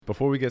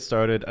Before we get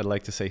started, I'd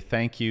like to say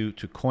thank you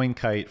to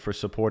CoinKite for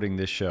supporting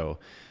this show.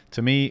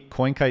 To me,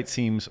 CoinKite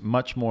seems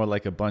much more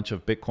like a bunch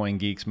of Bitcoin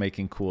geeks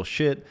making cool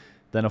shit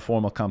than a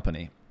formal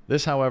company.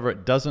 This, however,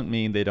 doesn't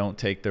mean they don't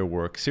take their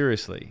work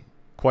seriously.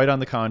 Quite on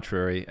the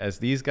contrary, as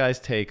these guys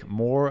take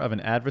more of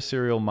an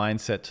adversarial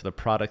mindset to the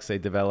products they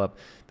develop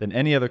than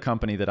any other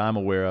company that I'm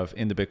aware of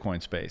in the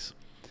Bitcoin space.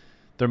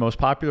 Their most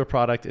popular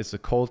product is the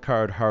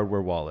Coldcard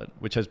hardware wallet,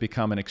 which has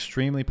become an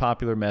extremely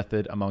popular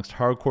method amongst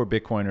hardcore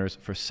Bitcoiners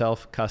for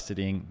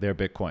self-custodying their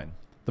Bitcoin.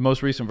 The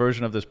most recent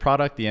version of this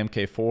product, the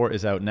MK4,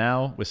 is out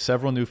now with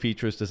several new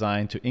features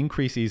designed to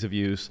increase ease of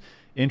use,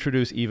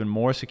 introduce even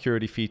more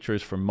security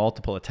features for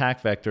multiple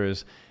attack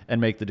vectors,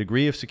 and make the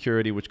degree of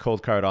security which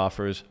Coldcard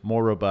offers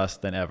more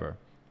robust than ever.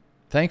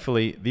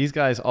 Thankfully, these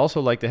guys also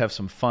like to have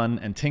some fun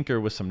and tinker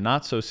with some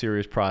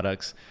not-so-serious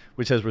products,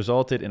 which has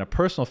resulted in a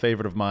personal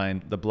favorite of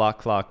mine, the Block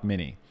Clock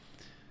Mini.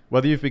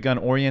 Whether you've begun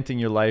orienting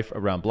your life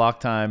around block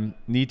time,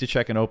 need to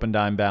check an open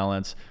dime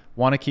balance,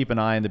 want to keep an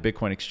eye on the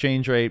Bitcoin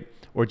exchange rate,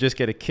 or just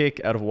get a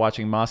kick out of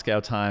watching Moscow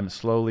time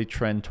slowly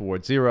trend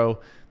towards zero,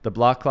 the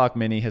Block Clock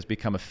Mini has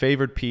become a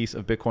favored piece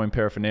of Bitcoin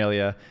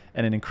paraphernalia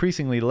and an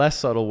increasingly less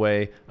subtle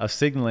way of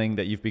signaling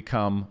that you've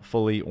become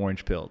fully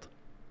orange-pilled.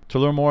 To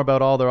learn more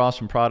about all their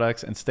awesome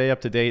products and stay up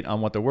to date on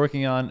what they're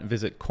working on,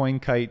 visit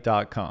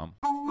coinkite.com.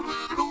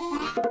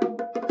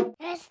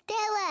 Let's do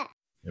it.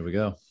 Here we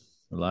go.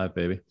 We're live,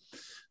 baby.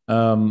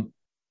 What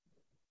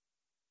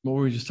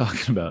were we just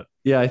talking about?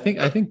 Yeah, I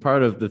think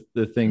part of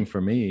the thing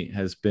for me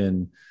has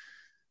been,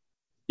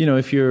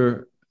 if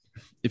you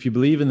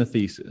believe in the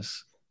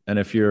thesis and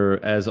if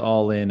you're as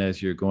all in as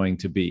you're going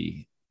to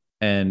be,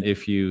 and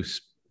if you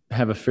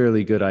have a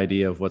fairly good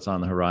idea of what's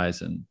on the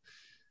horizon,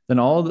 then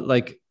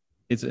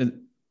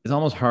it's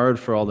almost hard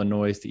for all the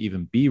noise to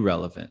even be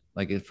relevant,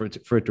 for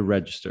it to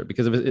register,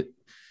 because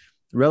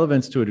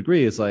relevance to a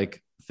degree is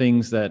like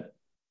things that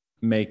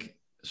make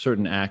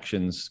certain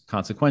actions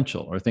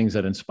consequential or things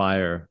that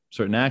inspire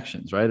certain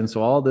actions, right? And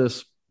so all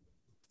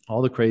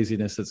the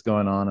craziness that's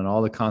going on and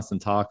all the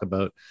constant talk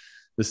about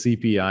the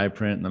CPI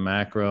print and the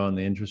macro and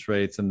the interest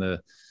rates and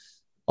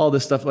all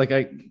this stuff, like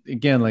I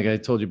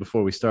told you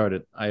before we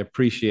started, I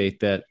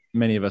appreciate that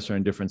many of us are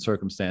in different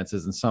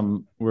circumstances, and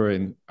some we're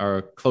in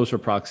our closer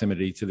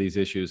proximity to these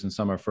issues and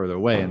some are further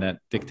away, and that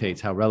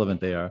dictates how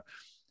relevant they are.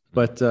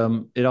 But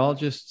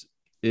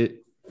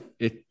it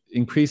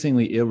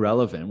increasingly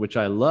irrelevant, which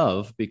I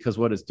love, because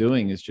what it's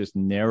doing is just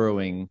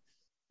narrowing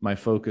my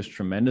focus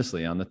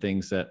tremendously on the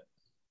things that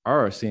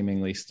are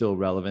seemingly still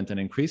relevant and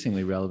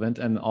increasingly relevant,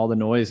 and all the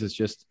noise is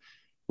just,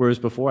 whereas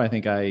before I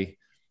think I,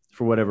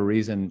 for whatever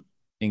reason,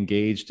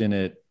 engaged in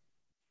it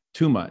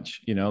too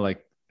much,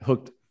 like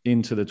hooked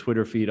into the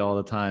Twitter feed all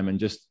the time, and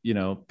just,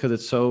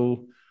 because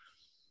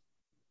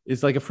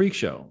it's like a freak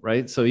show,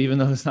 right? So even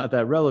though it's not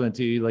that relevant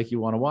to you, like you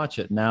want to watch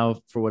it.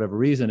 Now, for whatever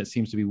reason, it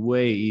seems to be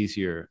way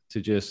easier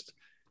to just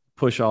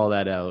push all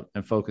that out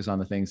and focus on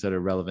the things that are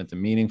relevant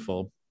and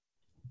meaningful.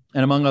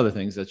 And among other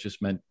things, that's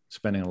just meant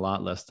spending a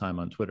lot less time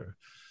on Twitter.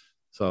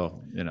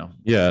 So,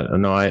 Yeah,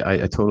 no,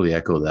 I totally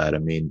echo that. I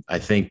mean, I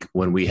think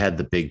when we had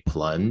the big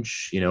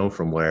plunge,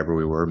 from wherever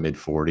we were, mid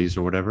 40s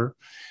or whatever,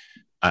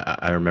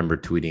 I remember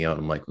tweeting out,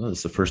 I'm like, well,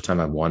 it's the first time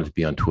I've wanted to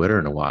be on Twitter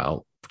in a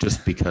while,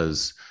 just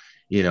because,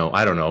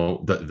 I don't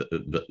know,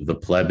 the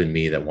pleb in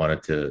me that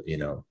wanted to,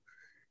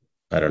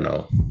 I don't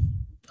know,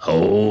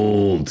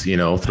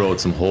 throw out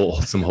some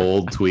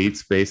hold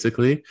tweets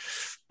basically.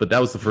 But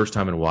that was the first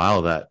time in a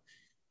while that,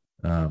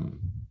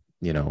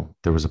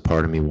 there was a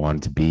part of me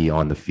wanted to be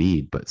on the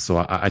feed. But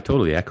so I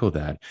totally echo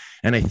that.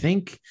 And I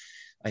think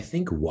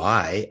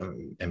why,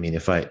 I mean,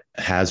 if I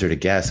hazard a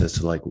guess as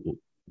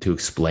to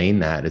explain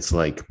that, it's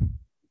like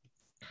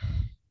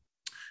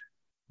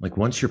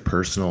once your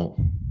personal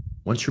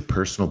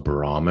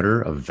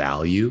barometer of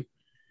value,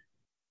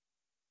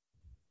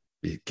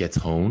 it gets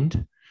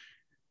honed,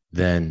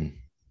 then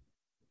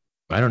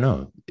I don't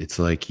know. It's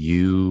like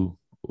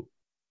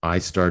I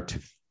start to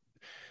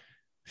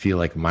feel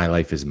like my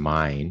life is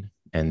mine,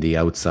 and the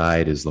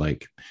outside is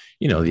like,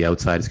 the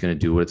outside is going to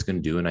do what it's going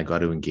to do, and I got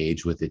to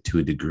engage with it to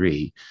a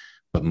degree.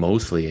 But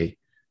mostly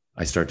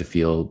I start to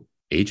feel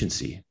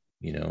agency,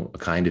 a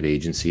kind of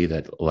agency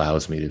that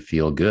allows me to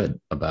feel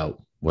good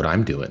about what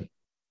I'm doing,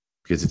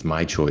 because it's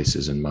my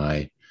choices and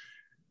my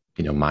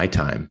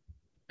time.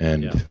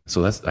 And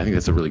so I think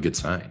that's a really good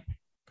sign.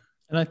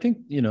 And I think,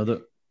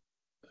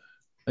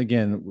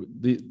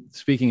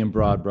 speaking in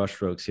broad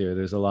brushstrokes here,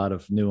 there's a lot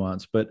of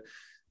nuance, but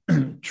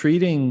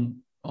treating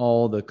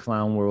all the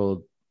clown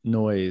world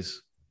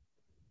noise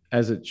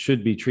as it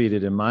should be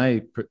treated, in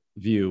my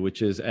view,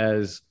 which is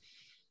as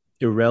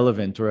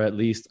irrelevant or at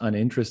least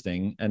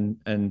uninteresting,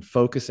 and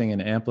focusing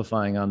and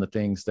amplifying on the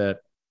things that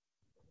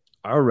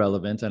are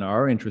relevant and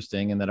are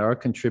interesting and that are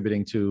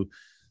contributing to,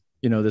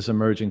 this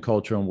emerging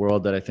culture and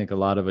world that I think a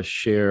lot of us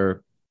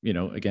share,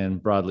 again,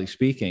 broadly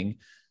speaking,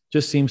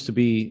 just seems to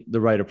be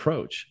the right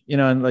approach,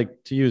 and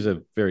like, to use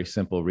a very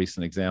simple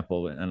recent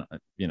example, and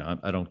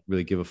I don't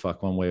really give a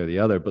fuck one way or the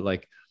other, but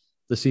like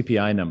the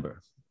CPI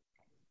number,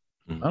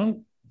 I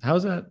don't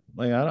how's that?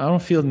 Like, I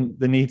don't feel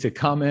the need to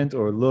comment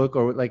or look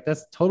or like,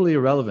 that's totally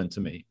irrelevant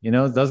to me. You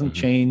know, it doesn't Mhm.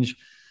 change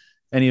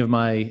any of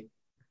my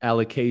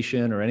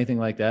allocation or anything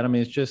like that. I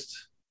mean,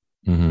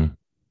 Mhm.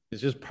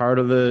 it's just part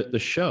of the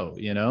show,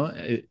 you know?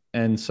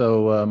 And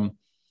so,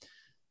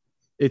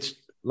 it's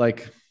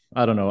like,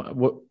 I don't know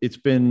what it's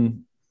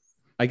been.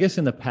 I guess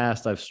in the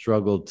past I've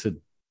struggled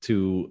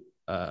to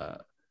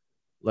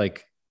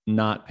like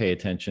not pay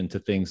attention to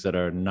things that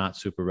are not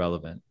super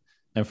relevant.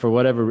 And for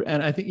whatever,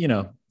 and I think, you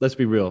know, let's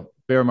be real,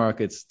 bear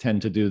markets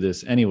tend to do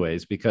this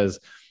anyways, because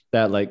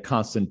that like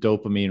constant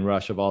dopamine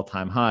rush of all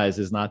time highs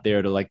is not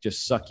there to like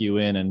just suck you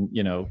in and,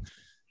 you know,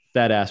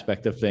 that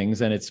aspect of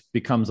things. And it's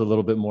becomes a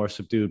little bit more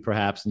subdued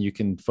perhaps. And you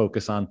can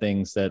focus on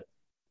things that,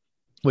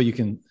 well,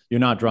 you're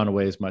not drawn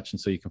away as much. And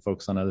so you can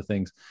focus on other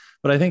things.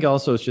 But I think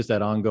also it's just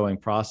that ongoing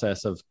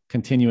process of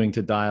continuing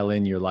to dial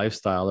in your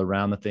lifestyle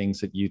around the things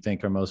that you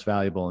think are most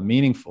valuable and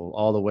meaningful,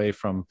 all the way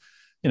from,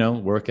 you know,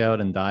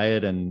 workout and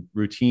diet and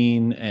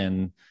routine,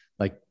 and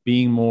like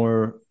being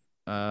more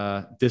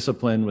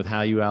disciplined with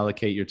how you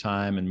allocate your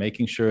time, and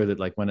making sure that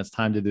like when it's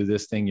time to do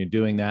this thing, you're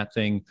doing that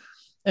thing.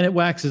 And it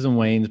waxes and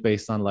wanes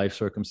based on life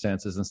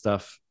circumstances and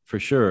stuff for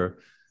sure.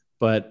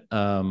 But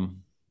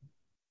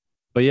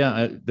but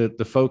yeah,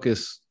 the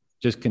focus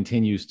just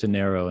continues to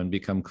narrow and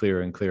become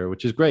clearer and clearer,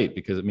 which is great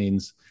because it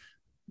means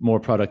more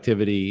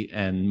productivity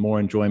and more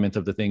enjoyment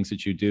of the things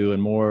that you do,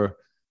 and more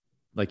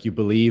like you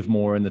believe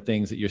more in the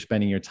things that you're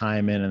spending your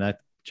time in, and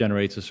that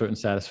generates a certain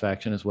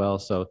satisfaction as well.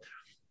 So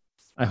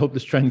I hope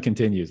this trend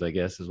continues, I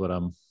guess, is what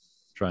I'm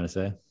trying to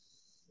say.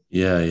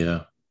 Yeah,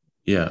 yeah.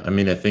 Yeah. I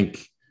mean, I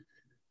think,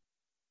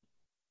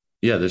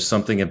 yeah, there's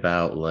something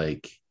about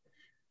like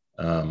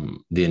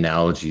the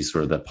analogy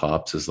sort of that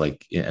pops is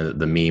like, you know,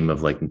 the meme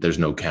of like there's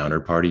no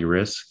counterparty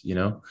risk, you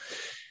know,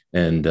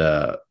 and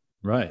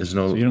Right. there's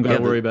So no you don't got yeah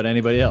to worry about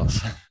anybody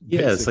else,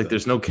 yeah, it's like basically.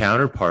 there's no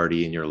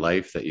counterparty in your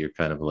life that you're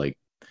kind of like,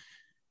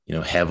 you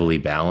know, heavily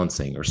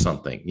balancing or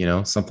something, you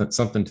know,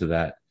 something to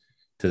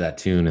that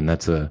tune. And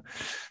that's a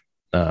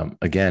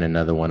again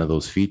another one of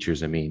those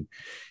features. I mean,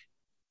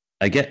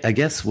 I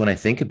guess when I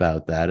think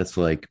about that, it's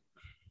like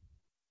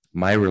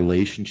my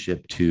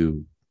relationship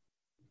to,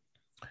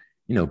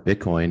 you know,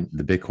 Bitcoin,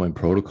 the Bitcoin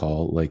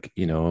protocol. Like,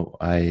 you know,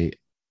 I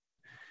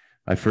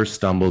first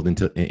stumbled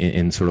into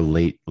in sort of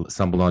late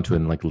stumbled onto it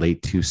in like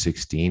late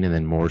 2016, and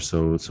then more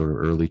so sort of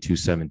early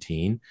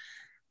 2017,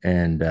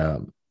 and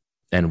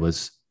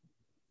was,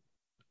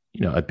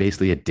 you know,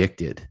 basically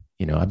addicted.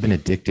 You know, I've been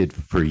addicted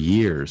for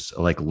years,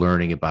 like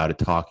learning about it,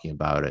 talking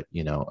about it,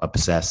 you know,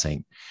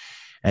 obsessing.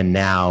 And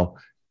now,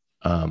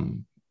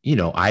 you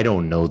know, I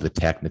don't know the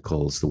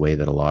technicals the way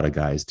that a lot of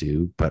guys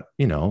do, but,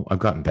 you know, I've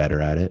gotten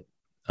better at it.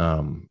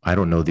 I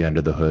don't know the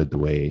under the hood the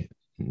way,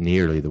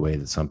 nearly the way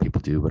that some people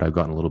do, but I've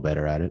gotten a little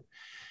better at it.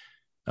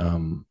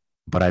 Um,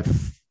 but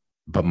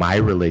but my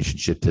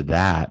relationship to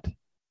that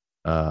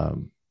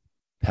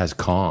has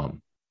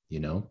calm, you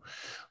know,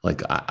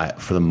 like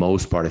for the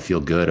most part, I feel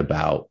good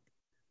about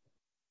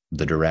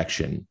the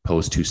direction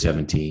post Yeah.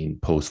 217,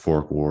 post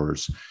fork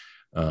wars,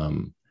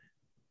 um,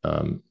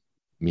 um,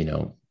 you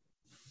know,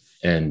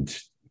 and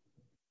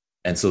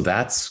so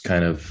that's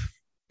kind of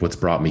what's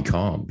brought me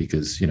calm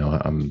because, you know,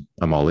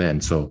 I'm all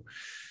in. So,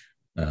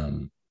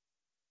 um,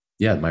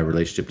 yeah, my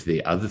relationship to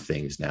the other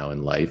things now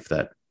in life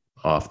that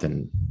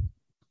often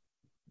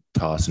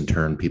toss and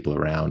turn people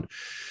around,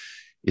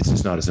 it's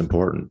just not as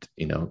important,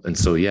 you know. And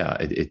so, yeah,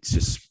 it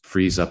just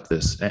frees up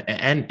this,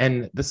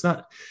 and that's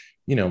not,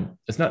 you know,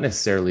 it's not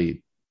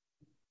necessarily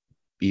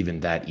even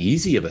that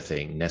easy of a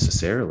thing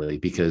necessarily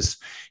because,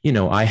 you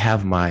know, I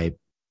have my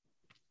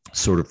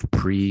sort of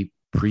pre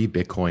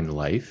Bitcoin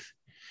life,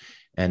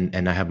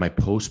 and I have my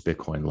post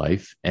Bitcoin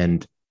life,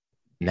 and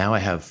now I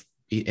have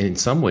in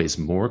some ways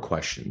more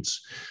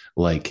questions,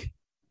 like,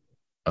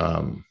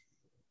 um,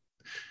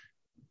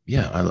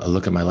 yeah, I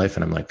look at my life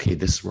and I'm like, okay,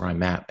 this is where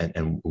I'm at,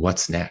 and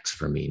what's next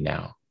for me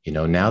now? You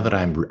know, now that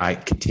I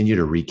continue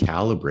to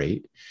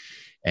recalibrate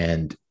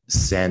and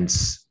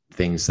sense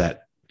things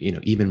that, you know,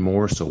 even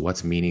more so,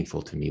 what's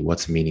meaningful to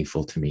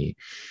me,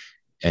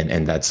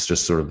 and that's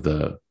just sort of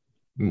the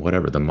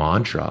whatever the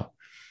mantra.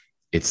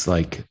 It's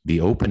like the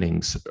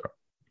openings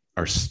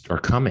are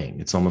coming.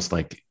 It's almost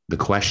like the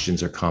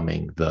questions are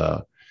coming.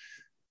 The,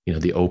 you know,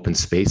 the open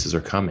spaces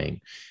are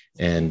coming,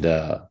 and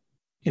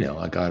you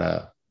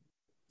know,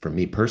 for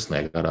me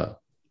personally, I gotta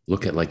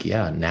look at like,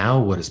 yeah, now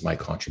what is my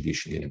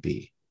contribution going to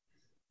be?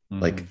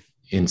 Like,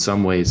 Mm-hmm. in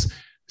some ways,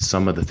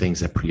 some of the things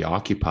that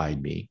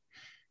preoccupied me,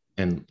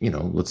 and, you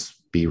know, let's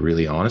be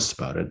really honest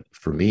about it.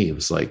 For me, it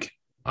was like,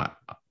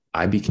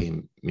 I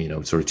became, you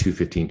know, sort of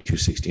 215,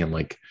 260. I'm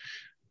like,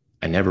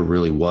 I never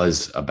really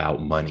was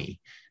about money.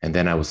 And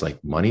then I was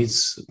like,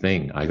 money's the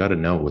thing. I got to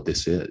know what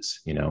this is,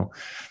 you know?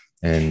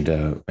 And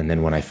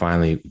then when I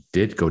finally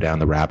did go down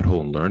the rabbit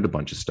hole and learned a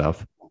bunch of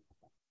stuff,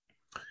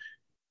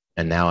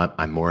 and now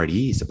I'm more at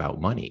ease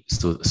about money.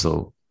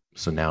 So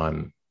now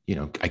I'm, you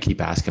know, I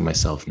keep asking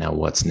myself now,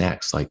 what's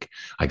next? Like,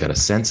 I got a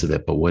sense of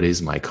it, but what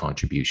is my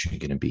contribution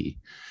going to be?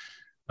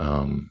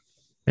 Um,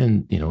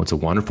 And, it's a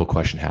wonderful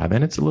question to have.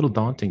 And it's a little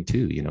daunting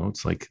too.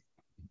 It's like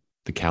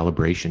the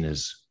calibration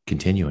is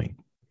continuing.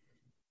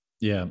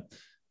 Yeah.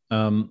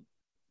 Um,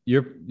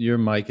 your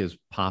mic is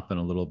popping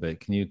a little bit.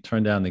 Can you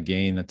turn down the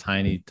gain a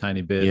tiny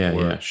bit, Yeah,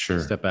 yeah, or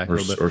sure. step back a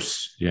little bit?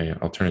 Yeah, yeah.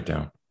 I'll turn it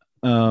down.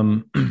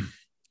 Um,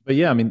 but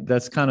yeah, I mean,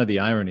 that's kind of the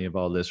irony of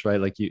all this,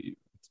 right? Like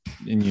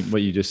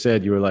what you just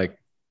said, you were like,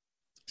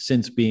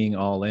 since being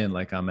all in,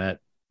 like I'm at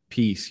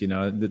peace,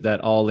 that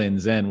all in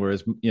Zen.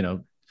 Whereas,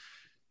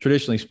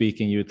 traditionally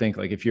speaking, you would think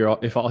like if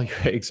all your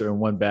eggs are in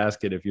one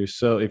basket, if you're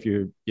so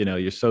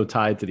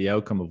tied to the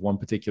outcome of one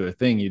particular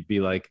thing, you'd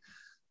be like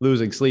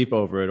losing sleep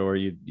over it, or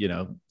you'd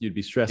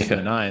be stressed to the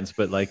Yeah. nines.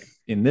 But like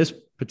in this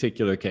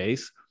particular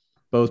case,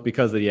 both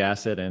because of the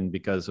asset and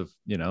because of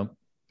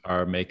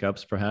our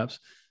makeups, perhaps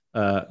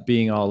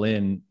being all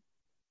in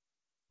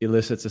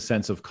elicits a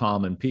sense of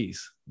calm and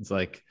peace.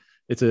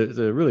 It's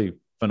a really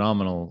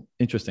phenomenal,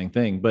 interesting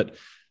thing. But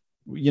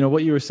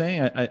what you were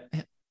saying,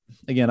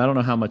 again, I don't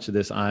know how much of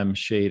this I'm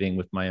shading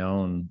with my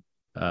own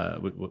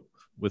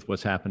with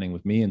what's happening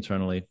with me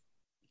internally,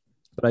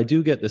 but I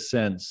do get the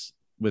sense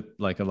with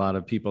like a lot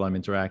of people I'm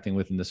interacting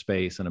with in the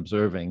space and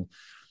observing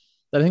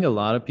that I think a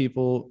lot of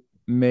people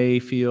may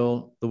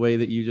feel the way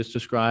that you just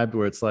described,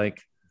 where it's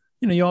like,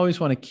 you always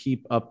want to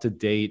keep up to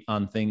date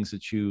on things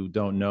that you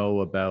don't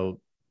know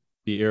about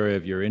the area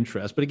of your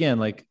interest. But again,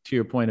 like to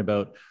your point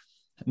about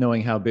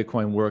knowing how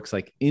Bitcoin works,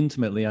 like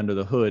intimately under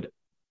the hood,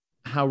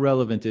 how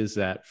relevant is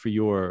that for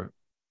your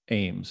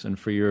aims and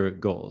for your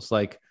goals?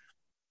 Like,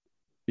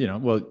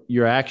 well,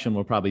 your action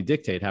will probably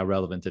dictate how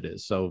relevant it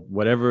is. So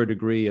whatever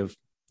degree of,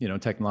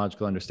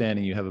 technological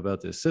understanding you have about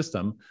this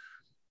system,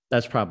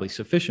 that's probably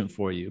sufficient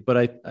for you. But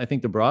I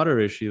think the broader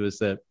issue is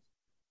that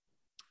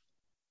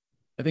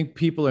I think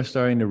people are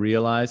starting to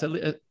realize,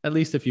 at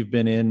least if you've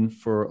been in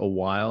for a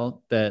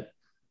while, that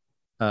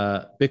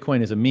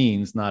Bitcoin is a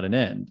means, not an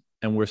end.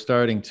 And we're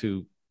starting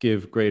to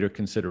give greater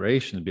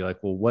consideration and be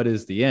like, well, what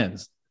is the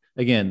end?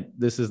 Again,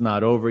 this is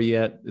not over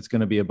yet. It's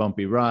going to be a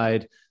bumpy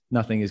ride.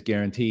 Nothing is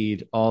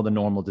guaranteed, all the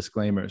normal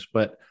disclaimers.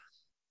 But,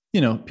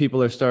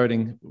 people are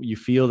starting, you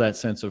feel that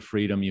sense of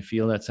freedom. You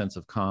feel that sense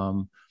of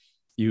calm.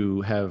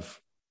 You're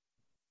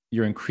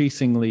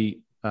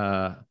increasingly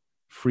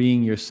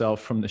freeing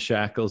yourself from the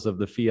shackles of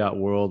the fiat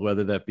world,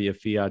 whether that be a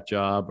fiat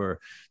job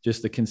or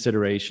just the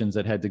considerations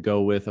that had to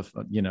go with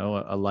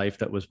a life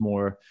that was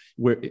more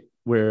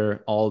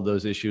where all of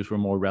those issues were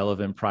more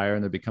relevant prior,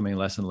 and they're becoming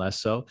less and less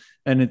so.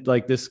 And it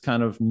like this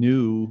kind of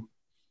new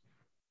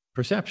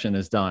perception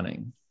is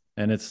dawning,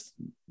 and it's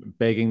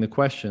begging the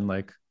question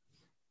like,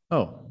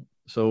 oh,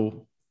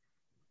 so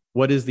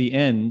what is the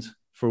end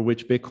for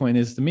which Bitcoin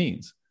is the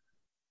means?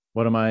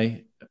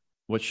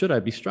 What should I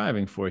be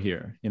striving for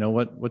here?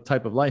 What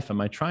type of life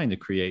am I trying to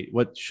create?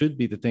 What should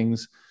be the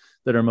things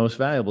that are most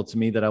valuable to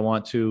me that I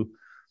want to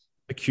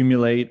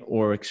accumulate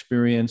or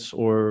experience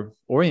or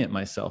orient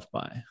myself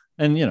by?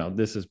 And,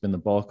 this has been the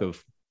bulk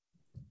of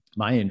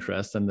my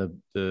interest, and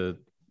the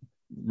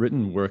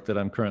written work that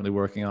I'm currently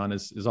working on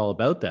is all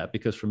about that.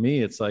 Because for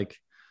me, it's like,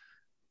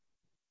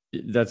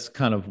 that's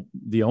kind of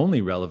the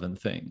only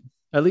relevant thing,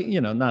 at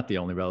least, not the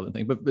only relevant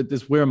thing, but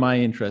this where my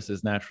interest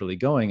is naturally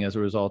going as a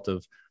result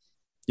of,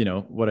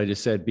 what I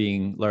just said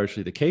being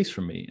largely the case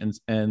for me.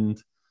 And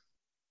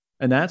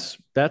that's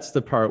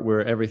the part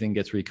where everything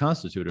gets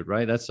reconstituted,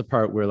 right? That's the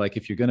part where, like,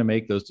 if you're going to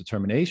make those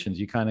determinations,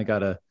 you kind of got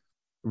to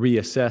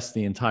reassess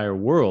the entire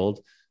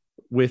world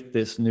with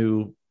this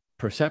new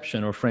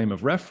perception or frame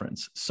of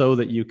reference, so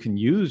that you can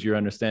use your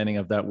understanding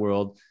of that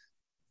world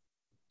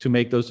to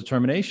make those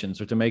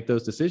determinations or to make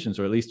those decisions,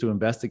 or at least to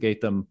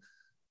investigate them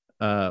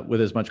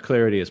with as much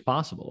clarity as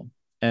possible.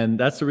 And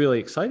that's the really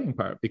exciting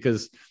part,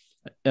 because,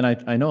 and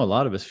I know a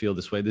lot of us feel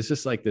this way. There's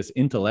just like this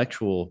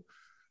intellectual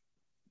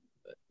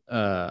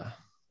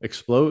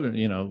explosion,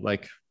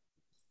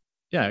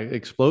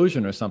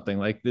 explosion or something.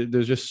 Like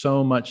there's just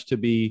so much to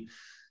be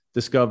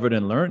discovered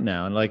and learned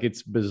now. And like,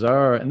 it's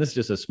bizarre. And this is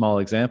just a small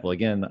example.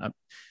 Again,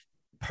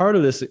 part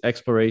of this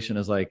exploration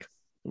is like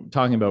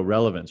talking about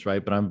relevance,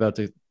 right? But I'm about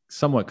to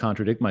somewhat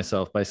contradict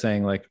myself by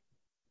saying, like,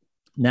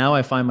 now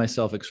I find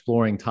myself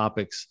exploring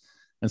topics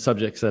and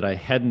subjects that I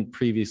hadn't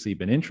previously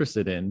been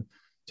interested in,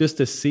 just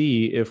to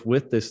see if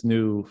with this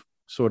new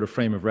sort of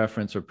frame of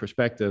reference or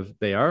perspective,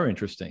 they are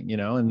interesting,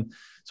 And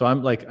so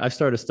I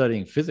started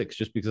studying physics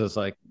just because it's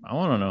like, I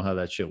want to know how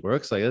that shit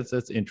works. Like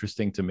that's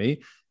interesting to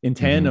me, in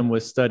tandem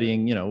with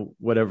studying,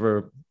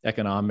 whatever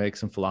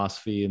economics and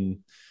philosophy and,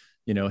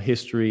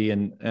 history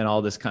and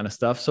all this kind of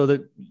stuff, so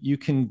that you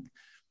can,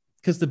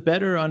 because the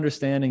better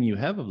understanding you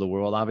have of the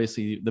world,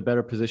 obviously the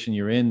better position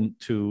you're in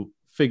to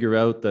figure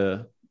out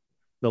the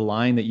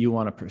line that you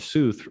want to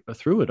pursue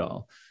through it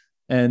all.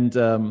 And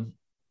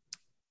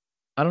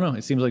I don't know,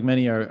 it seems like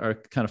many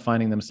are kind of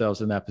finding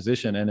themselves in that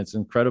position, and it's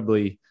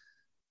incredibly,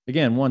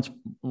 again,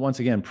 once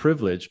again,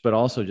 privileged, but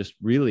also just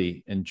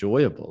really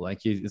enjoyable.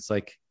 Like it's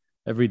like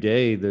every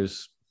day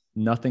there's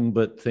nothing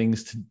but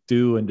things to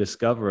do and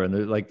discover. And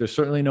there's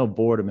certainly no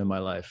boredom in my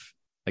life,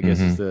 I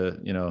guess is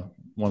the,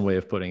 one way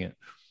of putting it.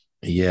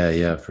 Yeah,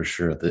 yeah, for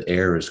sure. The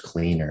air is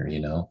cleaner, you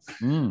know.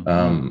 Mm-hmm.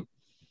 Um,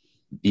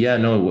 yeah,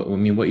 no, I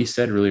mean, what you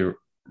said really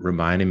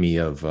reminded me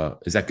of,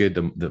 is that good?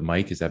 The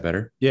mic, is that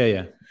better? Yeah,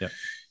 yeah, yeah.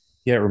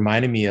 Yeah, it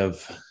reminded me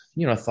of,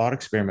 a thought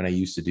experiment I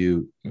used to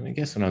do. I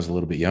guess when I was a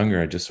little bit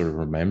younger, I just sort of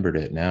remembered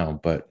it now,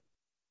 but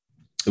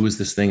it was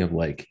this thing of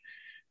like,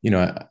 you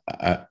know,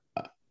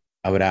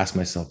 I would ask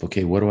myself,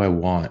 okay, what do I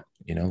want?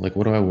 Like,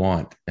 what do I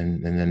want?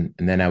 And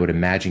then I would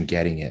imagine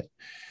getting it.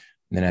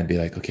 And then I'd be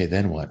like, okay,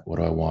 then what? What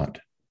do I want?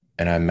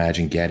 And I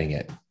imagine getting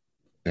it.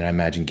 And I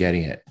imagine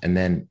getting it. And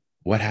then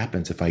what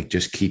happens if I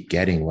just keep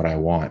getting what I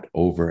want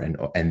over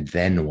and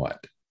then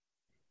what?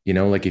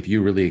 Like if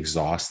you really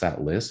exhaust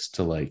that list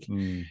to like,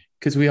 Mm.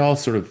 because we all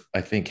sort of,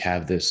 I think,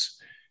 have this,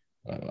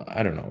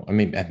 I don't know. I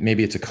mean,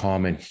 maybe it's a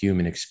common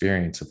human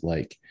experience of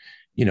like,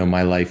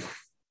 my life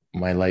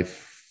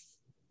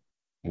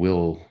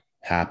will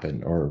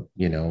happen, or,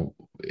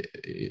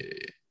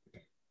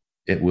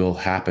 it will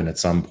happen at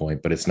some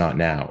point, but it's not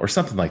now, or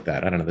something like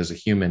that. I don't know. There's a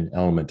human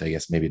element, I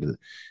guess, maybe to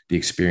the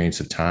experience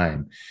of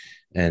time.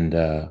 And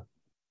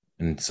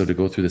so to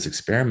go through this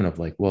experiment of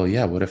like, well,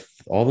 yeah, what if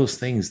all those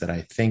things that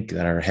I think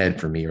that are ahead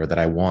for me or that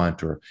I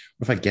want, or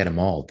what if I get them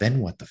all, then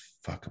what the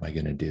fuck am I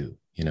going to do?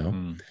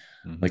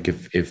 Like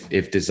Mm-hmm.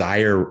 if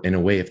desire, in a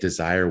way, if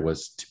desire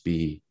was to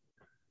be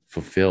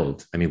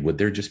fulfilled, I mean, would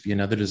there just be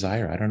another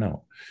desire? I don't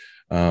know.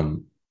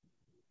 Um,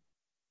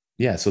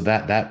 yeah. So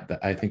that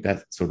I think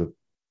that sort of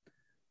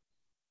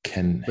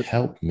can But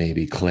help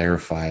maybe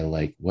clarify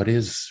like what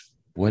is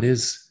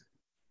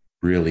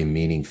really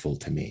meaningful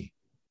to me.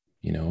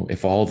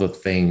 If all the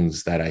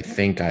things that I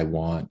think I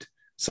want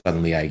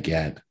suddenly I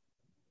get,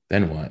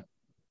 then what?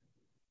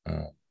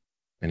 uh,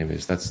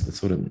 Anyways,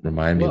 that's what it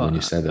reminded me of when you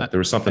well, said I, that. There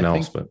was I something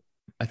else, think but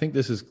I think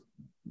this is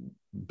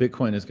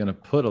Bitcoin is going to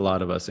put a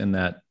lot of us in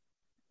that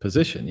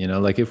position.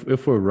 Like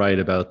if we're right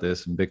about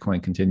this and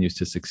Bitcoin continues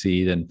to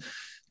succeed and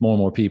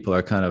more people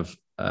are kind of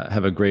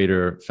have a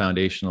greater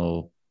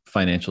foundational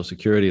financial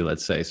security,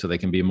 let's say, so they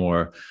can be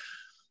more,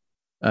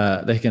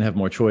 they can have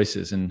more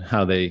choices in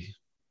how they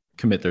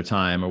commit their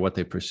time or what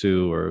they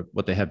pursue or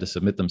what they have to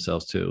submit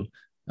themselves to.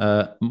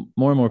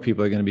 More and more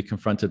people are going to be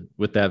confronted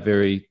with that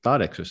very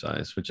thought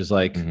exercise, which is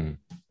like, mm-hmm,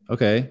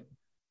 okay,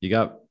 you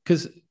got,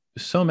 because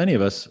so many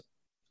of us,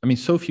 I mean,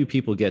 so few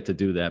people get to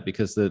do that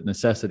because the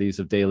necessities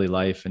of daily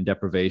life and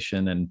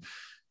deprivation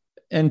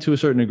and to a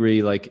certain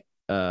degree, like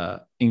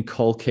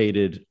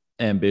inculcated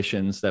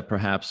ambitions that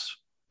perhaps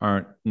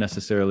aren't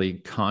necessarily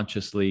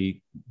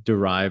consciously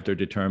derived or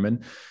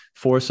determined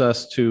force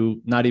us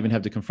to not even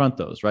have to confront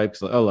those, right?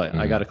 Because, oh, I got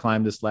mm-hmm, to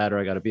climb this ladder,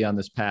 I got to be on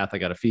this path, I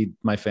got to feed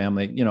my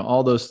family,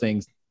 all those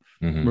things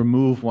mm-hmm.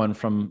 remove one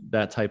from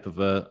that type of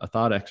a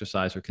thought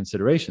exercise or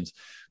considerations.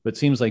 But it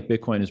seems like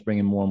Bitcoin is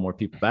bringing more and more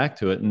people back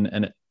to it.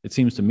 And it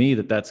seems to me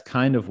that that's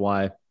kind of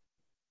why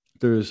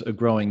there's a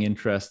growing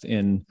interest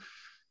in,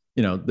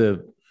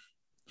 the,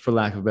 for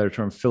lack of a better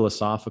term,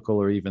 philosophical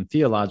or even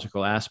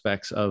theological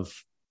aspects of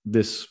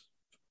this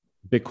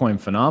Bitcoin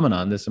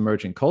phenomenon, this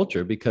emerging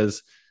culture,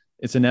 because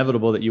it's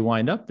inevitable that you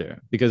wind up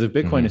there. Because if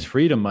Bitcoin is Mm-hmm.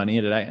 freedom money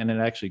and it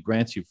actually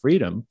grants you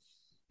freedom,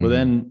 well,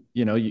 Mm-hmm.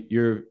 then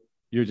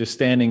you're just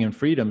standing in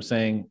freedom,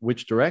 saying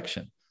which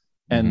direction.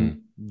 Mm-hmm.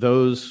 And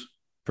those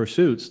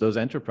pursuits, those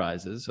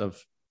enterprises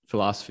of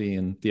philosophy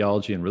and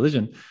theology and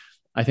religion,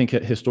 I think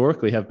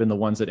historically have been the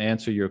ones that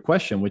answer your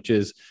question, which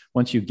is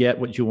once you get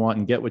what you want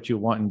and get what you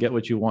want and get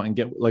what you want and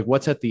get, like,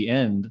 what's at the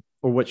end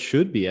or what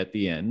should be at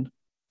the end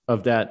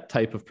of that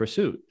type of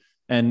pursuit.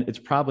 And it's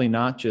probably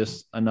not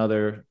just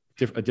a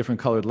different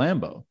colored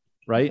Lambo,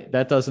 right?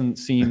 That doesn't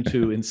seem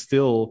to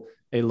instill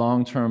a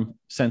long-term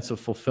sense of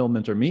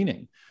fulfillment or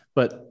meaning.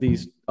 But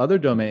these other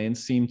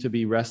domains seem to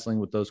be wrestling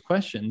with those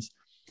questions.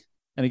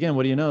 And again,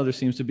 what do you know? There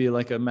seems to be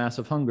like a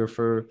massive hunger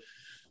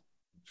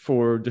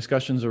for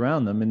discussions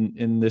around them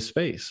in this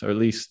space, or at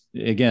least,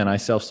 again, I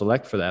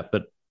self-select for that,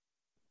 but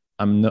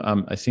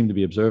I seem to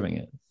be observing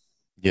it.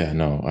 Yeah,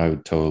 no, I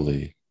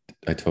totally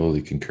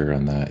concur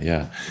on that.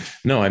 Yeah.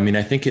 No, I mean,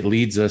 I think it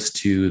leads us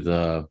to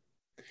the,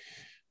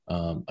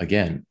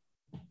 again,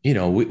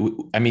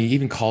 I mean,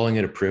 even calling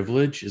it a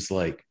privilege is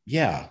like,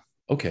 yeah,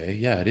 okay,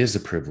 yeah, it is a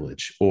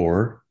privilege,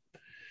 or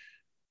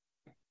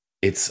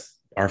it's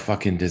our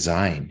fucking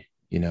design,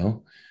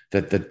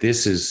 that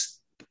this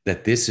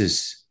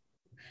is,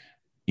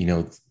 you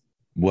know,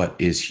 what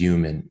is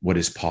human, what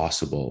is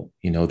possible,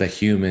 that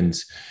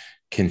humans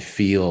can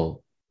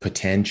feel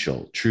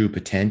potential, true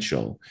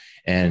potential,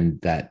 and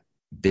that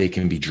they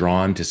can be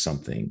drawn to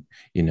something,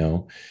 you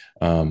know.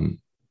 Um,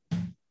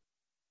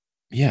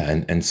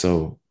 yeah, and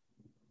so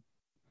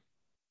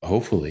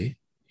hopefully,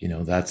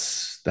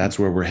 that's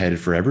where we're headed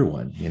for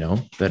everyone,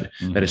 that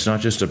it's Mm-hmm. not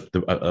just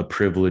a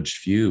privileged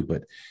few,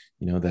 but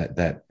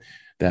that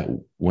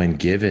when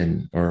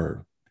given,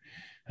 or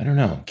I don't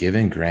know,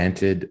 given,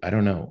 granted, I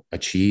don't know,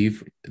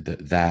 achieve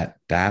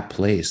that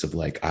place of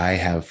like, I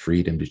have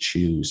freedom to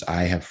choose,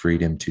 I have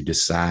freedom to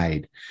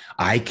decide,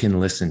 I can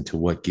listen to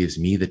what gives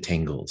me the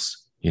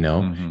tingles.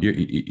 Mm-hmm.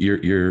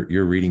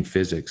 You're reading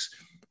physics.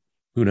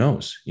 who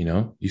knows?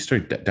 You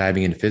start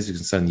diving into physics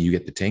and suddenly you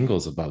get the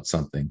tingles about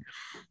something.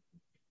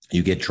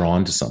 You get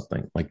drawn to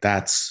something like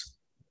that's,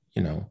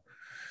 you know,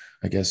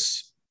 I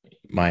guess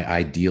my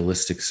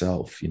idealistic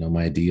self,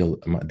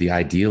 the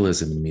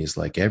idealism in me is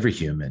like every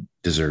human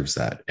deserves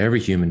that. Every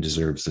human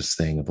deserves this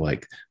thing of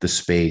like the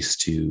space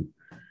to,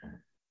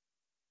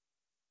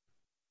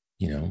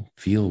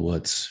 feel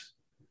what's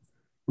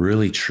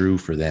really true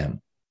for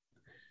them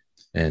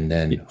and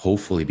then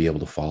hopefully be able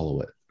to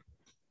follow it.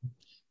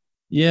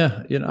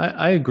 Yeah,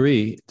 I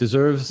agree.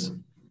 Deserves,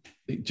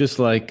 just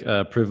like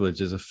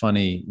privilege is a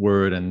funny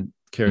word and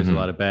carries a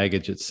lot of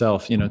baggage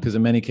itself, because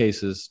in many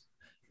cases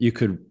you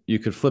could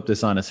flip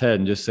this on its head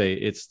and just say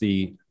it's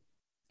the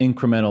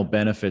incremental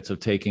benefits of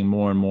taking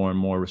more and more and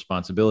more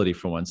responsibility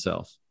for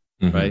oneself,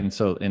 right? And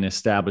so in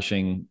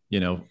establishing,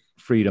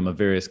 freedom of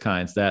various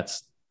kinds,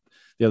 that's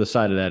the other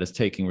side of that, is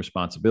taking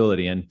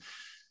responsibility and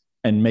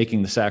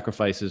making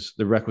the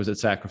requisite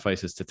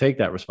sacrifices to take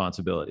that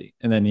responsibility.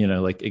 And then,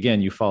 like,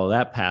 again, you follow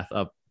that path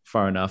up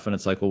far enough and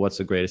it's like, well, what's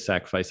the greatest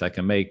sacrifice I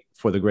can make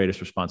for the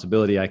greatest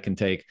responsibility I can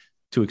take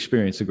to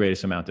experience the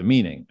greatest amount of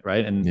meaning,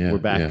 right? And we're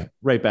back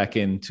right back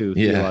into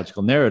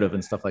theological narrative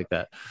and stuff like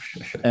that.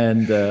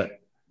 And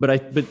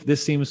but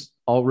this seems,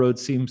 all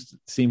roads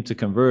seem to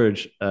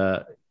converge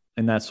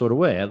in that sort of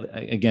way.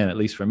 Again, at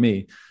least for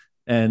me.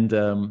 And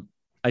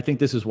I think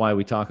this is why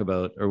we talk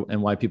about,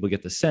 and why people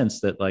get the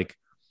sense that like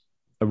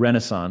a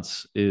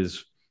renaissance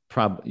is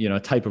probably, a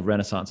type of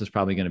renaissance is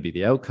probably going to be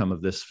the outcome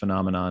of this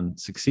phenomenon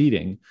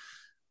succeeding,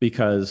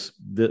 because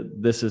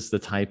this is the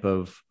type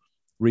of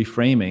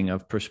reframing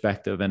of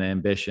perspective and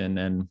ambition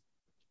and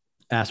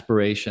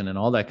aspiration and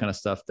all that kind of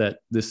stuff that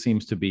this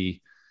seems to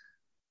be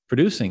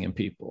producing in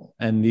people.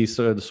 And these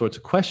are the sorts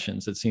of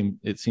questions that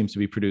it seems to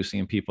be producing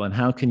in people. And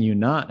how can you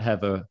not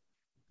have a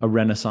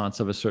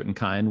renaissance of a certain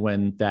kind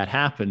when that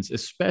happens,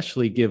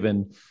 especially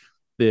given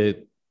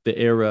the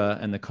era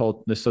and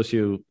the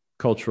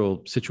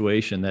socio-cultural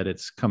situation that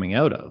it's coming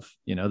out of,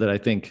 that I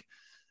think,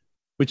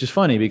 which is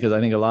funny because I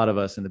think a lot of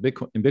us in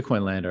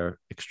Bitcoin land are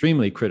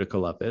extremely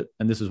critical of it.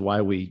 And this is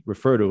why we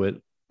refer to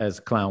it as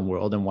clown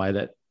world and why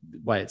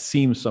it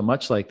seems so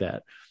much like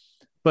that.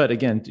 But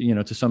again,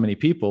 to so many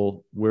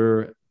people,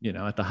 we're,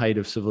 at the height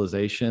of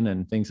civilization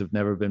and things have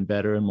never been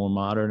better and more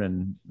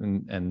modern.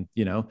 And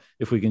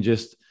if we can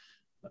just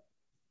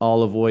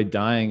all avoid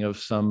dying of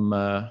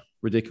some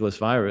ridiculous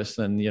virus,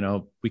 then,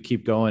 we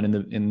keep going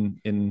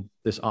in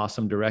this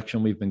awesome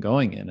direction we've been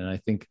going in. And I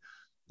think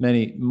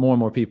more and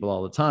more people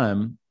all the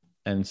time,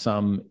 and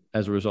some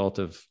as a result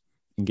of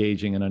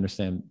engaging and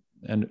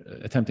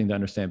attempting to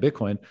understand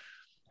Bitcoin,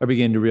 are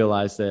beginning to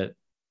realize that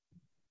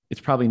it's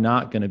probably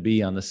not going to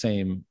be on the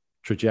same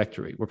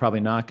trajectory. We're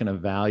probably not going to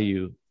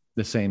value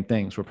the same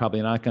things. We're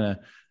probably not going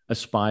to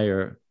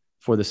aspire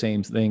for the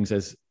same things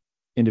as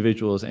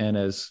individuals and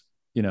as,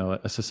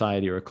 a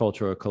society or a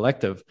culture or a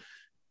collective.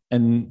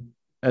 And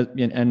a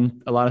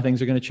lot of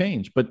things are going to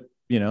change, but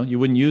you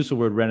wouldn't use the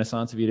word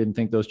renaissance if you didn't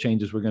think those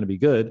changes were going to be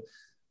good.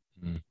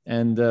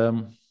 And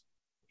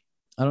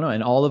I don't know.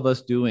 And all of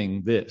us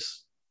doing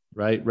this,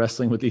 right,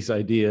 wrestling with these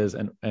ideas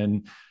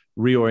and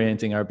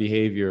reorienting our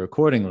behavior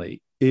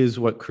accordingly is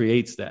what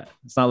creates that.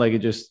 It's not like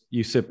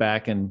you sit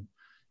back and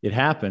it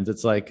happens.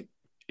 It's like,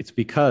 it's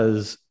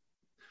because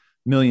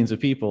millions of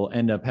people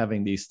end up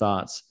having these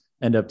thoughts,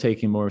 end up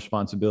taking more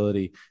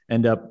responsibility,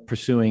 end up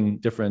pursuing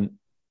different,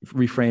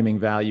 reframing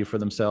value for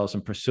themselves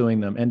and pursuing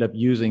them, end up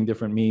using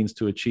different means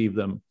to achieve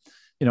them.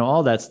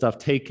 All that stuff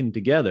taken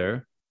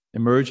together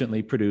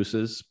emergently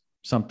produces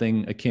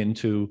something akin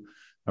to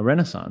a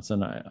renaissance.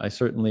 And I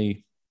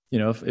certainly,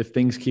 if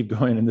things keep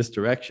going in this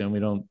direction, we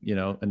don't,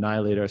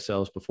 annihilate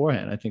ourselves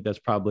beforehand. I think that's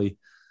probably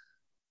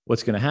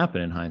what's going to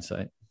happen in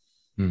hindsight.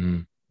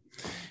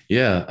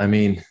 Yeah. I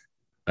mean,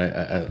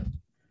 I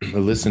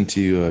listen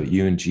to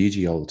you and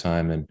Gigi all the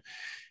time, and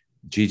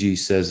Gigi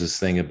says this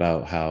thing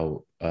about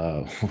how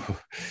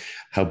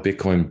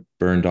Bitcoin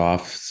burned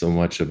off so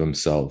much of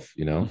himself,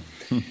 and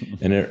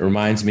it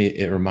reminds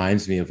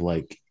me of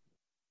like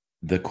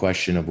the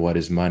question of what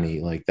is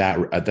money, like that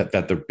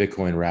the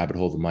Bitcoin rabbit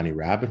hole, the money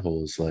rabbit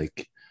hole is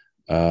like,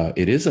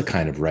 it is a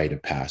kind of rite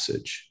of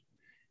passage,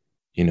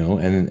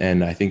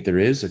 and I think there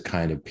is a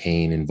kind of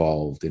pain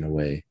involved in a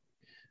way.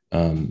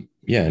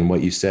 And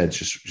what you said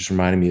just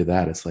reminded me of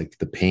that. It's like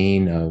the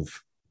pain of,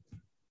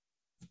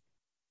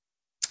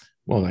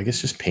 well, I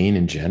guess just pain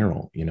in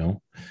general,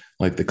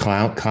 like the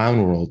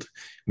clown world,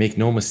 make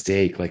no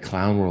mistake, like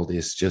clown world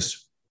is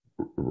just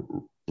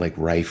like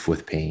rife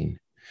with pain.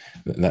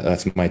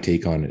 That's my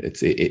take on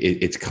it.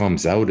 It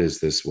comes out as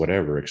this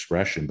whatever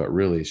expression, but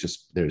really it's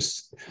just,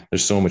 there's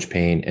so much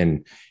pain,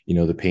 and,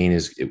 the pain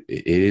is, it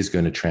is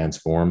going to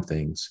transform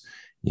things,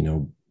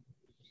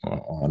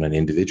 on an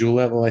individual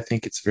level. I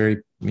think it's very,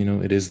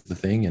 it is the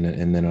thing.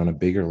 And then on a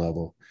bigger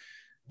level,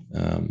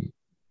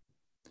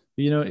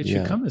 it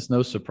should come as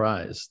no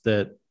surprise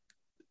that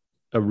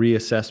a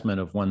reassessment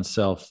of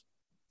oneself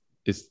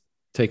is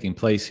taking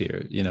place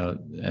here,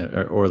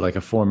 or like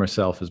a former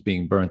self is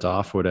being burnt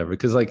off or whatever.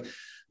 Because like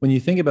when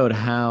you think about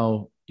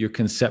how, your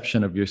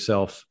conception of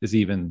yourself is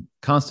even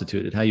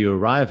constituted, how you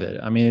arrive at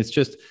it. I mean,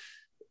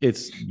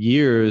 it's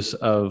years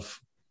of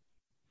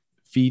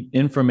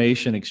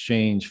information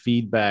exchange,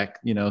 feedback,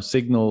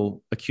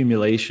 signal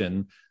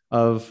accumulation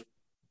of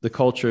the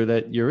culture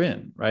that you're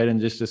in, right?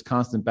 And just this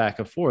constant back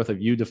and forth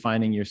of you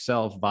defining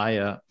yourself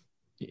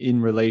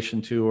in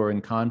relation to or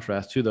in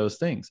contrast to those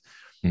things.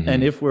 Mm-hmm.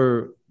 And if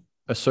we're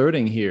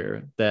asserting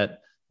here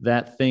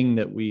that thing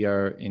that we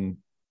are in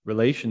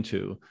relation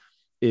to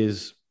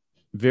is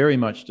very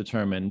much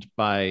determined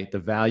by the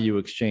value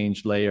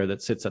exchange layer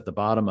that sits at the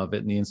bottom of it,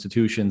 and the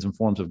institutions and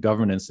forms of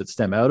governance that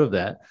stem out of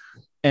that,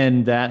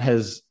 and that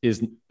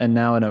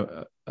now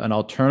an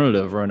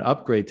alternative or an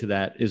upgrade to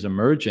that is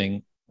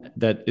emerging,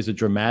 that is a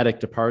dramatic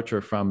departure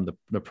from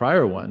the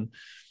prior one,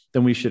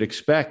 then we should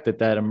expect that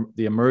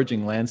the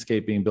emerging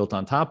landscape being built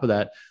on top of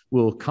that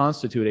will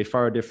constitute a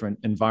far different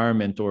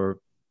environment or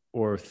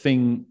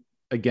thing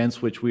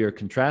against which we are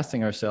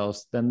contrasting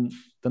ourselves than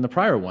the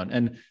prior one.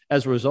 And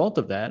as a result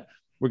of that,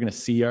 we're going to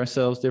see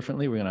ourselves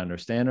differently. We're going to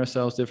understand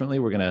ourselves differently.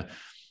 We're going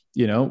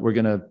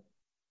to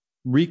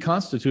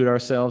reconstitute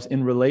ourselves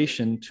in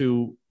relation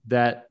to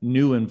that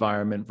new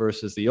environment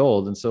versus the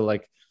old. And so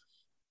it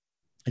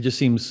just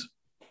seems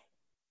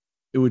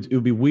it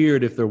would be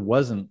weird if there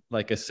wasn't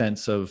like a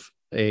sense of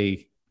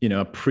a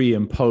pre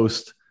and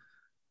post,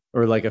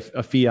 or like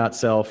a fiat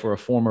self or a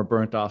former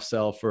burnt off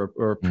self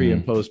or a pre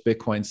and post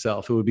Bitcoin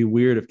self. It would be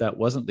weird if that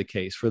wasn't the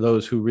case for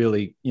those who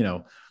really,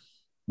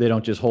 they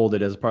don't just hold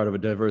it as part of a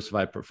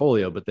diversified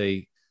portfolio, but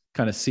they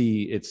kind of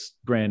see its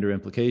grander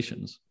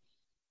implications.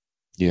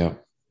 Yeah.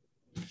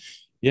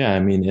 Yeah. I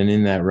mean, and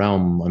in that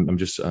realm,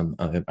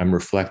 I'm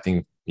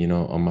reflecting,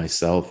 on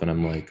myself, and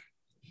I'm like,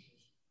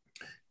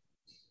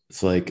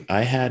 it's like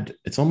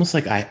it's almost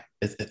like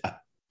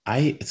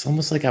it's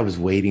almost like I was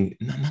waiting,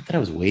 not that I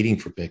was waiting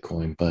for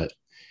Bitcoin, but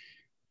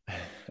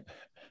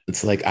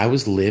it's like I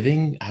was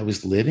living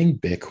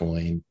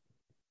Bitcoin,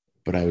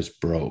 but I was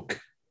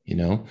broke,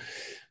 and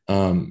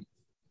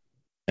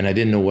I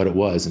didn't know what it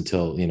was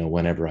until,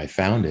 whenever I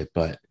found it.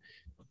 But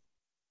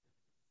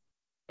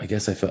I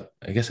guess I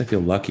feel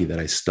lucky that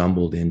I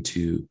stumbled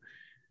into,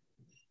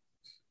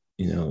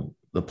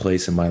 the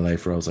place in my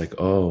life where I was like,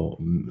 oh,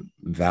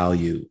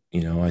 value,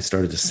 I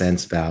started to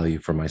sense value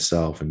for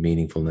myself and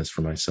meaningfulness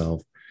for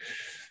myself.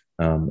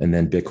 And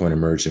then Bitcoin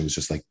emerged, and it was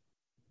just like,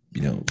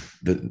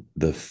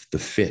 the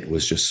fit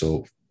was just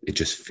it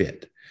just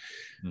fit.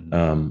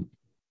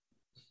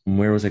 Mm-hmm.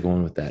 Where was I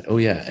going with that? Oh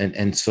yeah.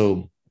 And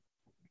so,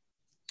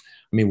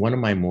 I mean, one of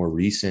my more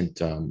recent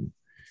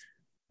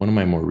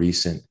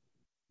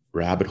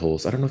rabbit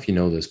holes, I don't know if you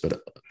know this,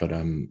 but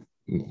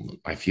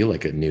I feel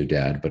like a new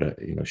dad, but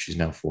she's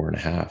now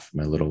 4.5,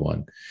 my little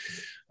one.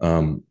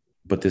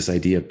 But this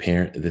idea of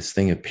this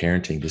thing of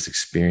parenting, this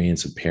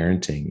experience of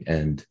parenting,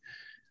 and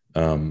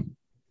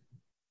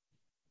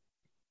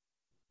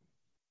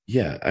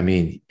yeah, I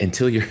mean,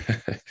 until you're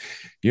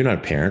not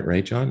a parent,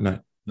 right,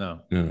 John?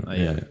 No,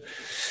 yeah.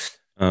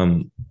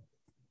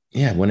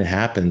 Yeah, when it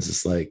happens,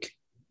 it's like,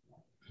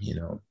 I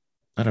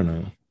don't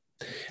know.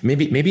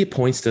 Maybe it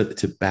points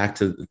to back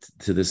to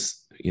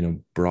this,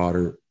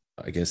 broader,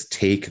 I guess,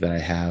 take that I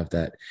have,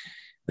 that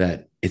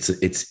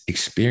it's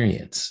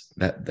experience,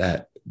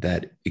 that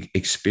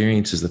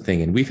experience is the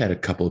thing. And we've had a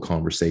couple of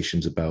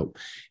conversations about,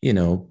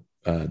 the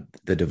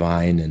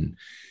divine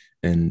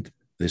and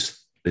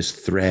this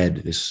thread,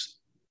 this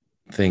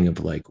thing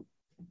of like,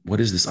 what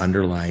is this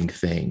underlying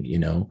thing,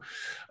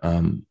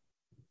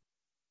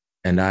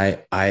 and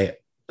I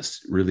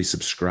really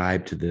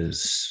subscribe to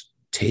this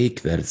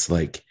take that it's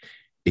like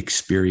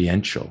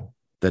experiential,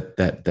 that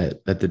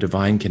the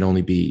divine can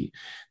only be,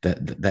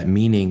 that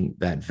meaning,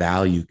 that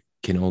value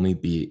can only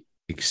be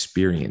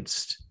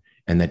experienced,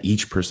 and that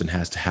each person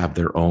has to have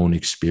their own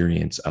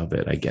experience of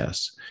it, I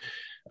guess.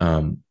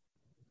 How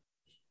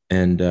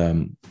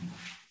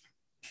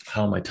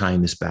am I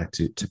tying this back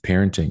to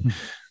parenting?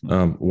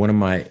 One of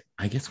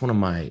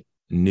my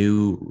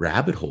new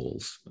rabbit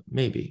holes,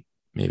 maybe,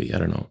 I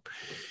don't know,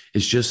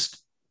 is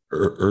just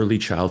early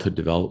childhood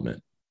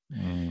development.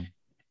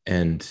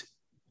 And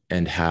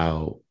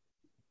how,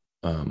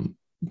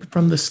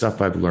 from the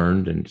stuff I've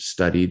learned and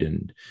studied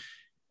and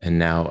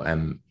now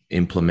I'm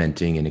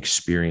implementing and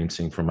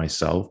experiencing for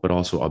myself, but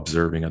also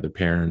observing other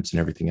parents and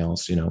everything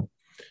else, and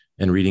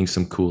reading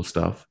some cool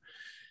stuff.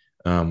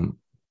 I'm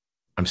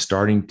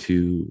starting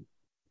to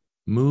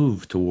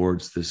move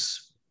towards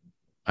this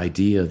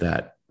idea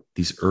that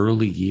these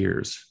early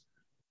years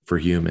for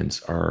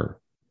humans are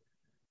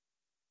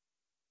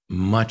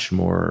much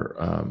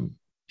more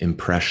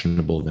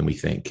impressionable than we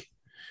think.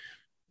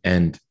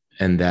 And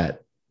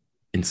that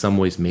in some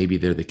ways, maybe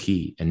they're the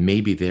key, and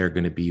maybe they're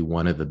going to be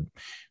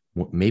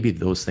maybe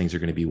those things are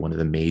going to be one of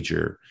the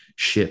major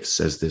shifts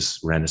as this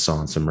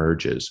renaissance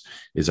emerges,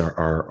 is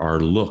our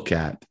look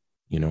at,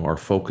 our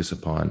focus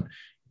upon,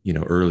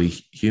 early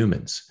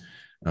humans.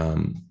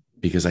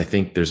 Because I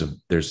think there's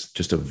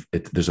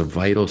a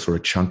vital sort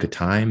of chunk of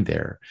time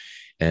there,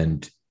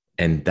 and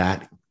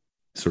that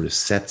sort of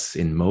sets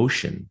in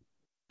motion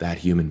that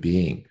human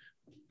being,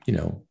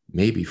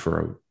 maybe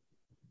for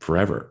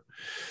forever.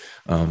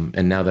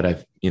 And now that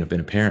I've, been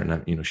a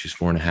parent, and she's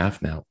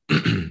 4.5 now,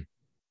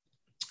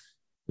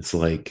 it's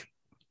like,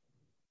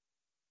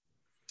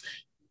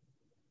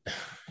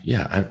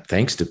 yeah,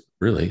 thanks to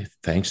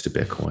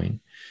Bitcoin,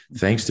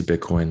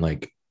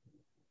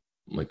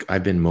 like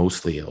I've been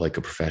mostly like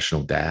a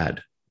professional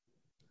dad,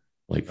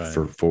 like Right.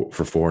 for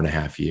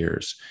 4.5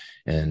 years.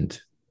 And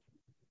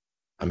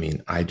I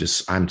mean,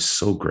 I'm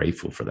so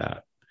grateful for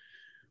that.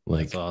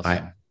 That's Like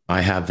awesome.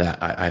 I have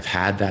that, I've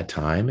had that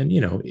time, and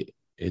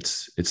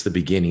it's the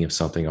beginning of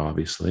something,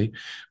 obviously,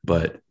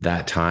 but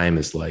that time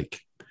is like,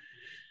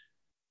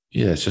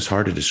 yeah, it's just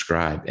hard to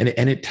describe. And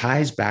it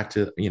ties back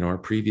to, our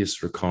previous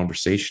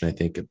conversation, I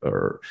think,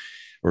 or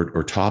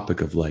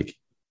topic of like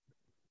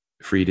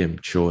freedom,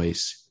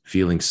 choice,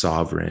 feeling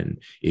sovereign,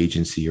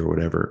 agency, or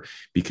whatever.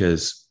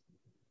 Because,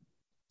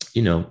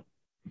 you know,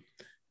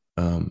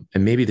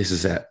 and maybe this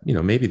is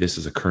maybe this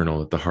is a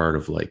kernel at the heart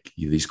of like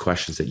these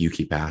questions that you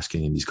keep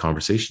asking and these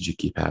conversations you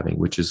keep having,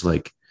 which is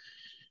like,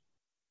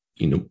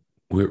 you know,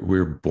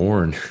 we're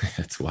born.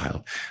 It's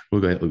wild.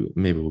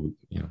 We'll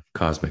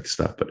cosmic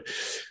stuff, but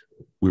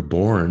we're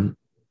born,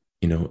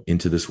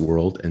 into this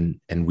world,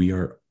 and we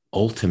are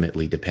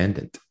ultimately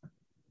dependent.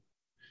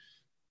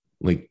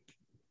 Like,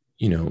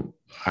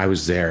 I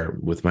was there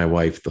with my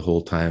wife the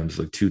whole time. It's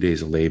like 2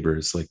 days of labor.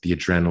 It's like the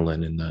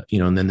adrenaline and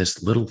and then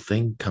this little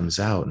thing comes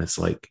out, and it's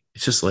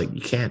just like,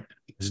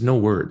 there's no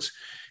words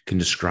can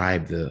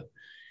describe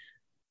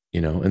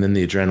and then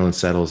the adrenaline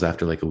settles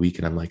after like a week,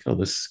 and I'm like, oh,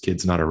 this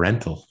kid's not a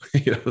rental.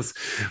 It's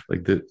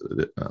like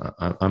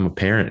I'm a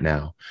parent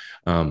now.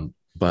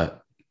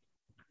 But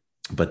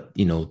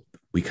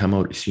we come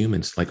out as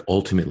humans like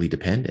ultimately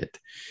dependent,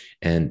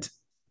 and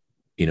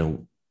you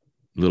know,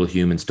 little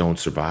humans don't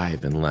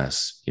survive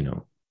unless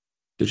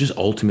they're just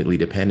ultimately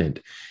dependent.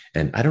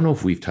 And I don't know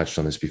if we've touched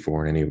on this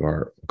before in any of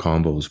our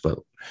combos,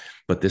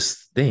 but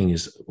this thing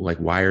is like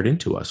wired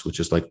into us, which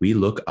is like we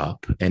look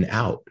up and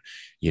out,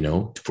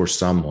 for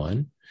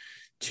someone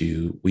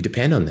we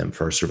depend on them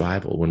for our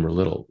survival when we're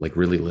little, like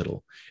really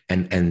little.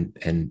 And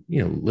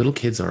little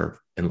kids are,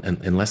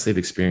 unless they've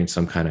experienced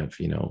some kind of,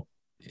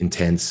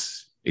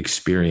 intense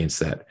experience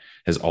that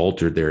has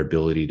altered their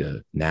ability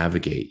to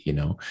navigate,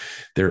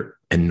 they're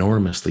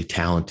enormously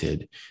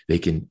talented. They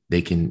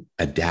can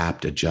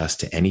adapt,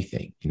 adjust to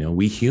anything.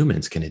 We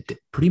humans can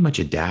pretty much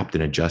adapt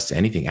and adjust to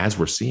anything, as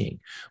we're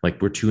seeing.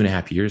 Like, we're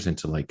 2.5 years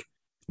into like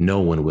no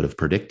one would have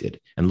predicted.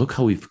 And look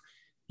how we've,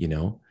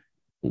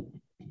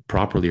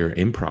 properly or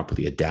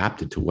improperly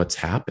adapted to what's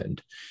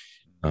happened.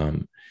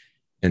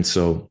 And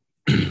so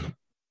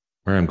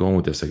where I'm going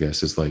with this, I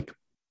guess, is like,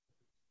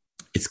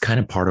 it's kind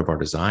of part of our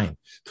design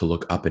to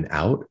look up and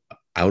out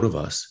of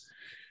us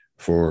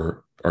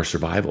for our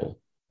survival.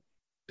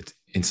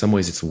 In some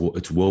ways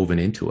it's woven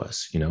into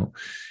us,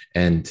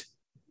 and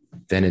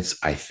then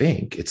I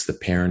think it's the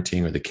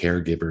parenting or the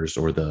caregivers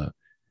or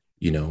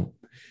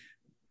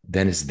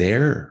then it's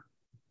their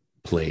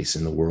place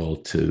in the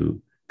world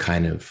to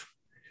kind of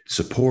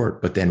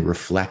support, but then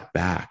reflect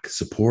back,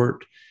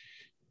 support,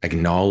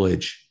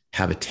 acknowledge,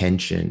 have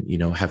attention,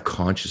 have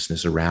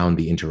consciousness around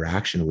the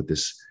interaction with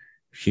this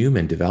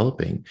human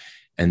developing,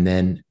 and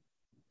then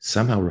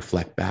somehow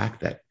reflect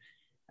back that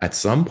at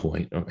some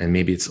point, and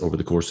maybe it's over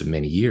the course of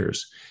many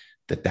years,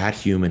 that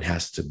human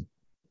has to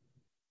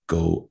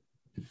go,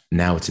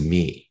 now it's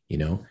me,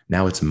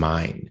 now it's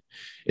mine.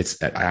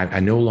 I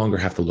no longer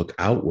have to look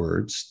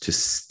outwards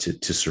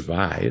to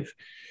survive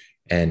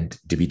and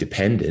to be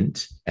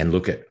dependent and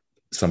look at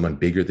someone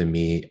bigger than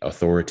me,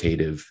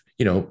 authoritative,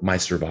 my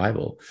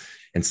survival.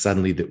 And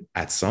suddenly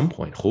at some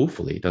point,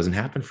 hopefully it doesn't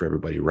happen for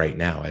everybody right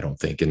now, I don't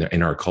think,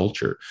 in our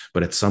culture,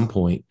 but at some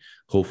point,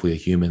 hopefully a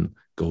human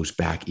goes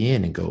back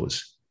in and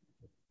goes,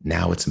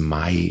 now it's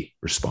my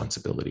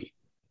responsibility.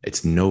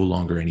 It's no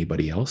longer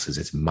anybody else's.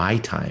 It's my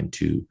time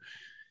to.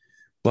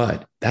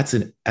 But that's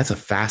a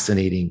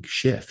fascinating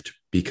shift,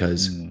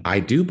 because I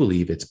do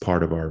believe it's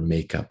part of our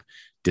makeup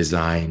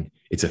design.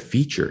 It's a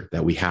feature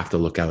that we have to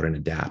look out and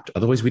adapt.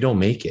 Otherwise, we don't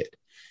make it.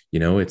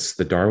 It's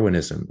the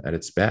Darwinism at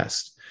its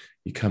best.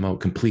 You come out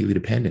completely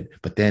dependent.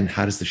 But then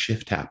how does the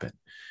shift happen?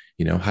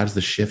 How does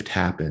the shift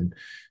happen?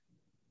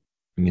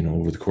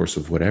 Over the course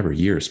of whatever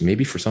years.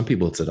 Maybe for some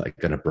people, it's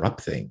like an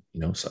abrupt thing,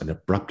 so an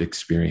abrupt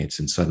experience,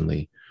 and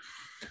suddenly.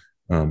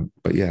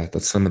 But yeah,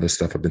 that's some of the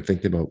stuff I've been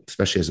thinking about,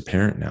 especially as a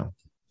parent now.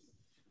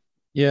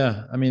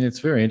 Yeah, I mean, it's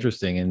very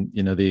interesting, and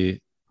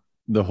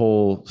the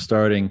whole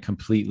starting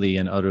completely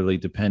and utterly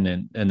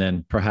dependent, and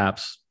then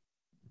perhaps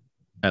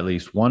at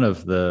least one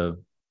of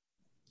the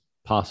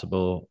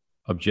possible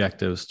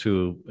objectives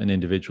to an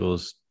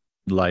individual's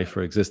life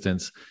or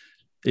existence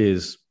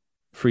is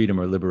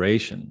freedom or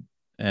liberation.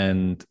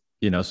 And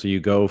so you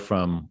go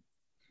from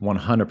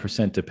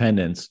 100%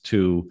 dependence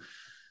to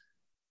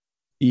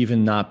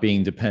even not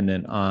being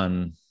dependent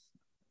on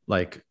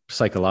like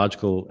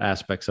psychological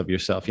aspects of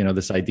yourself,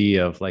 this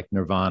idea of like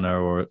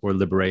nirvana or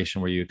liberation,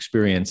 where you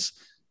experience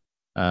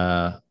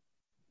the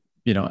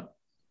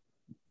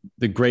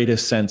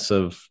greatest sense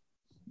of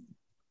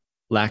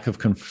lack of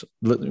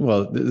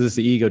well, this is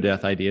the ego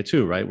death idea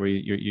too, right? Where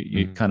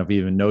you kind of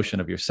even notion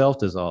of yourself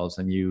dissolves,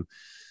 and you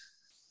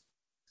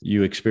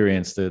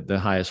experience the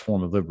highest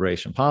form of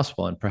liberation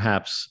possible. And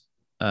perhaps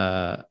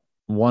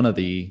one of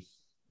the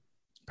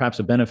perhaps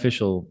a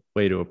beneficial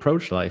way to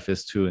approach life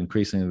is to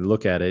increasingly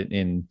look at it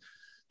in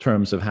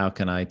terms of how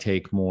can I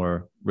take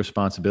more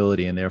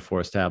responsibility and therefore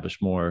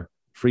establish more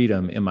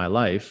freedom in my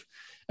life.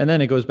 And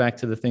then it goes back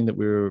to the thing that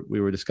we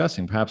were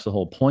discussing. Perhaps the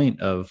whole point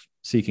of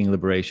seeking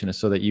liberation is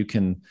so that you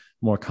can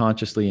more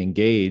consciously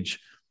engage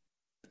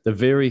the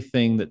very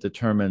thing that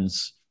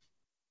determines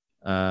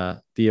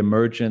the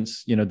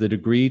emergence, the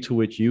degree to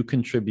which you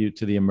contribute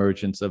to the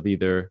emergence of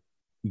either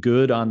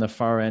good on the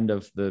far end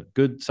of the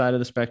good side of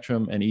the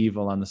spectrum and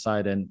evil on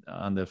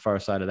the far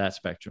side of that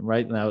spectrum.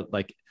 Right now,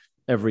 like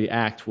every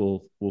act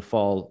will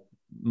fall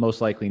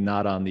most likely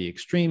not on the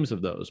extremes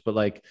of those, but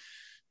like,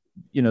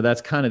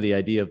 that's kind of the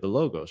idea of the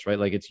logos, right?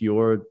 Like it's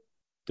your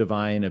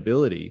divine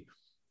ability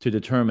to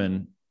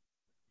determine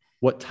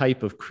what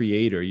type of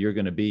creator you're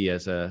going to be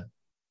as a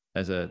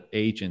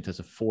agent, as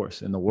a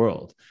force in the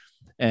world.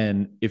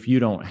 And if you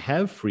don't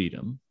have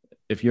freedom,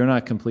 if you're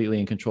not completely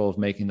in control of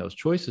making those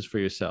choices for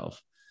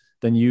yourself,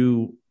 then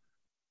you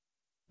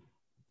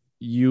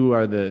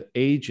are the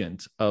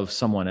agent of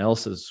someone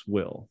else's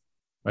will,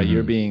 right?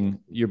 Mm-hmm.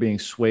 You're being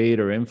swayed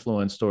or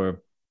influenced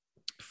or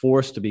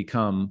forced to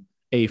become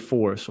a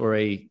force or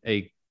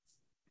a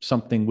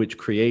something which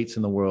creates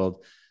in the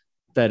world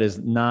that is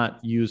not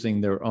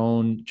using their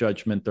own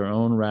judgment, their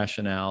own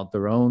rationale,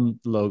 their own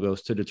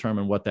logos to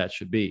determine what that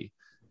should be.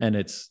 And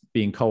it's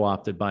being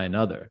co-opted by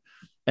another.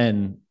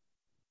 And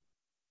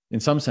in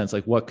some sense,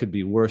 like what could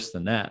be worse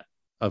than that,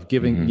 of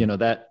giving, mm-hmm.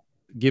 That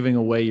giving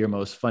away your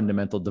most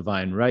fundamental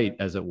divine right,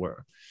 as it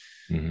were.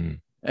 Mm-hmm.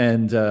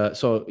 And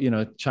so,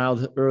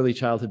 early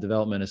childhood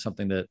development is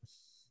something that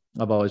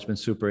I've always been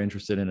super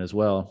interested in as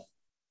well.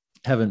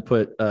 Haven't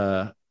put,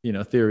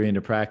 theory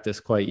into practice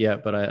quite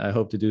yet, but I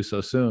hope to do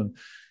so soon.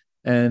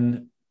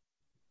 And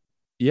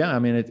yeah, I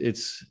mean,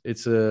 it's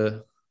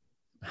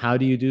how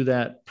do you do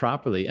that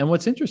properly? And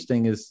what's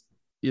interesting is,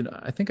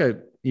 I think I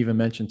even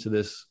mentioned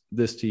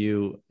this to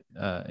you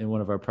in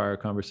one of our prior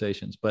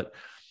conversations, but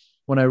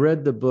when I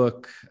read the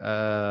book, it's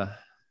right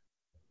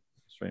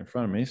in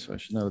front of me, so I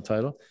should know the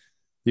title,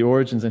 The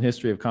Origins and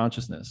History of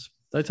Consciousness.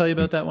 Did I tell you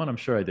about that one? I'm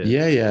sure I did.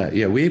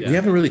 Yeah. We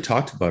haven't really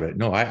talked about it.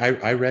 No,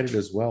 I read it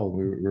as well.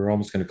 We were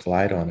almost going to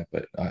collide on it,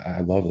 but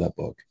I love that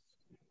book.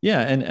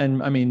 Yeah,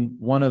 and I mean,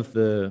 one of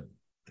the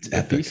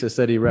thesis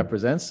that he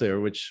represents there,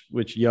 which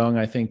Jung,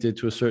 I think, did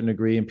to a certain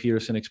degree, and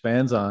Peterson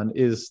expands on,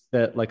 is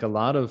that like a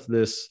lot of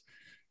this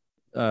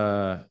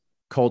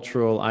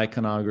cultural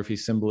iconography,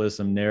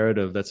 symbolism,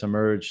 narrative that's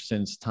emerged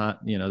since time,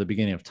 the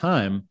beginning of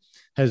time,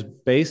 has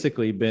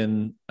basically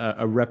been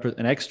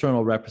an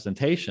external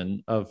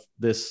representation of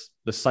the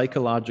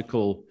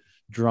psychological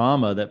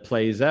drama that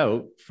plays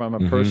out from a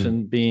mm-hmm.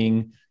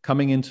 person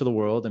coming into the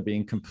world and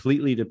being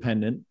completely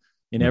dependent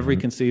in mm-hmm. every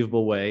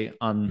conceivable way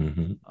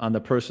on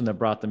the person that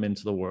brought them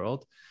into the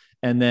world.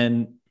 And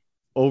then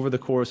over the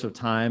course of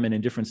time and in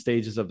different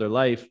stages of their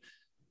life,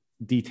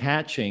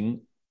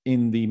 detaching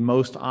in the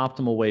most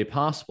optimal way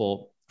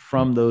possible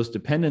from those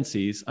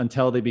dependencies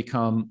until they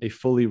become a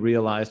fully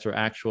realized or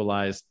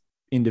actualized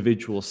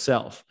individual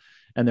self.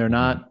 And they're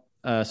not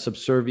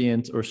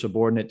subservient or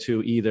subordinate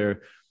to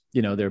either,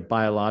 their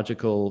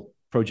biological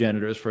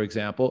progenitors, for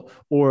example,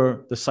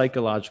 or the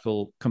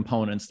psychological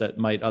components that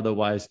might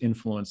otherwise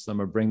influence them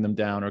or bring them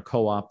down or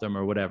co-opt them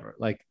or whatever.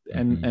 Like,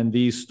 mm-hmm. and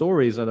these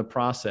stories are the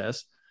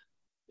process,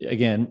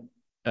 again,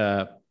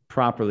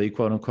 properly,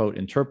 quote unquote,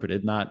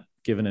 interpreted, not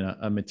given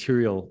a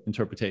material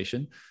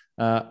interpretation.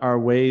 Our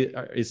way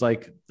is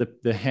like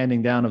the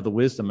handing down of the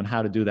wisdom and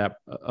how to do that,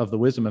 of the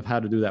wisdom of how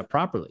to do that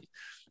properly.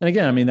 And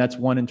again, I mean, that's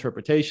one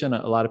interpretation.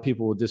 A lot of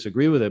people will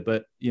disagree with it,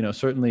 but,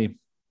 certainly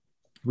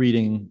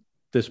reading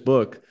this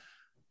book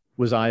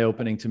was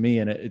eye-opening to me,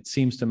 and it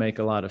seems to make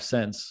a lot of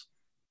sense.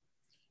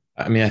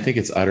 I mean, I think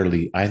it's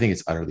utterly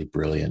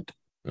brilliant.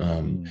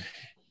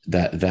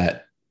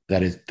 That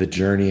is the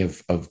journey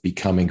of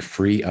becoming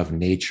free of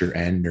nature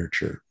and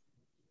nurture.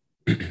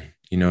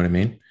 You know what I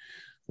mean?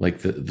 Like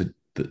the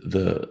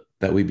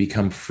that we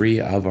become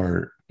free of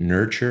our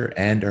nurture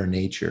and our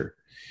nature.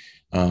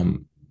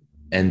 And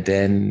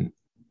then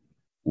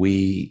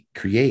we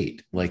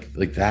create like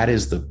that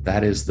is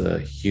the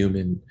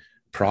human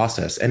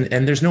process.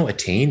 And there's no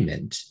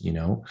attainment,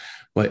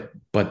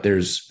 but there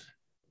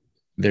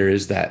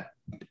is that,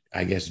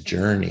 I guess,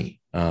 journey.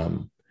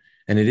 And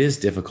it is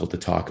difficult to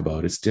talk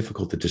about. It's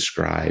difficult to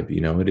describe,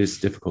 it is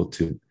difficult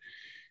to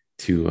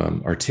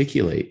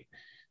articulate,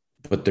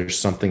 but there's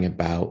something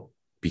about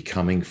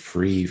becoming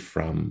free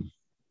from,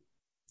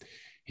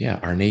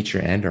 our nature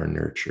and our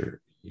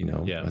nurture,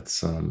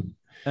 that's, and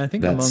I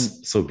think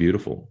that's so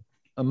beautiful.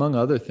 Among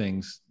other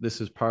things, this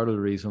is part of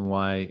the reason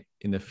why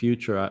in the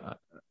future,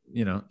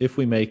 if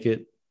we make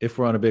it, if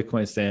we're on a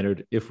Bitcoin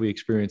standard, if we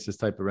experience this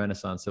type of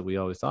renaissance that we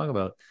always talk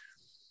about,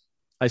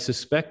 I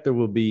suspect there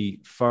will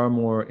be far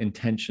more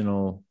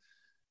intentional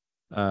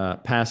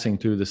passing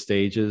through the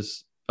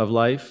stages of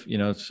life,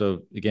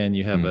 so again,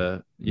 you have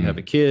Mm.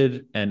 a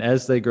kid, and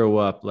as they grow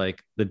up,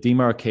 like the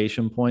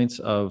demarcation points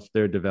of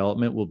their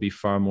development will be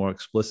far more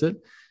explicit,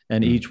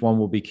 and Mm. each one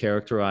will be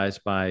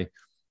characterized by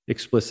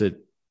explicit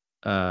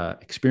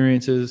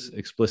experiences,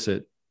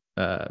 explicit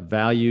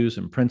values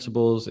and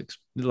principles,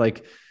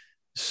 like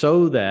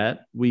so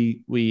that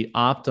we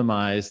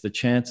optimize the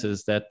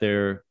chances that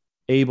they're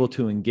able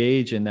to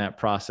engage in that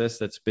process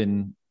that's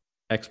been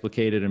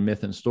explicated in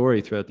myth and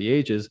story throughout the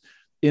ages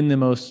in the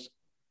most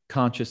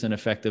conscious and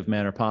effective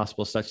manner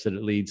possible, such that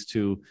it leads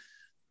to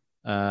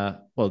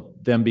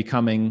them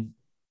becoming,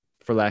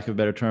 for lack of a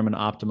better term, an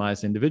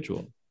optimized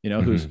individual,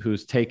 Mm-hmm.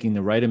 who's taking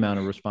the right amount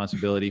of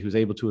responsibility, who's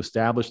able to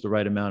establish the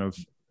right amount of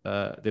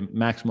the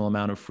maximal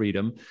amount of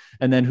freedom,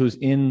 and then who's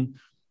in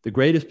the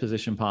greatest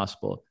position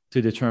possible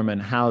to determine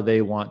how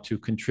they want to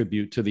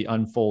contribute to the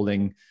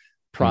unfolding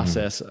Mm-hmm.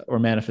 process or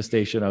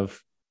manifestation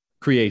of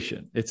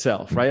creation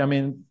itself, right? I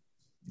mean,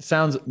 it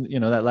sounds,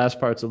 that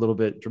last part's a little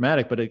bit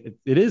dramatic, but it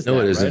is No, it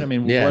that, right? I isn't.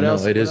 mean, Yeah, no,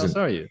 it what else isn't.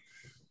 are you?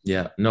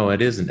 Yeah, no,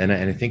 it isn't. And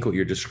I think what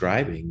you're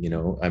describing,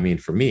 I mean,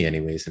 for me,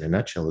 anyways, in a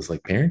nutshell, is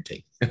like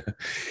parenting.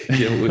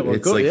 Well,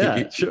 It's cool. like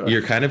Yeah, sure.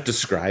 you're kind of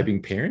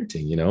describing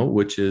parenting,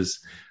 which is,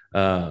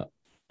 I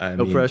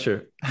No mean,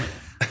 pressure.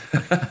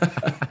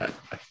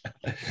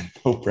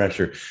 no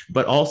pressure,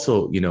 but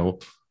also, no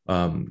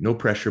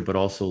pressure, but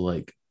also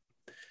like,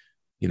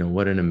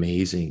 what an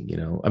amazing,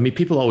 I mean,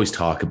 people always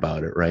talk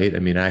about it, right? I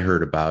mean, I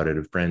heard about it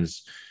of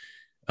friends.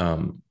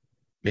 Um,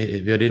 but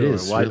it Sure.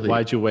 is really,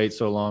 Why'd you wait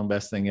so long?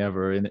 Best thing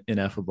ever.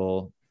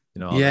 Ineffable.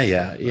 All yeah, that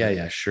yeah, stuff, yeah, right?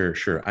 yeah, sure,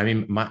 sure. I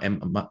mean,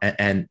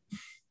 and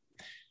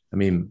I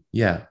mean,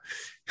 yeah,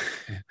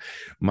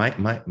 my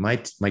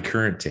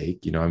current take,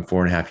 I'm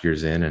 4.5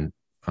 years in, and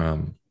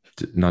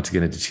not to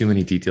get into too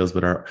many details,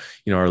 but our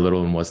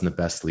little one wasn't the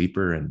best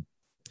sleeper, and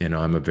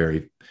I'm a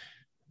very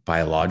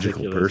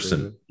biological Meticulous.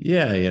 person.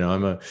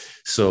 Yeah,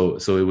 so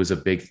it was a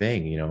big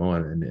thing,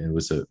 and it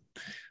was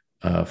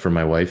for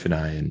my wife and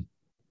I,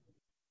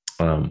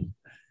 um,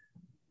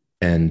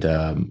 and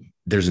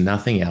there's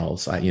nothing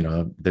else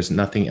there's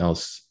nothing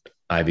else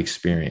I've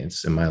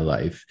experienced in my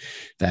life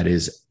that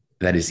is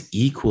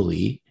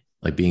equally,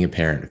 like being a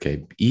parent,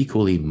 okay,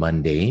 equally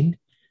mundane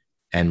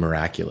and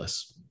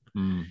miraculous,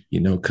 Mm.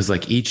 because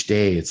like each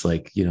day it's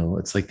like,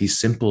 it's like these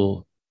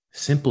simple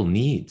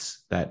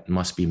needs that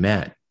must be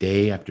met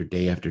day after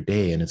day after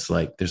day, and it's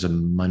like there's a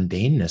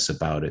mundaneness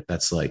about it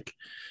that's like,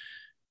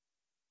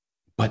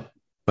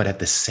 but at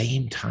the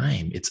same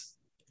time it's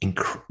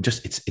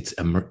just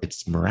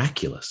it's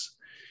miraculous.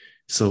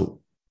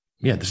 So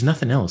yeah, there's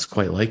nothing else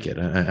quite like it.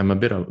 I'm a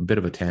bit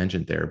of a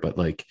tangent there, but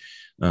like,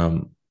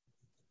 um,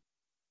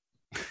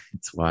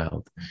 it's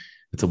wild.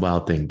 It's a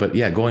wild thing. But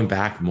yeah, going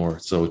back more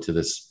so to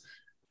this,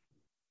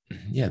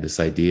 yeah, this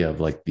idea of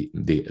like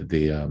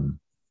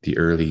the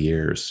early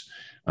years.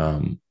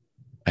 Um,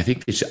 I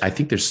think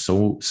there's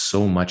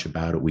so much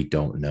about it we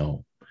don't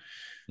know.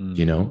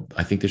 Mm.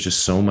 I think there's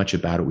just so much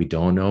about it we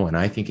don't know, and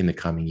I think in the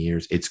coming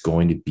years, it's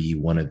going to be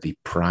one of the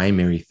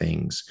primary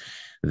things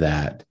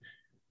that,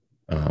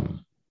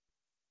 um,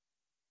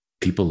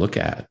 people look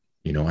at.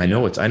 I Yeah.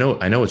 know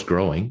it's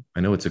growing.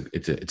 I know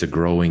it's a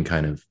growing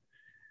kind of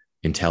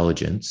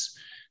intelligence,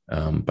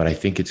 but I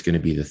think it's going to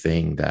be the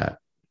thing that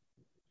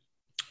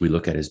we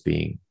look at as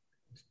being,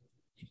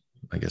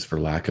 I guess, for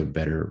lack of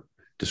better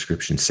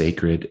description,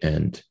 sacred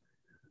and,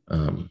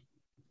 um,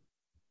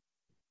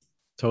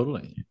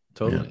 Totally. yeah.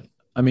 Totally.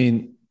 I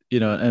mean,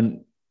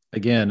 and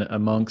again,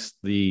 amongst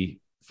the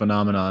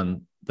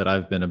phenomenon that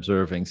I've been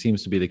observing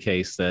seems to be the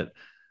case that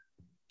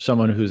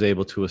someone who's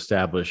able to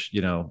establish,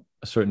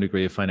 a certain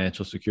degree of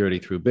financial security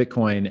through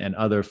Bitcoin and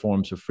other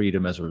forms of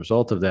freedom as a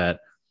result of that,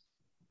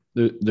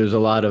 there's a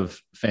lot of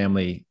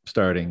family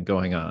starting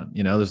going on.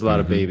 There's a lot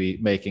of Mm-hmm. baby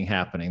making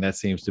happening. That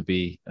seems to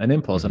be an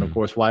impulse. And of Mm-hmm.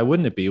 course, why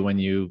wouldn't it be when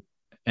you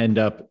end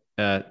up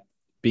at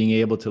being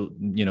able to,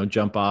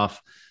 jump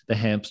off the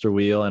hamster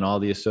wheel and all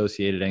the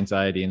associated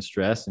anxiety and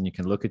stress, and you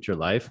can look at your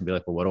life and be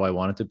like, well, what do I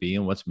want it to be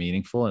and what's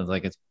meaningful? And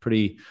it's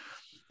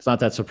not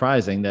that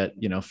surprising that,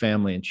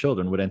 family and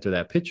children would enter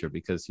that picture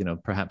because,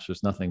 perhaps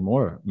there's nothing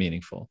more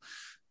meaningful.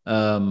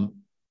 Um,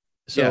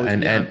 Yeah, so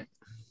and yeah, and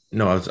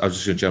no, I was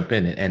just going to jump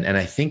in, and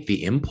I think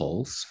the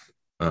impulse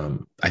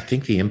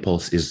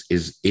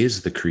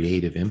is the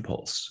creative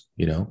impulse.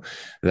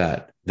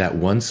 That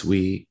once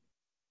we,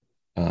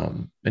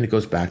 and it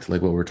goes back to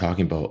like what we're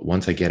talking about.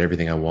 Once I get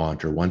everything I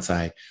want, or once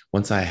I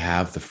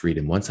have the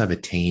freedom, once I've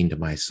attained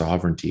my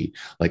sovereignty,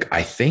 like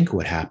I think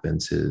what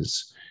happens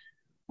is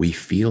we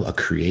feel a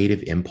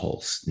creative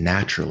impulse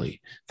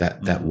naturally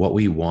that mm, what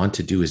we want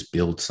to do is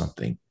build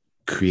something,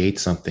 create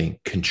something,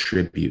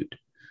 contribute.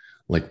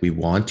 Like we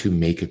want to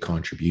make a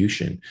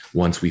contribution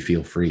once we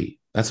feel free.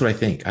 That's what I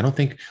think. I don't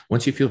think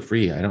once you feel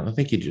free, I don't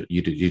think you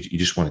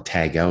just want to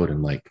tag out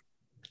and like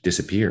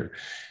disappear.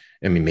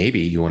 I mean, maybe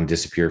you want to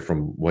disappear from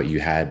what you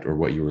had or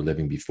what you were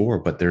living before,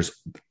 but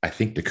I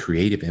think the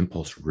creative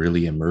impulse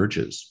really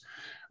emerges,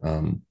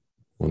 when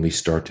we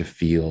start to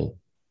feel,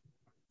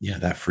 yeah,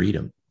 that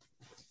freedom.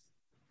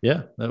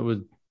 yeah, that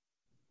would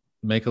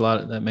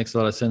that makes a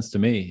lot of sense to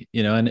me,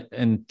 you know,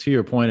 and to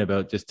your point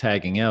about just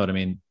tagging out, I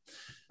mean,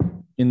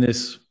 in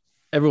this,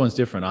 everyone's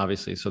different,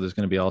 obviously. So there's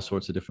going to be all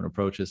sorts of different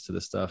approaches to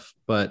this stuff.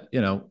 But,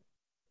 you know,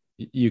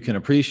 you can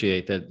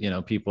appreciate that, you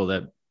know, people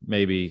that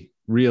maybe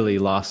really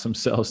lost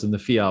themselves in the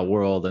fiat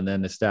world and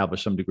then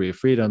established some degree of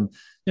freedom,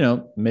 you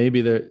know,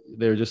 maybe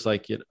they're just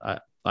like,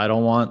 I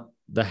don't want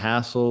the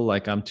hassle.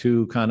 Like I'm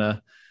too kind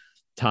of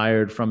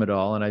tired from it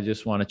all and I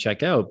just want to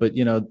check out. But,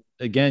 you know,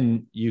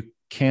 again, you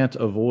can't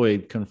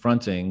avoid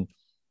confronting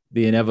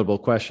the inevitable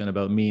question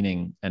about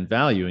meaning and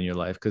value in your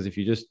life. Because if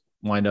you just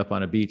wind up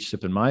on a beach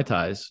sipping Mai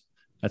Tais,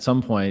 at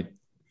some point,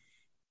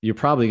 you're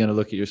probably going to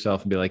look at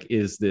yourself and be like,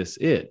 is this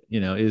it?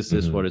 You know, is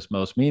this what is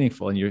most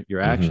meaningful? And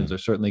your actions are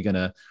certainly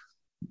going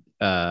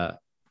to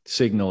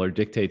signal or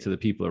dictate to the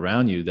people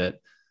around you that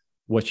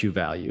what you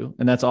value.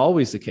 And that's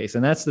always the case.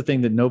 And that's the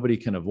thing that nobody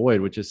can avoid,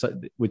 which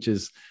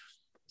is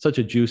such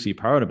a juicy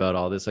part about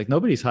all this. Like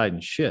nobody's hiding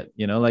shit,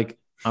 you know, like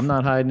I'm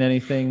not hiding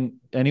anything,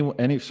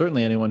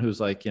 certainly anyone who's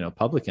like, you know,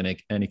 public in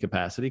any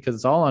capacity, because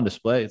it's all on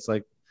display. It's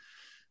like,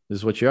 this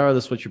is what you are,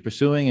 this is what you're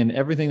pursuing, and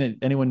everything that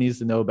anyone needs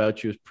to know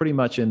about you is pretty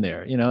much in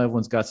there. You know,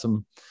 everyone's got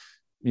some,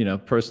 you know,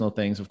 personal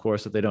things, of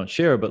course, that they don't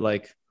share, but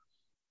like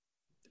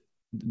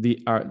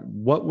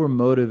what we're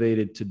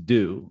motivated to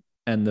do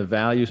and the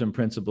values and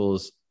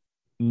principles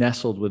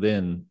nestled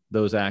within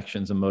those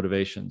actions and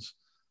motivations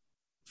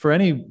for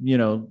any, you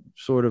know,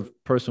 sort of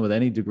person with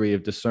any degree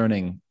of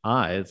discerning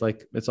eye, it's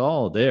like, it's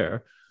all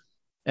there.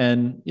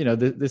 And, you know,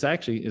 this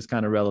actually is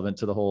kind of relevant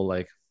to the whole,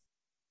 like,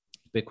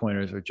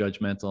 Bitcoiners are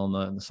judgmental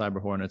and the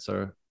cyber hornets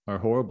are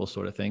horrible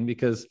sort of thing,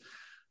 because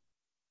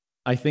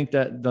I think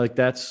that like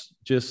that's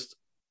just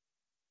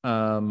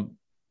an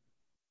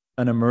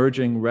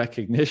emerging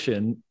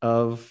recognition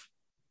of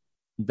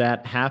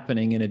that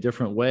happening in a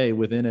different way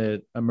within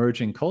an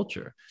emerging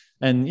culture.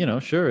 And, you know,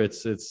 sure,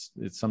 it's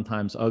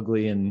sometimes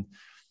ugly and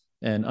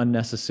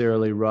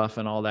unnecessarily rough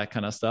and all that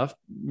kind of stuff,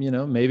 you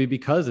know, maybe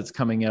because it's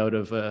coming out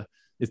of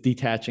it's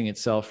detaching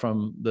itself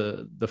from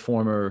the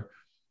former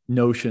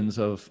notions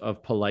of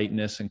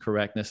politeness and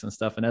correctness and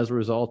stuff. And as a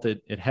result,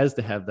 it has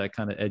to have that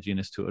kind of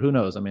edginess to it. Who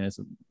knows? I mean,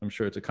 I'm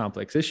sure it's a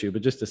complex issue,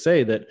 but just to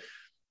say that,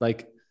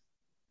 like,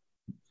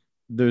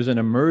 there's an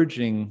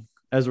emerging,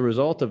 as a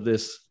result of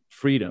this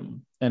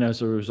freedom and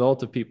as a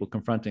result of people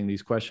confronting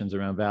these questions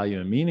around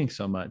value and meaning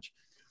so much,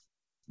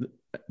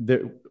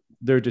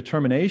 their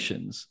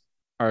determinations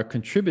are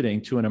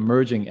contributing to an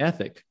emerging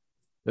ethic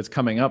that's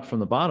coming up from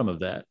the bottom of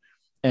that.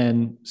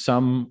 And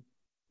some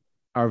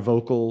are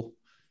vocal,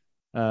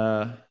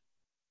 you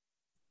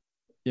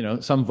know,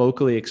 some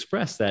vocally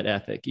express that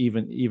ethic,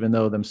 even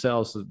though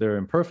themselves they're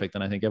imperfect.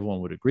 And I think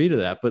everyone would agree to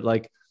that. But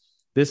like,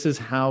 this is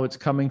how it's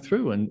coming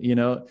through. And, you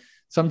know,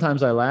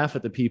 sometimes I laugh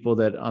at the people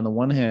that, on the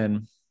one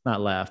hand, not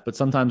laugh, but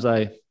sometimes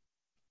I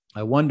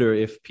wonder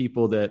if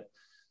people that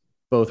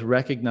both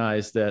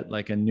recognize that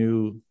like a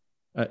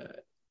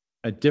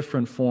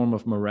different form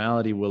of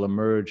morality will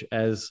emerge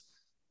as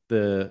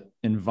the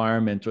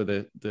environment or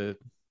the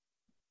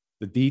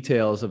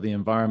details of the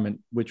environment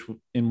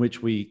in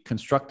which we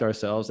construct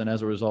ourselves and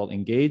as a result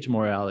engage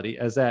morality,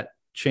 as that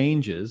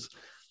changes,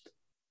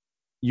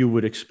 you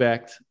would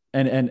expect,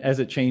 and as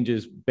it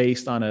changes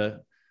based on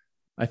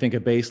I think a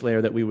base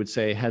layer that we would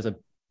say has a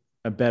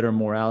better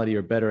morality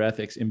or better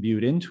ethics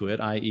imbued into it,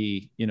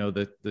 i.e., you know,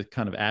 the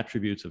kind of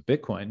attributes of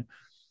Bitcoin,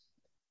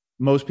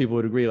 most people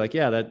would agree, like,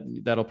 yeah,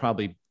 that'll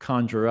probably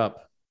conjure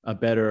up a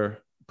better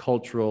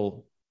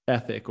cultural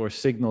ethic or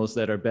signals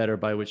that are better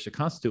by which to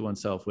constitute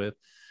oneself with,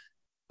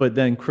 but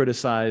then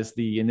criticize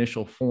the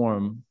initial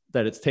form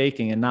that it's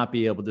taking and not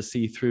be able to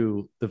see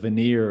through the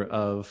veneer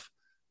of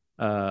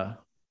the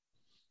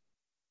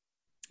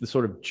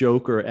sort of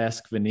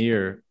Joker-esque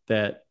veneer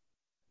that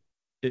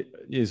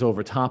is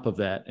over top of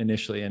that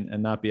initially,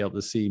 and not be able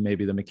to see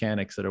maybe the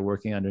mechanics that are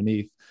working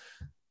underneath.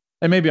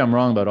 And maybe I'm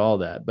wrong about all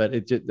that, but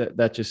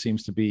that just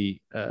seems to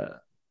be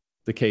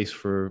the case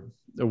for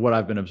what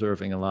I've been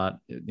observing a lot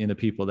in the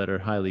people that are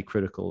highly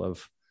critical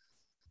of,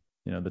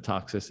 you know, the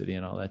toxicity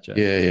and all that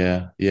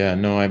jazz. Yeah.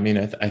 No, I mean,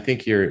 I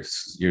think you're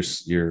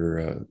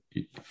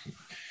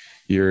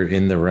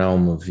in the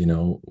realm of, you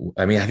know,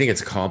 I mean, I think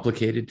it's a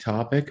complicated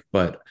topic,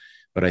 but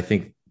I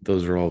think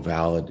those are all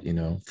valid, you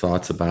know,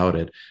 thoughts about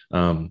it.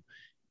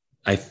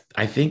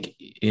 I think,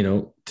 you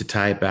know, to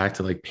tie it back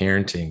to like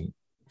parenting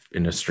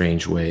in a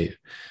strange way,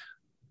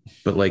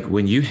 but like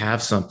when you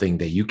have something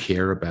that you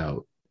care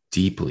about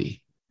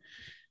deeply,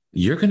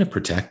 you're going to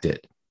protect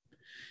it.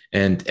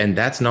 And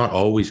that's not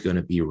always going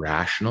to be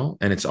rational.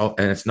 And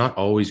it's not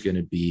always going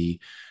to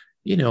be,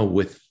 you know,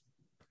 with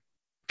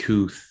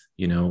couth,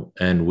 you know,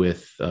 and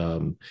with,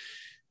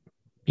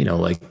 you know,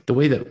 like the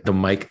way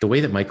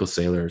that Michael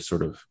Saylor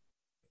sort of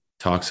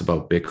talks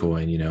about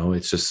Bitcoin, you know,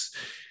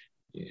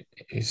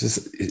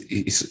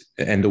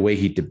 and the way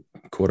he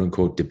quote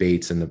unquote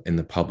debates in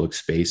the public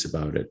space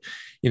about it,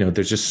 you know,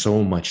 there's just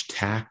so much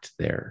tact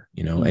there,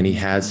 you know, and he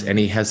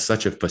has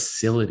such a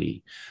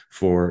facility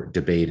for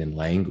debate and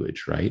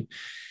language, right?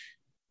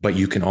 But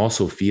you can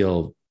also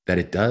feel that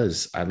it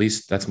does, at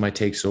least that's my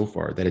take so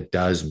far, that it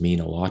does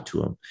mean a lot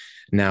to him.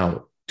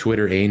 Now,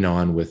 Twitter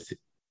Anon with,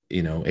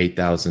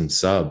 8,000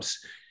 subs,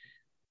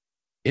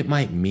 it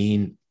might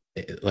mean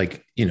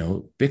like,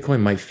 Bitcoin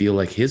might feel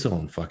like his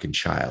own fucking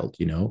child,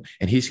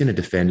 and he's going to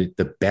defend it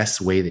the best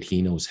way that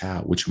he knows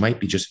how, which might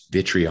be just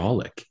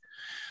vitriolic.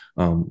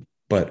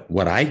 But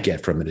what I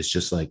get from it is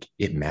just like,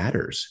 it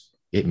matters.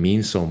 It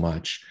means so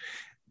much.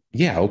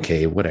 Yeah.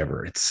 Okay.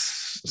 Whatever.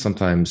 It's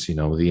sometimes,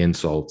 the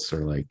insults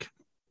are like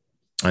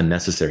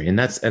unnecessary. And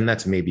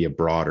that's maybe a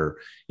broader,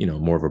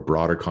 more of a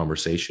broader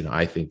conversation,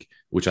 I think,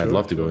 which I'd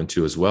love to go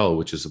into as well,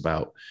 which is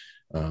about,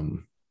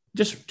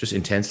 just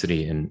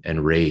intensity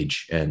and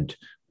rage, and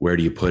where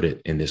do you put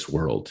it in this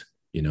world?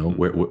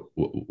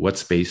 What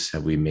space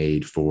have we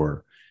made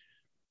for,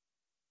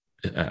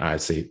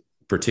 I'd say,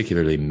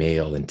 particularly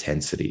male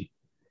intensity?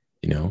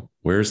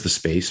 Where's the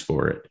space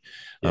for it?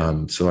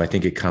 Yeah. So I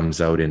think it comes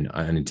out in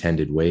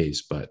unintended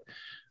ways, but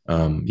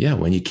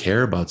when you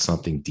care about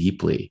something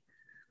deeply,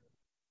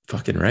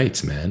 fucking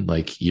rights, man,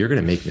 like you're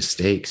going to make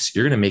mistakes.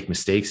 You're going to make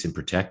mistakes in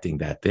protecting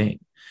that thing.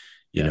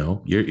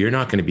 You're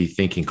not going to be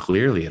thinking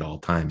clearly at all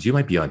times. You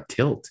might be on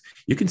tilt.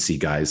 You can see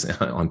guys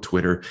on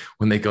Twitter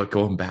when they go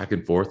going back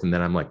and forth, and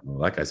then I'm like, well,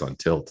 that guy's on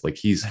tilt. Like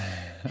he's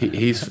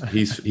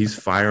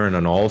firing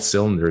on all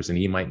cylinders, and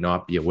he might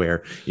not be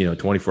aware.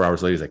 24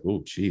 hours later, he's like,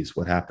 oh, geez,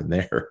 what happened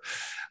there?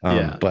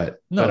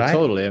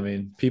 Totally. I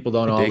mean, people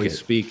don't always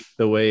speak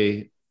the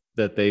way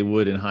that they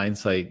would in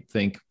hindsight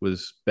think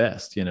was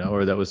best,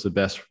 or that was the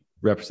best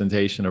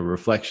representation or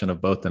reflection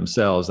of both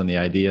themselves and the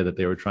idea that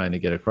they were trying to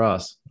get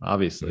across,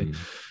 obviously.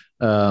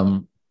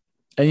 I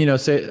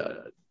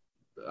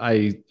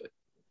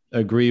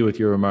agree with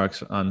your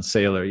remarks on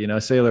Saylor.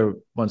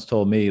 Saylor once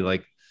told me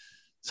like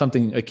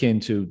something akin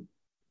to,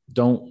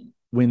 don't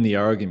win the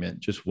argument,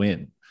 just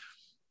win,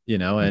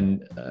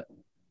 and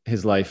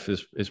his life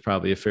is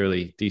probably a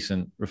fairly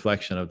decent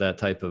reflection of that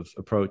type of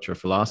approach or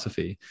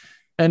philosophy.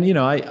 And,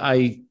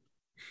 I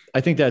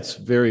think that's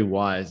very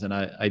wise. And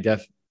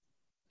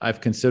I've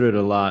considered it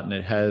a lot, and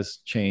it has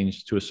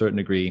changed to a certain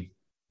degree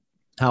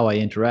how I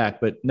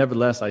interact. But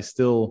nevertheless, I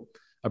still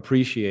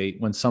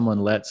appreciate when someone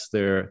lets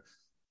their,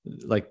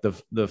 like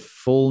the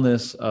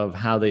fullness of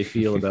how they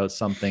feel about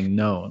something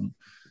known,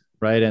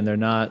 right? And they're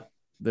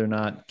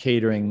not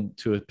catering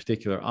to a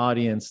particular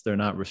audience. They're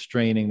not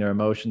restraining their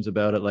emotions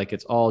about it. Like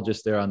it's all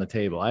just there on the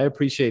table. I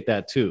appreciate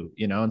that too,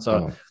 and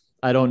so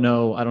I don't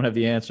know. I don't have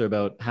the answer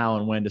about how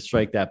and when to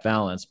strike that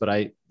balance,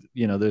 but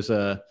there's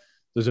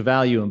a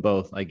value in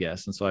both, I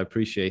guess. And so I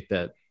appreciate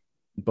that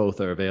both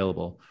are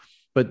available.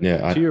 But go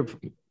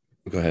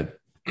ahead.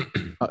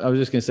 I was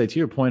just going to say, to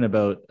your point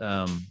about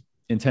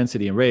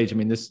intensity and rage, I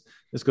mean, this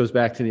goes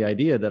back to the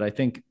idea that I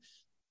think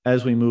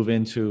as we move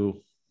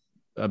into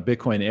a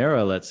Bitcoin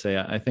era, let's say,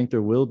 I think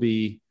there will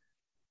be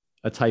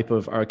a type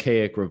of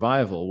archaic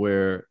revival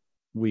where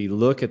we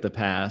look at the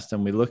past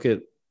and we look at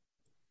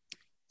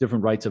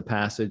different rites of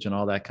passage and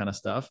all that kind of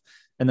stuff.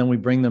 And then we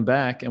bring them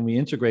back and we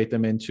integrate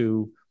them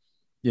into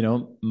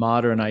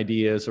modern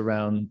ideas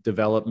around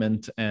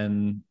development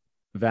and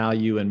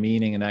value and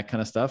meaning and that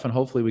kind of stuff. And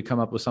hopefully we come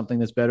up with something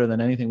that's better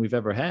than anything we've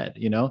ever had,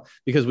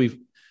 because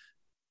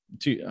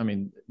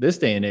this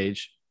day and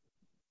age,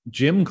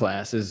 gym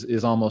class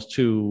is almost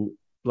too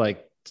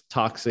like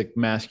toxic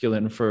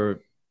masculine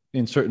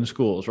in certain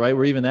schools, right?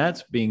 Where even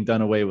that's being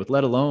done away with,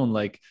 let alone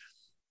like,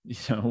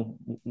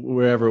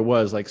 wherever it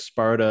was, like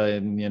Sparta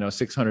in,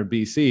 600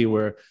 BC,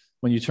 where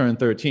when you turn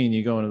 13,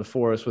 you go into the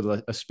forest with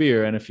a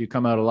spear. And if you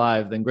come out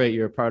alive, then great,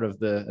 you're a part of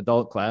the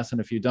adult class. And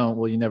if you don't,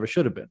 well, you never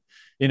should have been,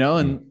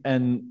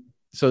 and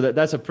so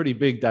that's a pretty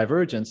big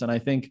divergence. And I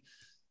think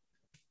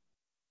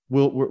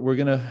we're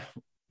going to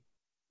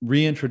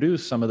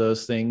reintroduce some of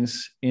those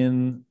things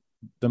in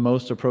the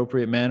most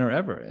appropriate manner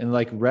ever, and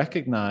like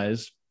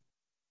recognize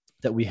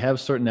that we have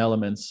certain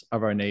elements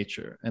of our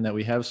nature and that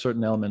we have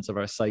certain elements of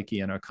our psyche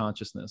and our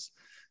consciousness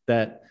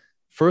that,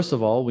 first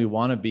of all, we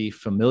want to be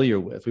familiar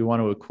with, we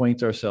want to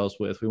acquaint ourselves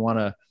with, we want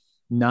to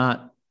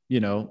not,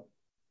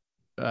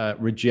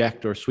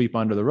 reject or sweep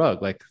under the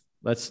rug. Like,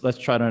 let's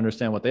try to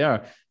understand what they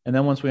are. And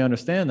then once we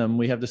understand them,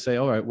 we have to say,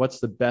 all right, what's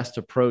the best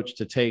approach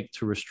to take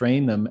to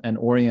restrain them and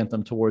orient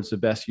them towards the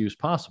best use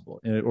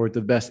possible, or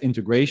the best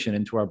integration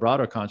into our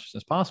broader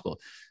consciousness possible.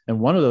 And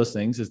one of those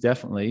things is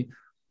definitely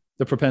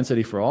the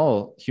propensity for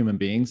all human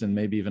beings, and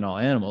maybe even all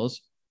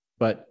animals,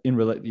 but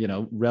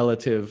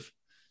relative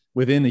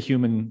within the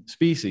human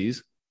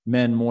species,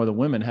 men more than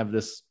women have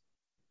this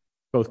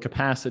both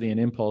capacity and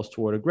impulse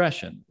toward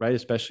aggression, right?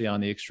 Especially on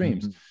the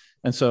extremes. Mm-hmm.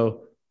 And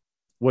so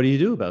what do you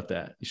do about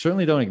that? You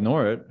certainly don't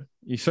ignore it.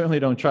 You certainly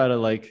don't try to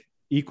like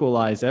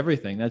equalize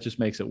everything. That just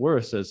makes it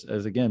worse, as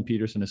again,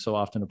 Peterson is so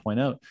often to point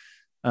out.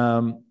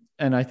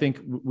 And I think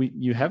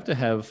you have to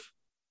have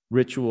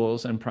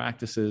rituals and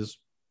practices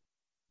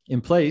in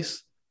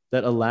place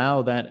that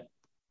allow that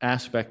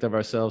aspect of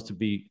ourselves to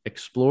be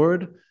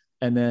explored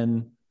and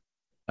then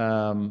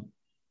not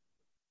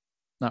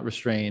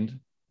restrained,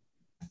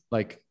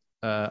 like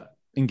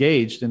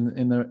engaged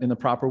in the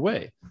proper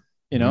way.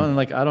 you know, and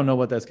like, I don't know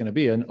what that's going to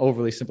be. An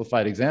overly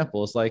simplified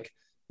example is like,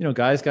 you know,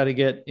 guys got to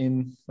get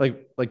in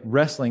like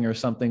wrestling or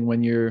something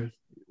when you're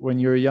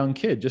a young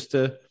kid, just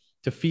to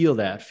feel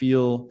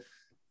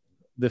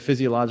the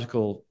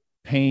physiological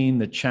pain,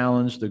 the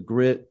challenge, the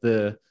grit,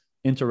 the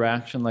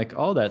interaction, like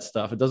all that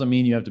stuff. It doesn't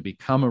mean you have to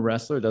become a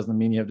wrestler. It doesn't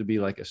mean you have to be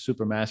like a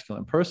super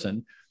masculine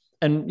person.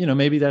 And, you know,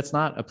 maybe that's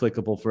not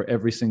applicable for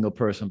every single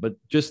person, but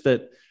just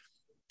that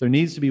there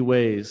needs to be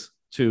ways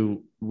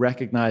to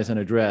recognize and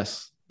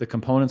address the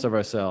components of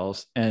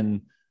ourselves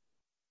and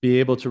be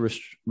able to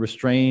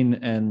restrain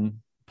and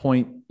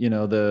point, you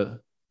know,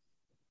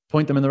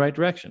 point them in the right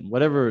direction,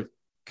 whatever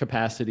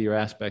capacity or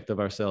aspect of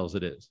ourselves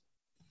it is.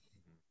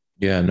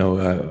 Yeah,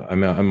 no,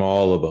 I'm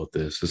all about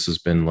this. This has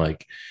been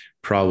like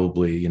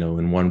probably, you know,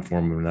 in one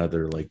form or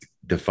another, like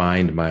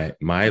defined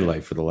my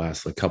life for the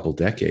last like couple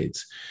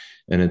decades.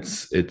 And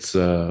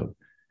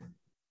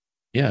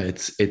yeah,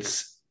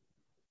 it's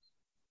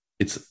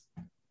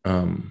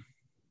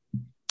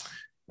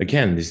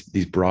again,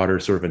 these broader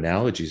sort of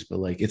analogies, but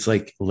like it's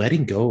like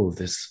letting go of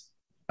this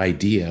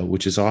idea,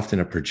 which is often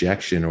a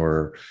projection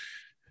or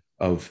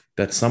of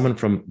that someone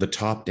from the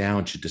top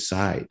down should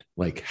decide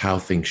like how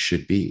things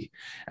should be,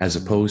 as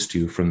opposed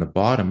to from the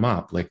bottom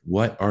up, like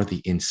what are the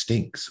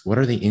instincts? What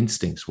are the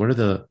instincts? What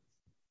are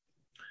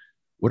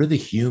the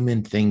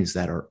human things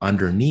that are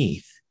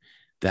underneath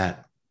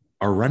that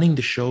are running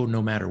the show no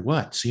matter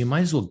what? So you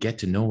might as well get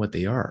to know what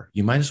they are.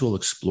 You might as well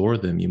explore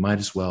them. You might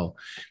as well,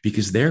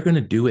 because they're going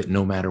to do it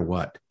no matter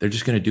what. They're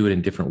just going to do it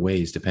in different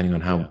ways, depending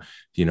on how,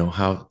 you know,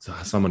 how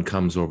someone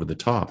comes over the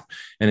top.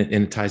 And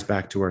it ties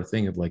back to our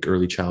thing of like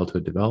early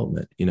childhood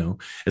development. You know,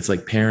 it's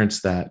like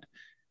parents that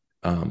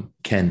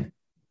can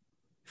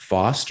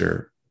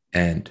foster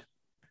and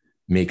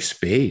make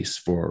space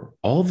for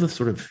all the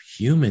sort of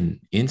human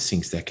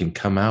instincts that can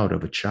come out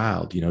of a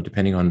child, you know,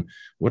 depending on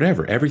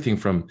whatever, everything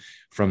from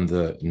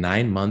the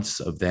 9 months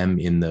of them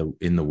in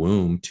the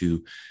womb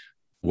to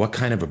what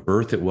kind of a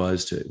birth it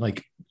was, to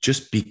like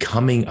just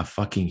becoming a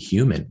fucking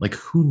human. Like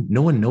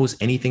no one knows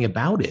anything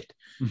about it.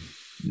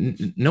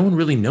 No one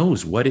really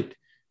knows what it,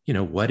 you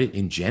know, what it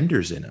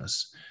engenders in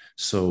us.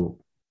 So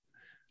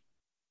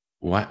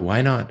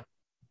why not,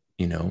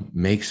 you know,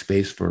 make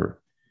space for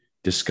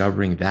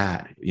discovering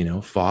that, you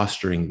know,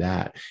 fostering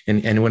that.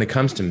 And when it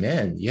comes to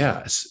men,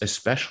 yeah,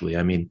 especially,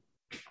 I mean,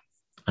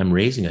 I'm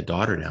raising a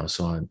daughter now,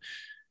 so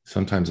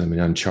sometimes I'm in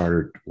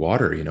uncharted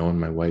water, you know, and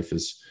my wife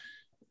is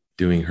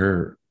doing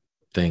her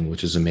thing,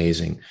 which is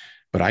amazing.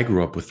 But I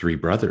grew up with 3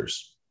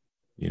 brothers,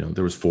 you know,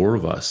 there was 4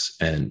 of us,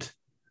 and,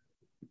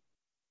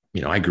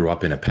 you know, I grew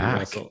up in a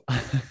pack.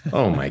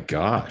 Oh my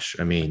gosh.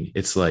 I mean,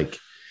 it's like,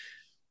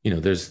 you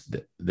know,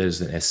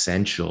 there's an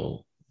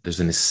essential, there's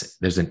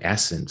an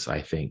essence,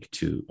 I think,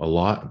 to a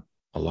lot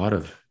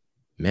of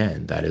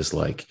men that is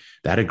like,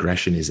 that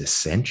aggression is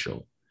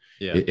essential.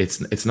 Yeah.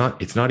 It's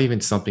not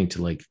even something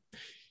to like,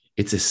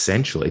 it's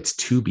essential. It's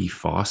to be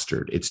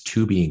fostered. It's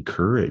to be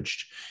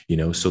encouraged, you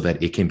know, so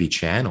that it can be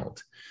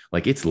channeled.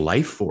 Like it's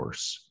life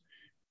force.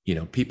 You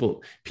know,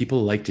 people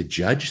like to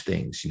judge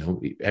things, you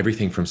know,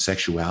 everything from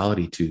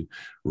sexuality to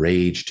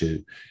rage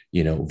to,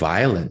 you know,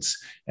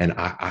 violence. And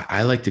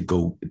I like to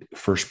go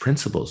first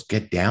principles,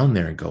 get down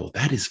there and go,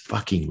 that is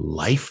fucking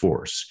life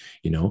force.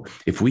 You know,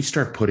 if we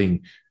start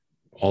putting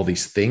all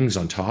these things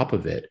on top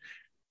of it,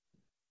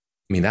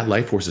 I mean, that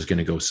life force is going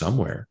to go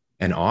somewhere.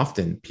 And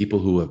often people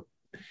who have,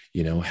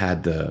 you know,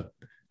 had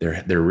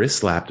their wrist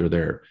slapped or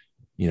their,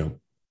 you know,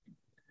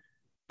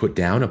 put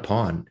down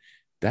upon,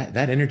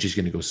 that energy is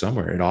going to go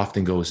somewhere. It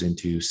often goes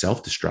into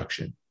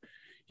self-destruction.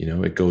 You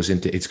know,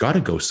 it's got to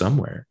go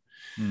somewhere.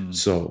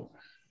 So,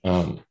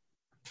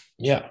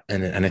 yeah.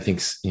 And I think,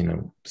 you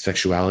know,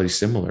 sexuality is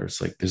similar.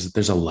 It's like,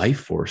 there's a life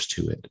force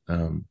to it,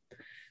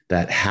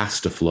 that has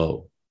to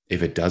flow.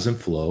 If it doesn't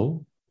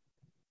flow,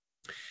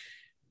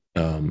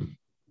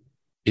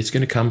 it's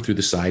going to come through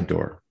the side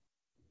door,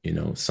 you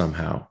know,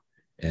 somehow.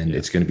 And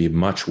it's going to be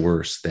much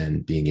worse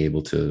than being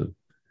able to,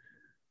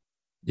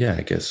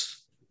 I guess,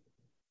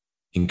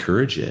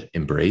 encourage it,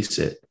 embrace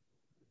it.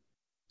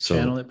 So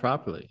channel it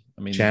properly.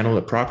 I mean, channel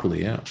it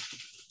properly. Yeah.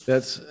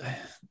 That's,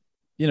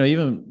 you know,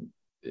 even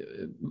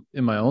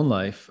in my own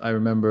life, I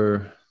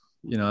remember,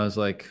 you know, I was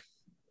like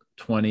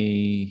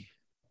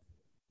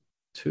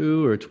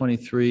 22 or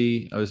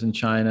 23. I was in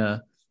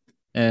China,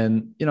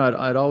 and, you know,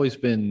 I'd always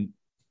been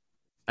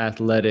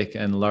athletic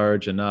and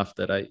large enough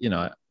that I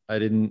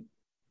didn't,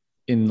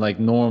 in like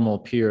normal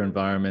peer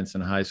environments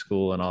in high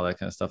school and all that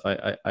kind of stuff,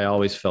 I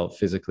always felt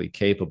physically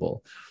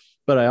capable.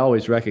 But I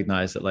always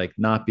recognized that like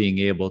not being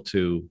able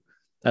to,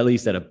 at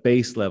least at a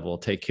base level,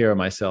 take care of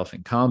myself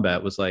in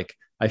combat was like,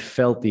 I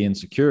felt the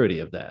insecurity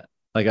of that.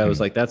 Like I was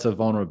like, that's a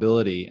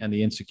vulnerability, and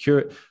the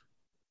insecurity,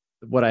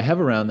 what I have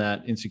around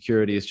that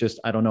insecurity is just,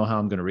 I don't know how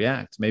I'm going to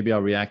react. Maybe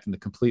I'll react in the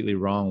completely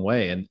wrong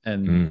way.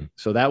 And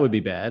so that would be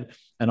bad.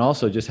 And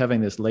also just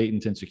having this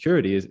latent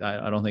insecurity is,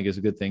 I don't think is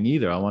a good thing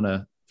either. I want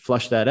to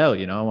flush that out.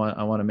 You know,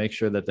 I want to make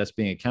sure that that's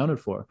being accounted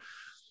for.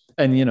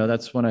 And, you know,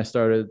 that's when I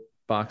started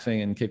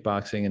boxing and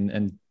kickboxing,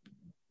 and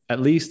at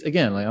least,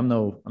 again, like I'm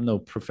no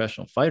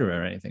professional fighter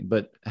or anything,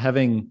 but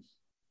having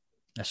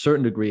a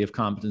certain degree of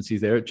competencies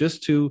there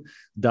just to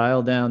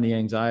dial down the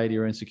anxiety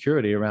or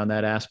insecurity around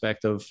that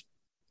aspect of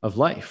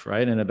life,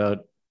 right? And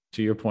about,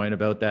 to your point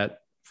about that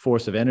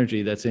force of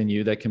energy that's in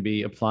you that can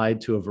be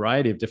applied to a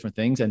variety of different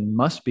things and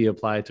must be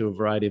applied to a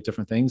variety of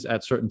different things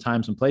at certain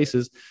times and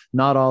places,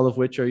 not all of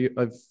which are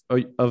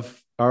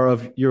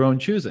of your own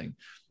choosing.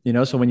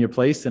 So when you're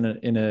placed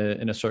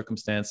in a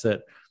circumstance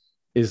that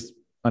is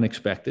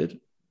unexpected,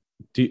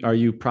 are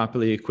you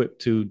properly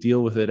equipped to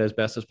deal with it as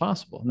best as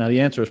possible? Now, the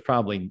answer is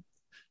probably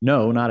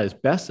no, not as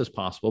best as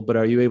possible, but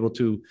are you able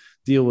to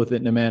deal with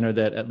it in a manner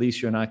that at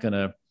least you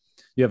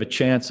have a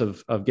chance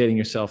of getting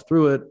yourself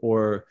through it,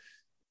 or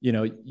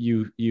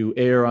you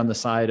err on the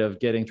side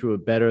of getting through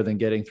it better than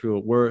getting through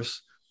it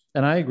worse.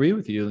 And I agree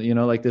with you,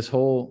 like this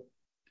whole,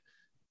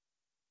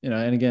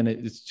 and again,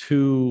 it's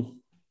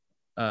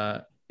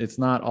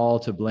not all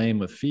to blame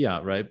with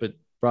fiat, right? But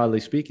broadly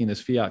speaking,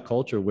 this fiat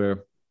culture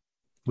where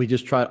we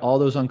just try all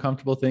those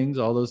uncomfortable things,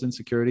 all those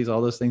insecurities,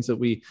 all those things that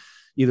we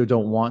either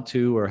don't want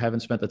to or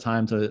haven't spent the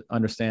time to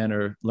understand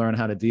or learn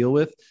how to deal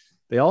with,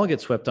 they all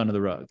get swept under the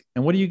rug.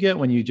 And what do you get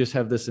when you just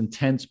have this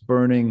intense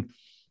burning,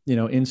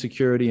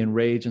 insecurity and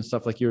rage and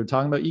stuff like you were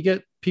talking about? You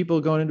get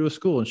people going into a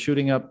school and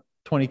shooting up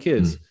 20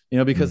 kids,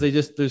 because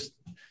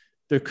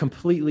they're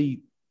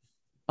completely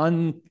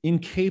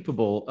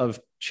incapable of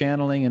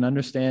channeling and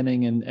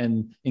understanding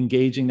and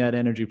engaging that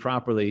energy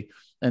properly.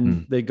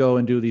 And they go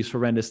and do these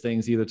horrendous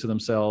things either to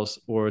themselves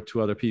or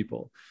to other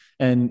people.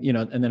 And,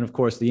 and then of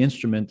course the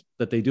instrument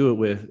that they do it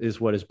with is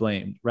what is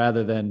blamed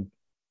rather than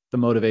the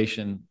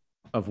motivation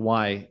of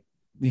why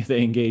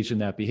they engage in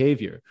that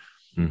behavior.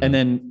 And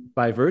then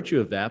by virtue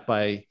of that,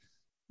 by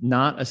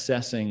not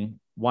assessing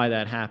why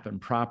that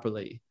happened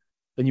properly,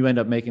 then you end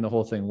up making the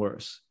whole thing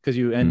worse, because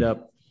you end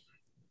up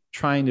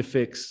trying to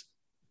fix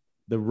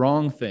the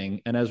wrong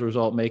thing. And as a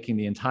result, making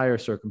the entire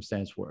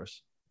circumstance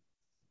worse.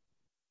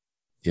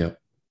 Yeah.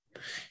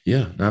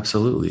 Yeah,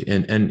 absolutely.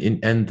 And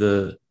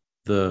the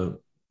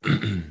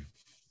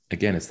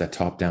again, it's that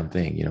top down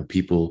thing,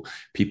 people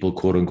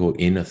quote unquote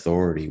in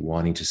authority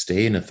wanting to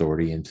stay in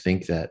authority and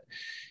think that,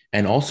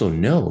 and also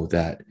know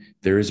that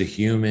there is a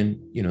human,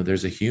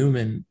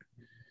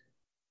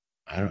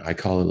 I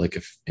call it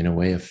like in a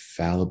way, a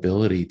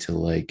fallibility to,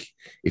 like,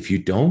 if you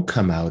don't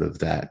come out of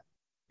that,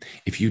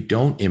 if you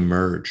don't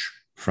emerge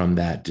from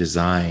that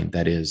design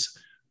that is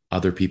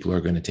other people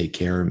are going to take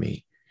care of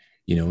me,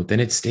 then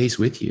it stays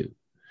with you.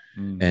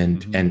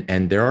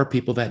 And there are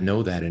people that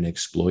know that and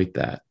exploit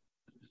that.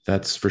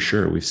 That's for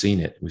sure. We've seen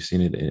it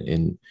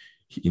in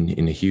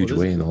a huge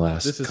way in the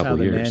last couple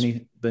of years.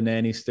 The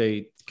nanny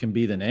state can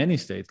be the nanny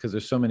state, because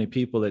there's so many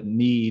people that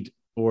need,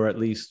 or at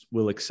least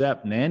will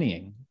accept,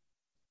 nannying,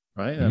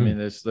 right? I mean,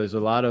 there's a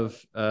lot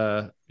of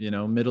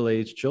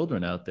middle-aged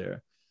children out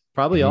there,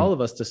 probably all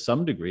of us to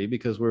some degree,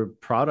 because we're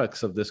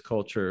products of this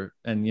culture.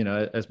 And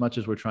as much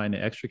as we're trying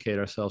to extricate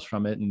ourselves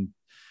from it and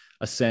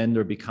ascend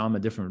or become a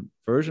different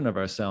version of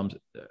ourselves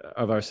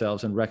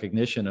in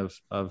recognition of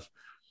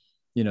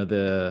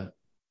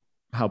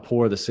how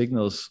poor the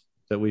signals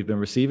that we've been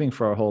receiving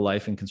for our whole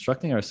life and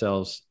constructing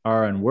ourselves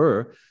are and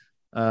were,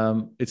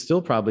 it's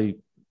still probably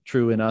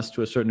true in us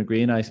to a certain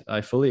degree. And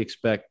I fully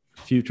expect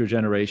future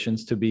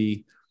generations to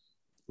be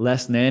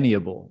less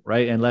nannyable,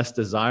 right? And less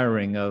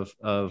desiring of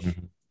a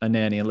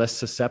nanny, and less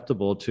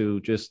susceptible to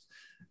just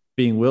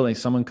being willing.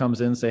 Someone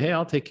comes in and say, hey,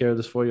 I'll take care of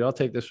this for you. I'll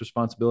take this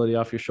responsibility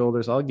off your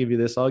shoulders. I'll give you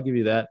this. I'll give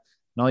you that.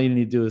 And all you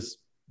need to do is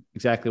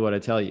exactly what I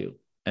tell you.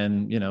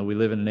 And, we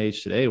live in an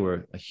age today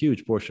where a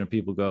huge portion of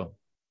people go,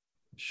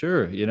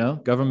 sure,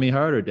 govern me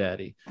harder,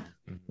 daddy,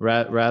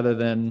 rather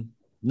than,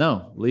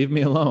 no, leave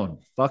me alone.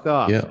 Fuck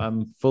off. Yeah.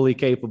 I'm fully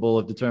capable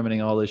of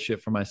determining all this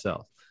shit for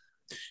myself.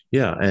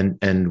 Yeah.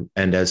 And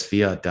as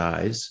fiat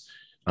dies,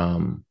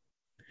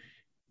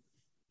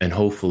 and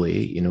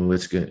hopefully,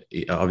 it's going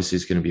to, obviously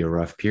it's going to be a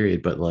rough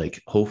period, but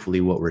like, hopefully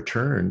what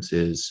returns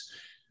is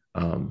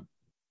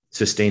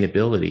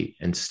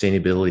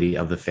sustainability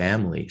of the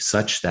family,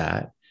 such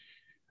that,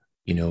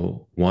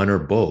 one or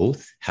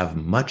both have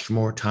much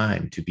more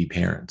time to be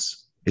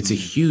parents. It's a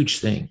huge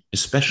thing,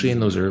 especially in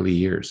those early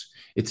years.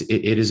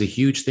 It is a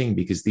huge thing,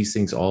 because these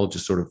things all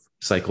just sort of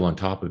cycle on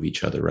top of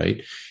each other,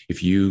 right?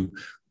 If you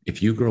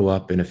grow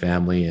up in a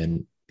family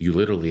and you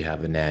literally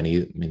have a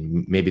nanny, I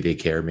mean, maybe they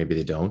care, maybe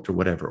they don't, or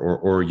whatever,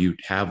 or you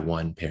have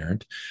one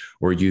parent,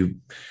 or you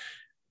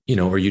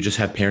just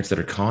have parents that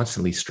are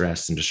constantly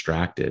stressed and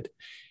distracted.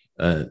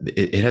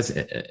 It has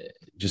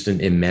just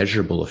an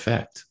immeasurable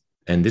effect.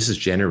 And this is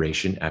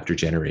generation after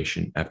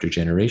generation after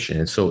generation.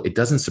 And so it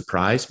doesn't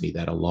surprise me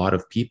that a lot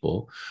of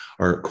people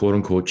are quote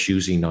unquote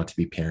choosing not to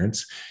be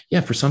parents. Yeah,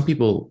 for some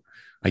people,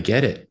 I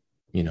get it.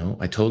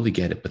 I totally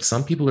get it. But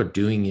some people are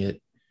doing it,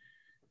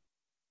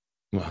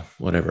 well,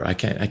 whatever. I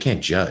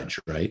can't judge,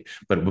 right?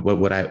 But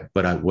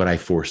what I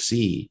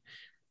foresee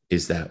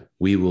is that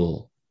we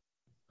will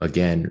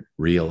again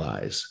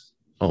realize,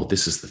 oh,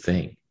 this is the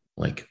thing.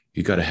 Like,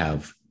 you got to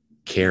have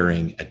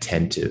caring,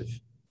 attentive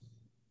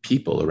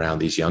people around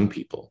these young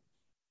people.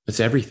 That's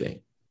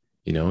everything.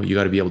 You know, you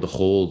got to be able to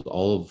hold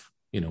all of,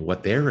 you know,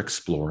 what they're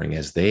exploring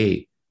as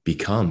they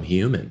become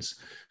humans,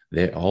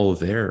 they all of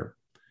their,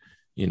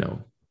 you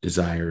know,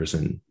 desires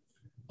and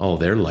all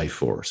their life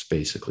force,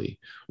 basically,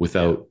 Yeah.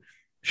 without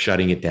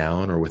shutting it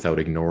down or without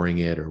ignoring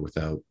it or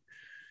without,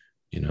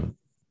 you know,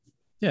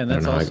 Yeah. And I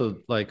don't that's know.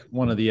 also like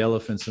one of the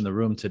elephants in the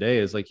room today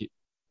is like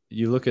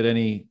you look at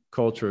any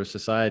culture or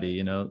society,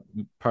 you know,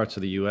 parts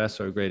of the US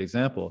are a great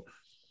example.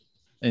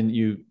 And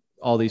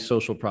all these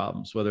social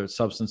problems, whether it's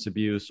substance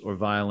abuse or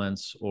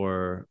violence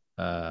or,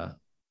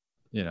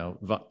 you know,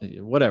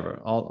 whatever,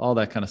 all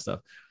that kind of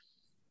stuff.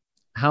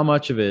 How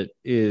much of it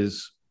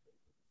is,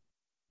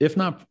 if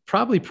not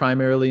probably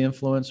primarily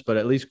influenced, but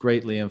at least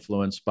greatly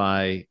influenced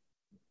by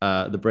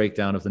the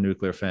breakdown of the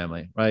nuclear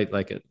family, right?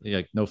 Like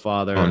no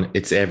father,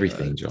 It's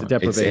everything, the John.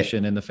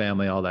 deprivation in the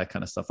family, all that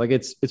kind of stuff. Like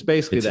it's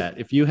basically It's that.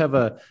 If you have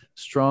a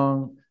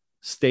strong,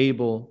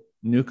 stable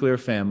nuclear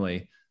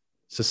family,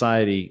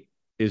 society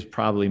is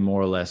probably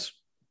more or less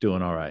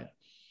doing all right.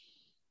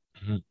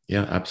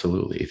 Yeah,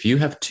 absolutely. If you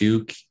have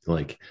two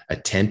like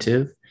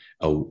attentive,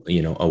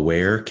 you know,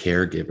 aware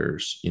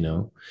caregivers, you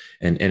know,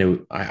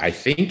 I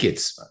think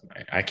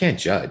I can't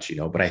judge, you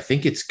know, but I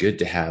think it's good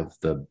to have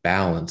the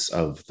balance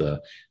of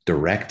the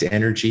direct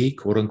energy,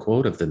 quote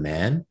unquote, of the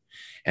man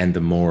and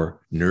the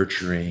more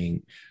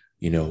nurturing,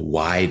 you know,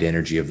 wide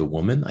energy of the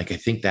woman. Like I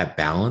think that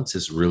balance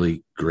is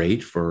really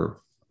great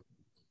for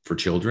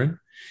children.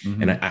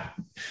 And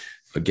Mm-hmm.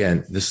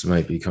 again, this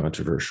might be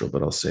controversial,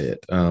 but I'll say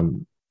it.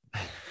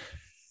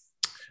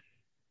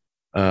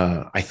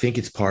 I think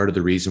it's part of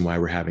the reason why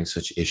we're having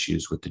such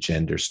issues with the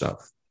gender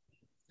stuff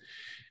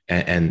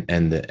and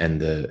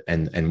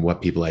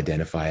what people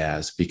identify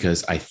as.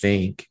 Because I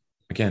think,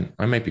 again,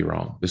 I might be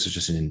wrong. This is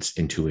just an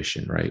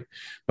intuition, right?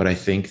 But I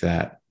think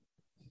that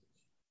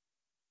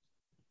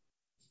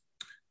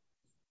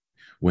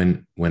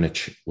when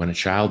a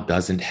child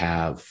doesn't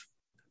have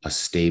a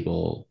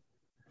stable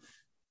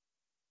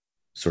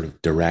sort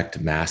of direct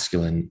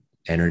masculine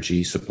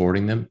energy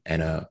supporting them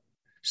and a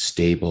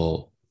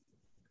stable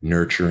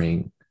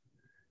nurturing,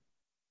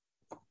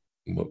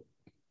 you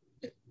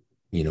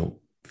know,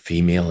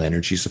 female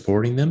energy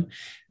supporting them,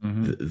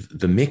 Mm-hmm.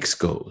 the mix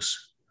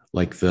goes,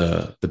 like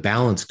the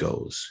balance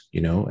goes, you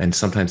know, and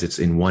sometimes it's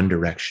in one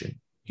direction,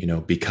 you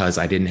know, because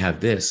I didn't have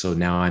this, so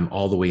now I'm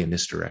all the way in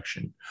this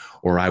direction,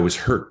 or I was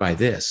hurt by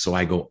this, so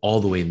I go all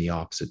the way in the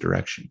opposite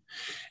direction.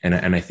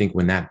 And I think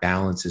when that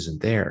balance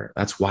isn't there,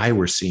 that's why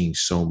we're seeing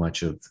so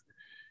much of,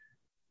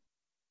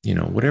 you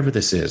know, whatever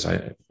this is.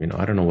 I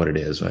don't know what it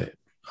is. I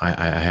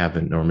have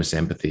enormous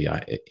empathy.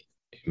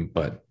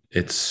 But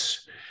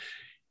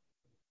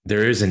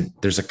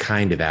there's a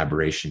kind of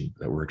aberration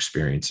that we're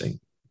experiencing.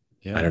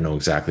 I Yeah. don't know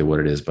exactly what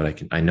it is,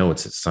 but I know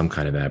it's some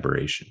kind of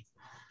aberration.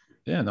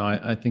 Yeah. No,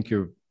 I think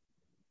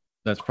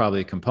that's probably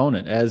a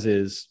component, as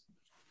is,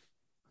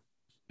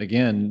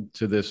 again,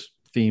 to this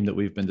theme that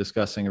we've been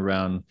discussing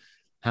around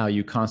how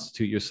you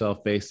constitute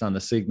yourself based on the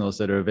signals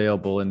that are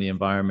available in the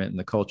environment and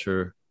the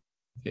culture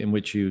in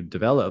which you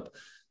develop.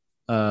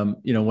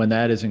 You know, when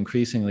that is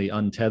increasingly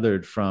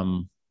untethered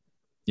from,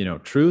 you know,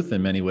 truth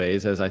in many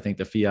ways, as I think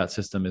the fiat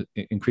system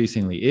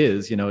increasingly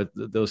is, you know,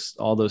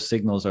 all those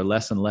signals are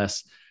less and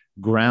less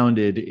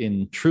grounded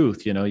in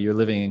truth. You know, you're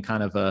living in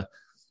kind of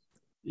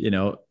you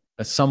know,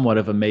 a somewhat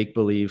of a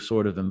make-believe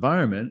sort of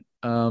environment.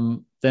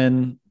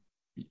 Then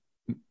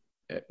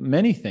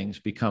many things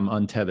become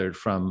untethered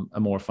from a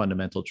more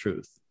fundamental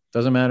truth.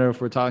 Doesn't matter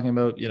if we're talking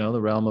about, you know, the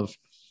realm of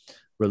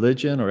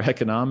religion or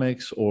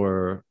economics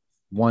or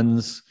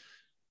one's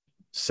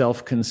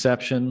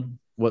self-conception,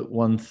 what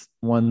one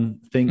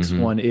thinks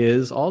Mm-hmm. one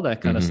is, all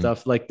that kind of Mm-hmm.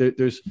 stuff. Like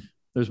there's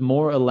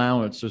more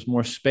allowance, there's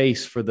more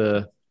space for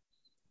the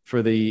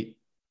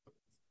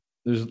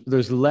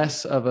there's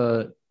less of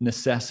a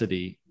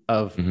necessity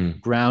of Mm-hmm.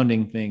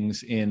 grounding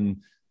things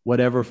in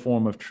whatever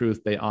form of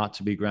truth they ought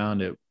to be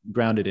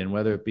grounded in,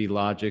 whether it be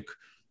logic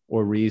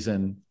or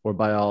reason or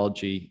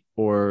biology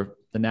or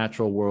the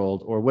natural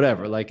world or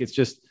whatever. Like it's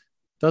just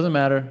doesn't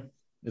matter.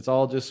 It's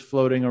all just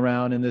floating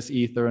around in this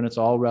ether and it's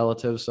all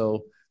relative.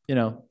 So, you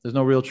know, there's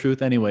no real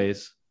truth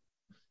anyways.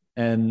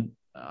 And,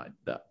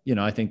 you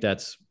know, I think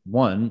that's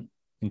one,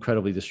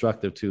 incredibly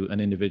destructive to an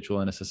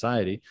individual and a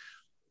society.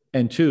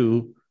 And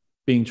two,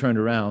 being turned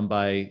around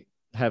by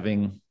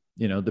having,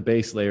 you know, the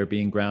base layer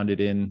being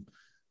grounded in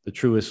the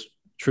truest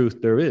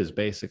truth there is,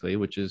 basically,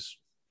 which is,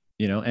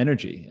 you know,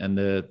 energy and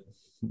the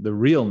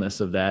realness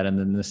of that and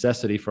the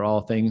necessity for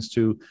all things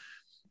to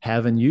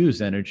have and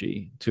use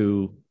energy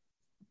to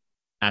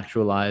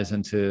actualize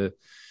and to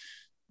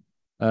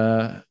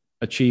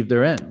achieve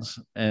their ends.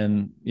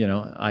 And, you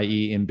know,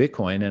 i.e. in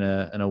Bitcoin,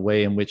 in a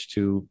way in which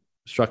to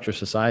structure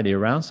society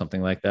around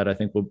something like that, I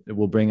think it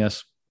will bring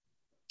us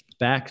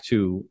back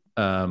to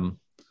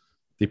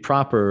the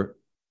proper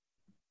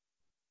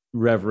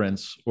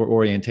reverence or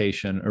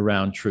orientation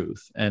around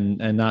truth and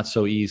not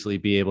so easily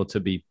be able to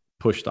be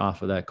pushed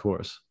off of that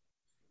course.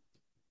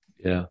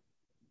 Yeah.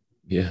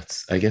 Yeah.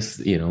 I guess,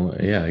 you know,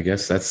 yeah, I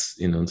guess that's,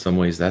 you know, in some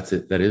ways that's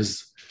it. That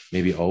is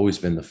maybe always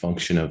been the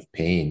function of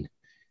pain,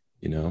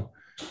 you know?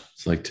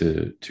 It's like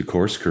to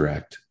course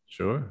correct,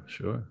 Sure,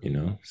 sure.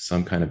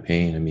 some kind of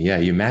pain. I mean, yeah,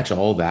 you match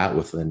all that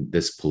with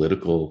this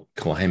political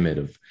climate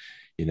of,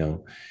 you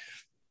know,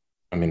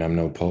 I mean, I'm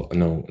no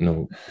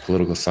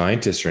political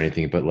scientist or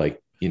anything, but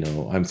like,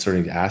 I'm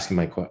starting to ask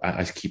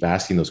I keep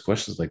asking those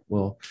questions like,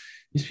 well,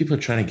 these people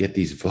are trying to get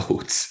these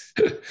votes.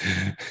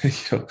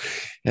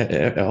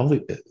 All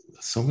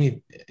so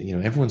many,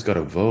 everyone's got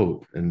a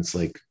vote, and it's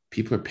like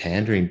people are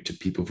pandering to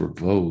people for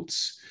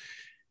votes,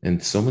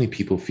 and so many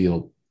people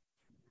feel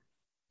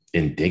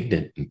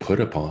indignant and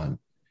put upon,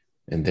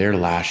 and they're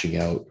lashing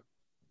out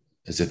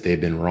as if they've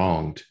been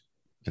wronged,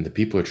 and the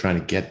people are trying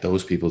to get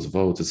those people's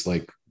votes. It's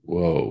like,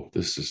 whoa,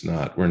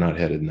 we're not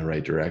headed in the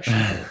right direction.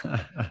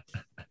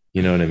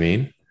 You know what I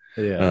mean?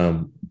 Yeah.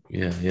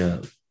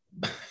 Yeah.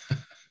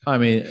 I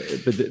mean,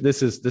 but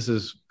this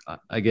is,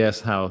 I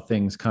guess, how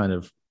things kind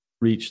of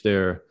reach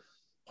their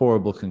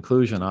horrible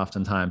conclusion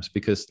oftentimes,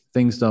 because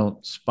things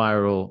don't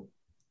spiral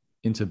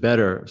into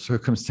better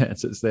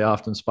circumstances. They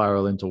often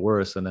spiral into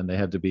worse, and then they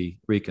have to be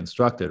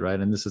reconstructed, right?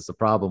 And this is the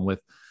problem with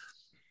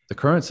the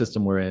current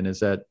system we're in, is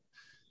that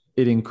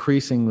it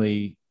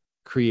increasingly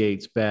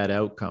creates bad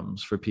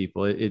outcomes for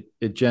people.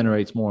 It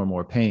generates more and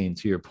more pain,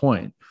 to your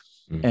point.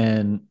 Mm-hmm.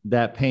 And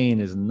that pain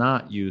is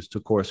not used to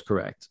course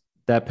correct.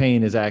 That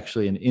pain is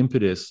actually an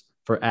impetus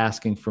for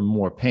asking for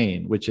more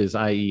pain, which is,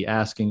 i.e.,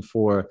 asking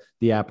for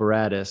the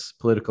apparatus,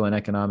 political and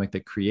economic,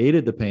 that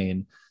created the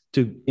pain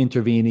to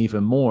intervene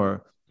even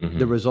more, mm-hmm.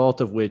 the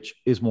result of which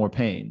is more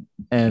pain.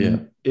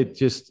 And it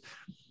just,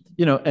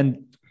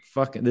 and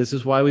fucking, this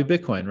is why we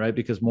Bitcoin, right?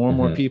 Because more and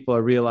more people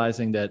are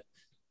realizing that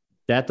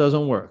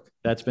doesn't work.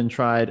 That's been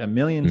tried a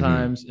million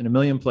times in a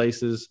million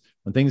places.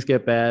 When things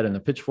get bad and the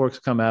pitchforks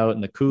come out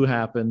and the coup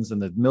happens and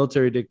the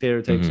military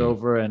dictator takes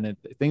over and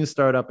things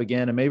start up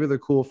again, and maybe they're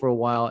cool for a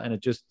while, and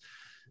it just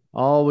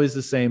always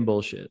the same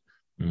bullshit.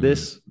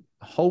 This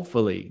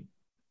hopefully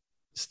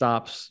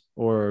stops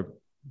or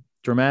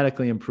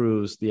dramatically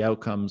improves the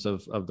outcomes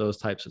of those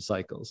types of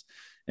cycles.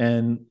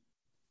 And,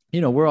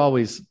 we're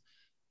always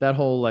that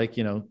whole, like,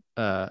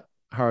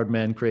 hard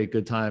men create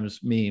good times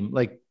meme.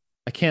 Like,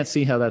 I can't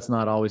see how that's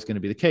not always going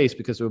to be the case,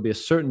 because there will be a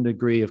certain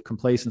degree of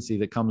complacency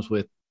that comes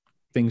with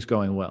things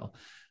going well.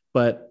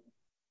 But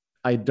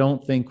I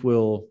don't think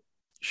we'll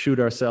shoot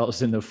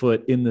ourselves in the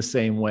foot in the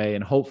same way,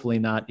 and hopefully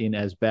not in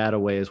as bad a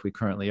way as we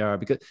currently are.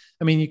 Because,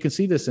 I mean, you can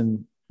see this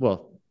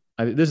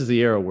this is the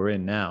era we're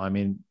in now. I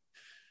mean,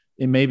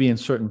 it may be in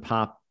certain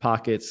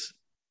pockets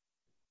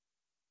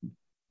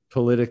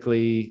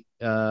politically,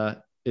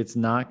 it's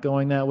not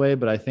going that way,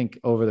 but I think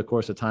over the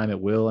course of time,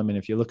 it will. I mean,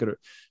 if you look at it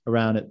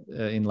around it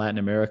in Latin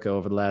America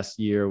over the last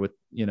year with,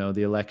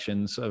 the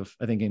elections of,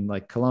 I think, in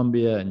like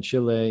Colombia and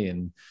Chile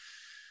and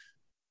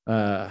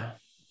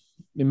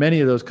in many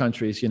of those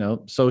countries,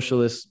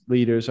 socialist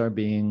leaders are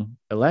being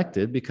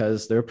elected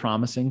because they're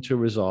promising to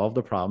resolve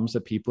the problems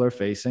that people are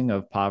facing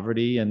of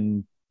poverty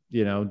and,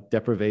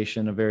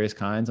 deprivation of various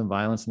kinds and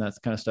violence and that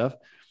kind of stuff.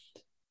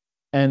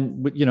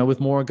 And,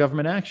 with more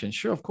government action.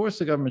 Sure, of course,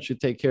 the government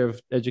should take care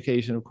of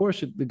education. Of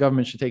course, the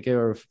government should take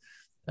care of,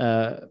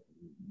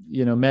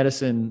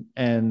 medicine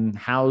and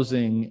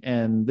housing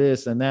and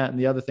this and that and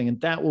the other thing. And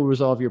that will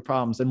resolve your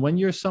problems. And when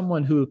you're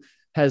someone who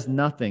has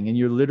nothing and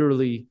you're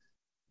literally,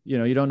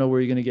 you don't know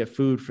where you're going to get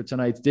food for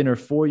tonight's dinner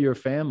for your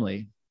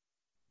family,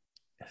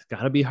 it's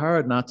got to be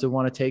hard not to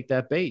want to take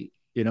that bait,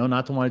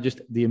 not to want to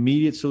just the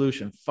immediate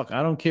solution. Fuck,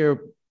 I don't care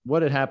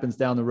what it happens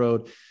down the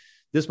road.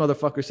 This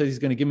motherfucker says he's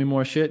going to give me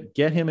more shit.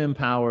 Get him in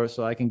power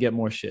so I can get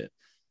more shit,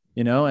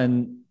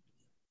 and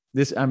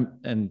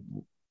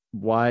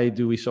why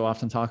do we so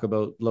often talk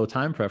about low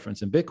time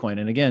preference in Bitcoin?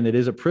 And again, it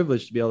is a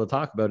privilege to be able to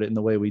talk about it in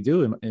the way we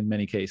do in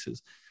many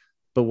cases.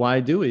 But why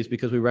do we? It's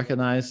because we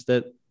recognize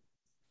that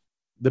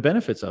the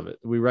benefits of it.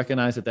 We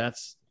recognize that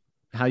that's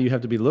how you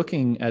have to be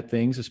looking at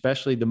things,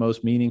 especially the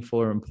most meaningful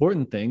or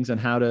important things, and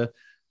how to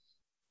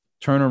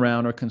turn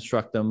around or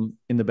construct them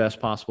in the best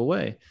possible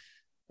way.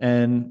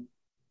 And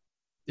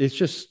it's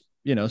just,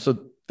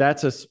 so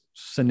that's a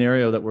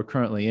scenario that we're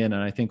currently in,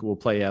 and I think will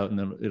play out, and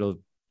then it'll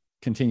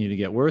continue to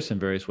get worse in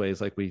various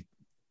ways, like we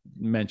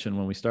mentioned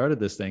when we started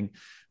this thing.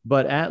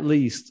 But at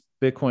least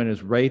Bitcoin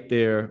is right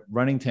there,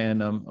 running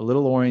tandem, a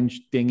little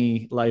orange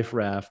dinghy life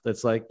raft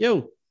that's like,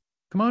 yo,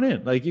 come on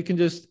in. Like, you can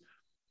just,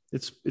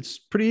 it's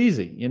pretty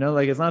easy,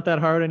 like, it's not that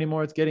hard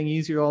anymore. It's getting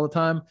easier all the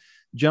time.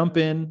 Jump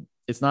in.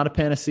 It's not a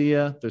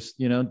panacea. There's,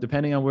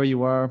 depending on where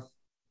you are,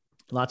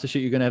 lots of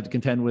shit you're going to have to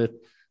contend with.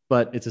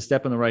 But it's a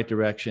step in the right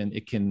direction.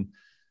 It can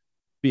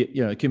be,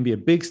 it can be a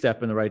big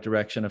step in the right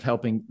direction of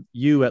helping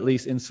you at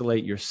least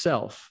insulate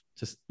yourself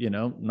to,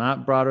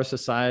 not broader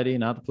society,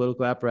 not the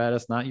political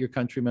apparatus, not your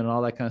countrymen and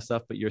all that kind of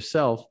stuff, but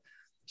yourself,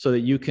 so that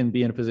you can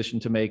be in a position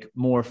to make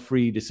more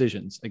free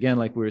decisions. Again,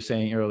 like we were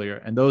saying earlier,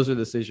 and those are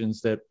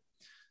decisions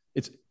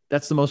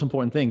that's the most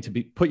important thing,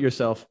 to put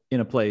yourself in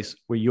a place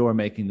where you're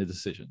making the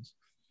decisions.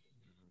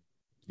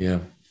 Yeah.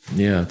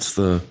 Yeah. It's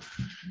the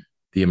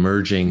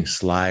emerging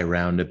sly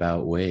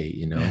roundabout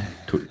way,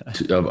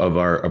 of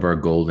our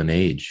golden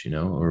age,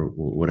 or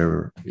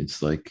whatever.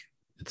 It's like,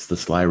 it's the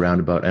sly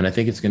roundabout. And I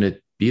think it's going to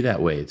be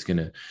that way. It's going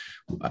to,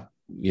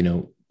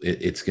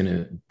 it's going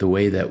to, the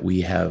way that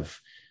we have,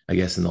 I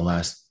guess, in the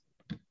last,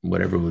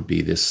 whatever would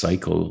be this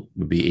cycle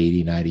would be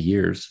 80, 90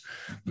 years.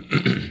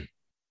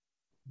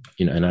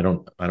 And I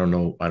don't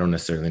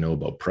necessarily know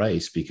about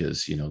price,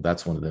 because,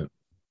 that's one of the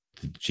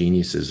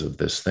geniuses of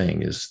this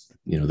thing is,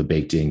 the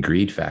baked in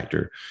greed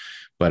factor.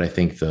 But I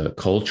think the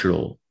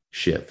cultural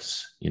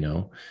shifts,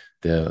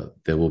 there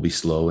will be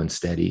slow and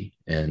steady.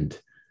 And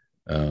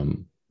I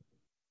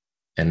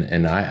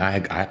mean,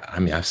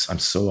 I'm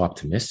so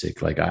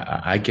optimistic. Like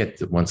I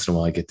get once in a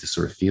while, I get this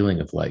sort of feeling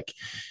of like,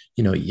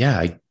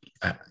 yeah,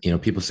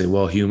 people say,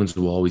 well, humans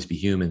will always be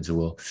humans.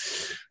 Well,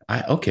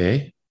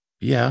 okay.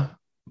 Yeah.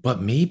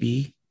 But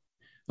maybe,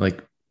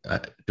 like,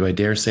 do I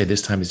dare say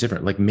this time is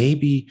different? Like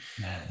maybe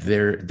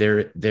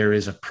there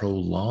is a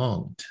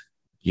prolonged,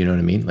 you know what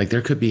I mean? Like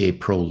there could be a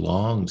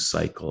prolonged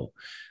cycle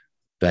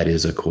that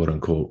is a quote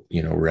unquote,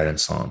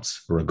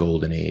 renaissance or a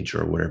golden age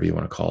or whatever you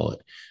want to call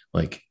it.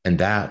 Like, and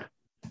that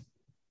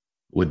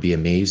would be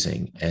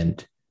amazing.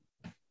 And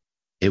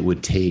it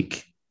would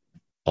take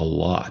a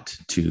lot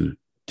to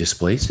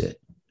displace it.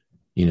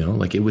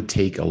 Like it would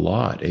take a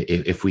lot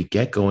if we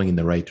get going in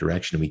the right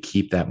direction and we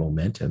keep that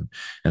momentum.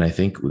 And I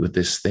think with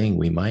this thing,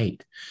 we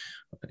might,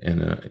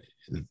 and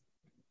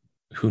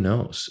who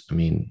knows? I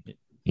mean,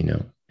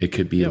 it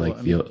could be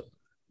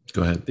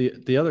go ahead.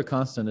 The other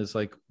constant is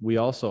like, we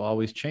also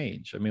always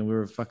change. I mean, we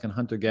were fucking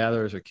hunter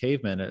gatherers or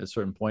cavemen at a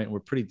certain point. We're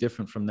pretty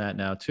different from that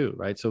now too.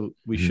 Right. So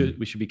we should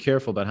be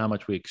careful about how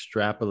much we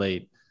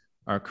extrapolate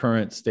our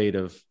current state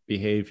of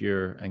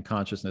behavior and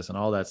consciousness and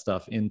all that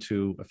stuff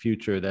into a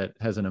future that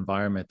has an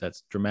environment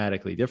that's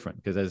dramatically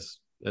different. Because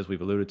as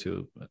we've alluded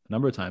to a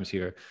number of times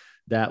here,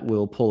 that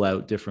will pull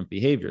out different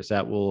behaviors,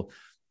 that will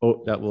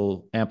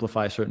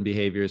amplify certain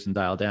behaviors and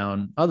dial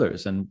down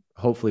others. And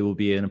hopefully we'll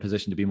be in a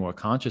position to be more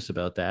conscious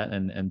about that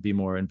and be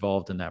more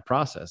involved in that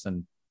process.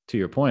 And to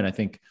your point, I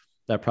think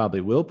that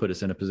probably will put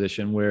us in a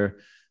position where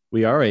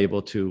we are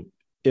able to,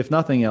 if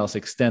nothing else,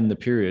 extend the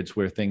periods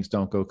where things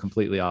don't go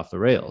completely off the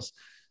rails.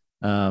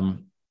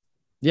 And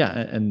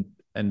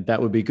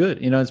that would be good.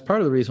 It's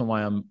part of the reason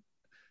why I'm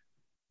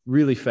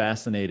really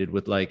fascinated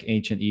with like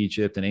ancient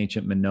Egypt and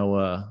ancient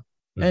Minoa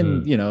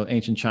and,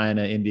 ancient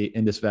China, India,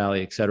 Indus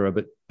Valley, et cetera.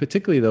 But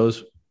particularly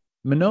the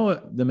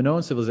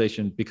Minoan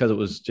civilization, because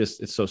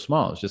it's so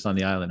small. It's just on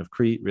the island of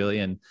Crete, really.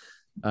 And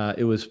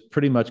it was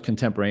pretty much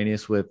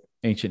contemporaneous with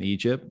ancient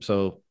Egypt.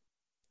 So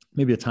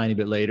maybe a tiny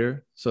bit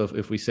later. So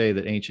if we say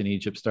that ancient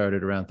Egypt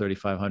started around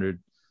 3,500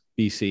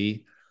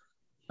 BC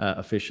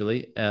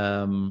officially,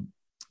 then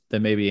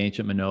maybe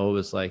ancient Minoa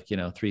was like,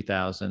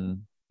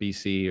 3,000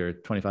 BC or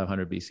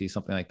 2,500 BC,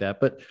 something like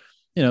that. But,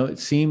 it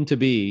seemed to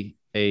be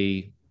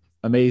a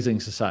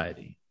amazing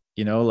society,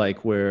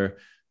 like where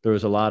there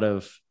was a lot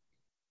of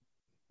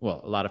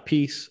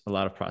peace, a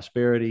lot of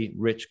prosperity,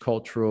 rich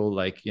cultural,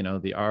 like,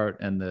 the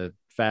art and the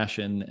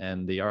fashion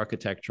and the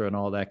architecture and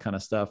all that kind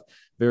of stuff.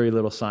 Very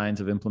little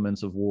signs of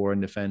implements of war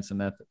and defense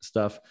and that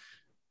stuff.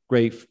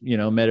 Great,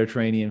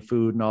 Mediterranean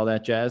food and all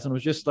that jazz. And it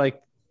was just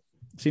like,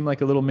 seemed like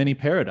a little mini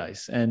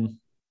paradise. And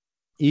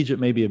Egypt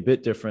may be a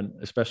bit different,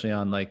 especially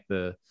on like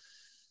the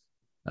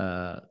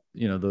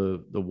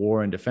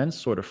war and defense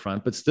sort of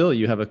front, but still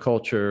you have a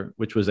culture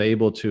which was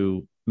able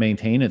to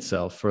maintain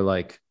itself for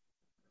like,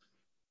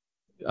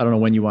 I don't know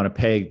when you want to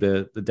peg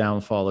the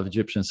downfall of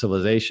Egyptian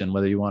civilization,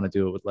 whether you want to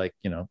do it with like,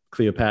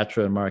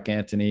 Cleopatra and Mark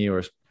Antony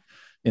or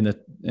in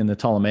the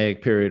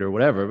Ptolemaic period or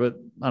whatever, but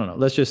I don't know.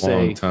 Let's just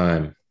say long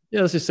time.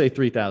 Yeah. Let's just say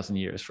 3,000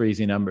 years for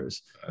easy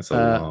numbers. That's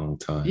a long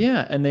time.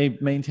 Yeah. And they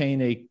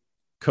maintain a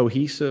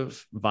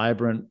cohesive,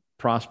 vibrant,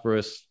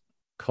 prosperous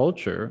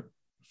culture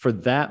for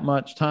that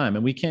much time.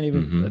 And we can't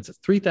even, that's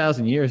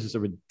 3,000 years is a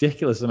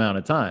ridiculous amount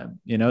of time,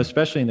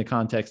 especially in the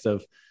context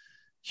of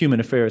human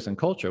affairs and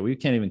culture. We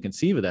can't even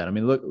conceive of that. I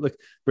mean, look,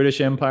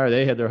 British Empire,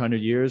 they had their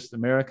 100 years.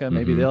 America,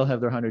 maybe they'll have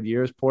their 100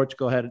 years.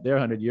 Portugal had their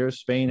 100 years.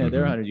 Spain had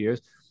their 100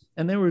 years.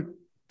 And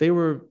they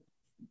were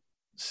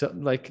so,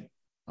 like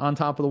on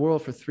top of the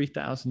world for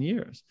 3,000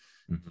 years.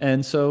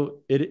 And so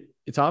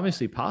it's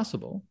obviously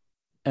possible.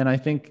 And I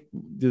think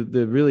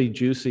the really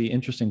juicy,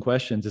 interesting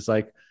questions is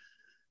like,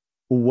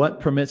 what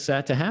permits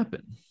that to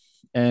happen?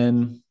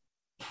 And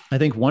I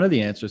think one of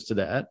the answers to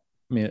that,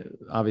 I mean,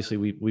 obviously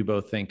we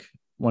both think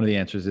one of the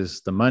answers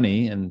is the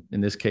money, and in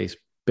this case,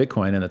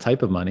 Bitcoin and the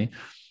type of money.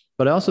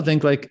 But I also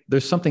think like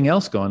there's something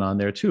else going on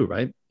there too,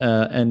 right?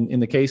 And in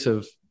the case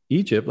of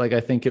Egypt, like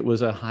I think it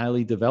was a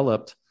highly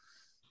developed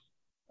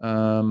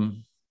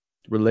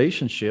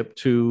relationship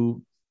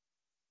to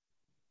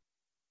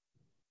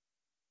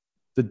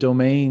the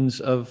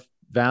domains of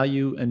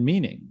value and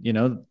meaning,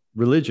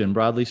 religion,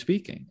 broadly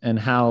speaking, and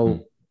how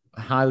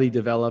highly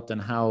developed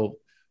and how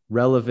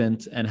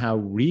relevant and how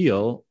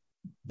real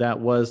that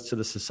was to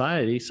the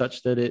society,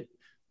 such that it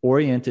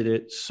oriented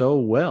it so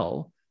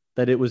well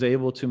that it was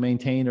able to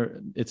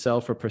maintain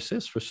itself or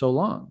persist for so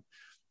long.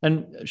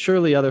 And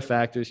surely other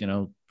factors,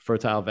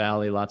 fertile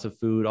valley, lots of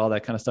food, all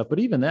that kind of stuff. But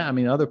even that, I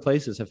mean, other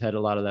places have had a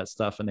lot of that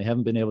stuff and they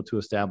haven't been able to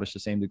establish the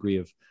same degree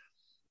of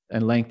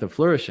and length of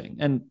flourishing.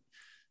 And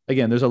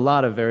again, there's a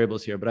lot of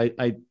variables here, but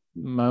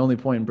my only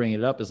point in bringing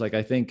it up is like,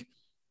 I think,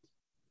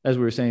 as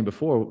we were saying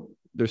before,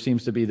 there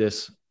seems to be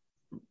this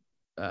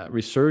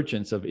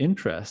resurgence of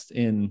interest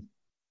in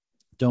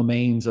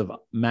domains of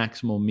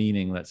maximal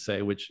meaning, let's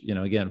say, which,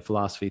 again,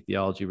 philosophy,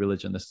 theology,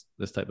 religion,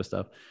 this type of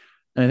stuff.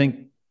 And I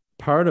think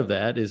part of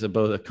that is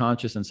both a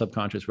conscious and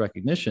subconscious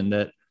recognition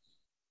that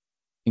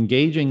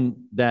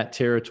engaging that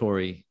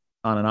territory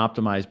on an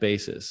optimized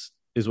basis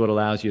is what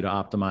allows you to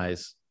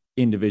optimize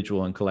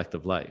individual and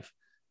collective life.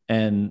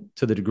 And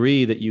to the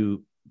degree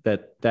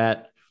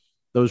that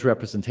those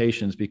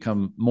representations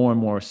become more and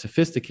more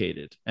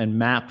sophisticated and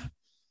map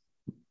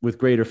with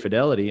greater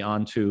fidelity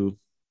onto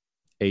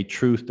a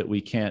truth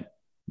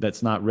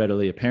that's not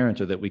readily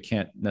apparent, or that we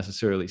can't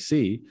necessarily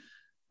see,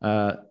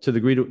 to the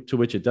degree to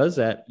which it does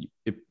that,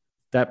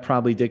 that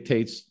probably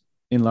dictates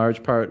in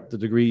large part the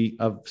degree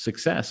of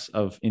success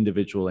of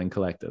individual and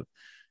collective.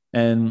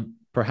 And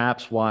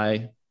perhaps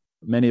why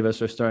many of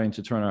us are starting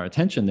to turn our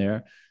attention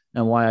there,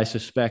 and why I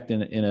suspect in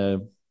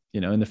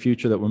the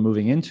future that we're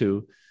moving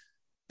into,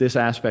 this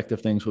aspect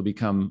of things will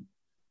become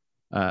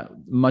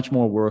much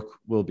more work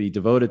will be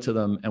devoted to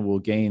them, and we'll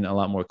gain a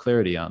lot more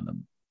clarity on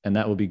them. And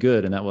that will be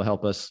good. And that will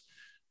help us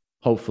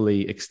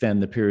hopefully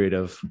extend the period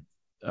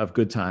of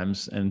good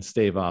times and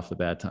stave off the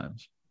bad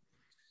times.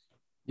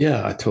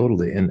 Yeah,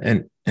 totally.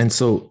 And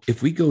so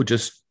if we go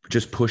just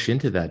push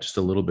into that just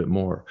a little bit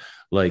more,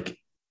 like,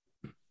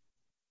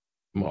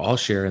 well, I'll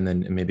share, and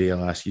then maybe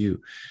I'll ask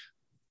you,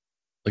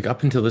 like,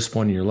 up until this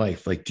point in your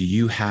life, like, do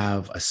you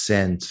have a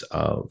sense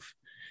of,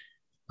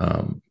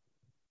 and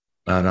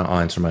I'll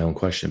answer my own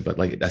question, but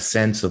like a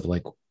sense of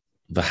like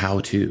the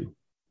how-to,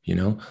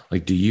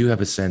 like, do you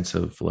have a sense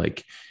of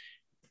like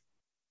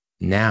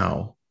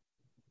now,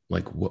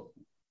 like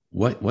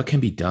what can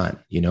be done,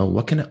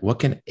 what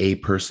can a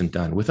person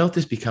done without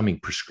this becoming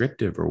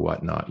prescriptive or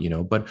whatnot,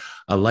 but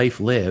a life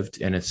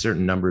lived and a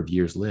certain number of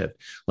years lived,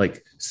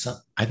 like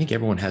I think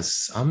everyone has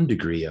some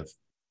degree of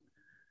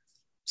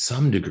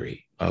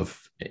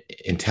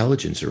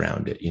intelligence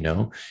around it,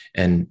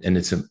 and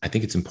I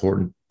think it's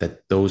important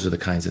that those are the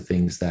kinds of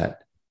things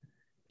that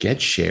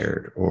get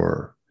shared,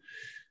 or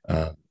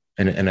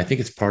and I think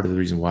it's part of the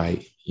reason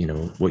why,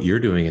 what you're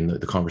doing and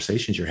the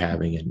conversations you're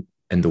having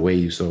and the way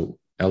you so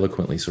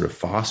eloquently sort of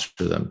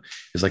foster them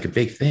is like a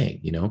big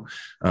thing,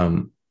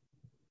 and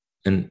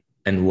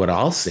what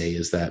I'll say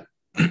is that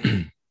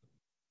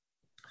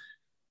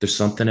there's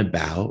something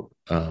about,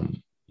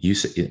 you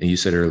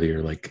said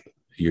earlier, like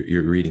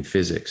you're reading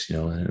physics,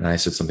 and I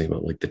said something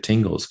about like the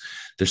tingles.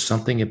 There's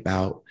something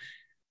about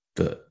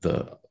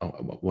the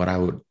what I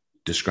would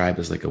describe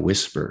as like a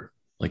whisper,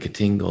 like a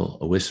tingle,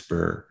 a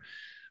whisper,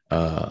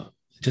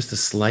 just a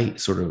slight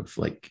sort of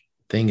like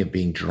thing of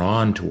being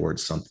drawn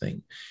towards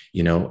something,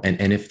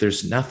 and if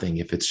there's nothing,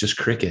 if it's just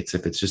crickets,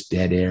 if it's just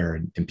dead air,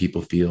 and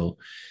people feel,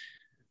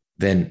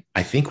 then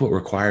I think what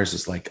requires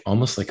is like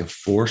almost like a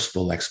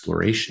forceful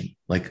exploration,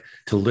 like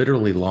to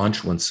literally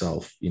launch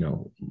oneself,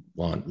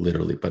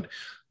 literally, but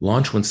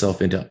launch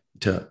oneself into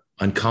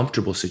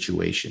uncomfortable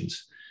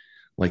situations,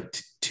 like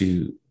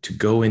to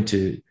go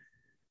into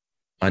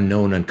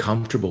unknown,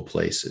 uncomfortable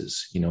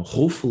places,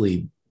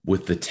 hopefully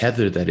with the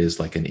tether that is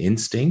like an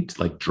instinct,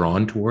 like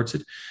drawn towards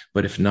it,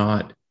 but if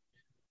not,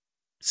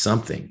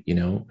 something,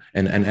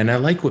 and I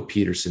like what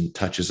Peterson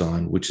touches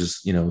on, which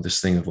is,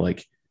 this thing of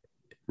like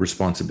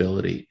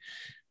responsibility,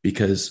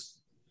 because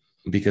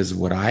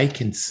what I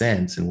can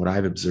sense and what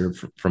I've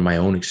observed from my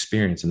own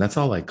experience, and that's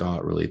all I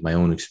got really, my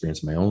own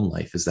experience, my own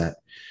life, is that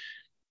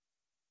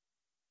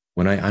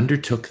when I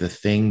undertook the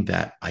thing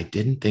that I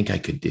didn't think I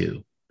could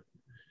do,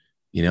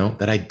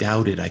 that I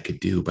doubted I could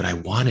do, but I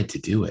wanted to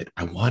do it,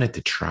 I wanted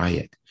to try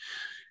it.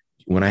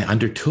 When I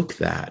undertook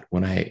that,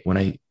 when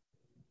I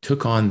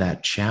took on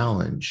that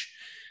challenge,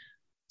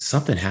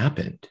 something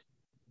happened,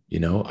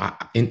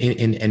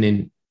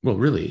 well,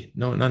 really,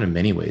 no, not in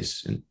many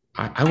ways. And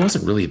I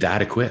wasn't really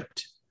that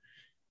equipped,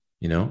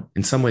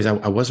 in some ways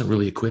I wasn't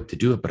really equipped to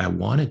do it, but I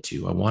wanted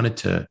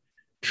to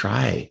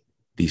try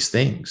these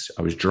things.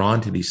 I was drawn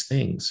to these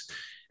things.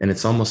 And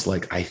it's almost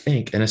like, I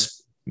think, and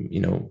it's,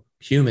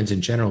 humans in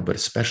general, but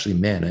especially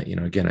men,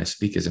 again, I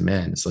speak as a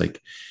man. It's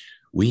like,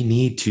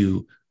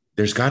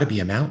 there's got to be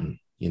a mountain,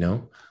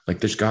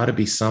 like there's got to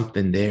be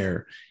something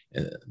there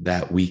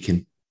that we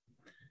can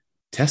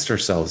test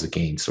ourselves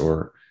against,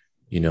 or,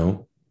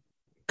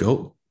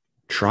 go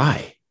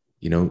try,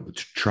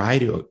 try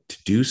to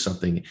do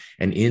something.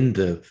 And in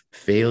the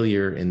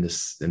failure, in the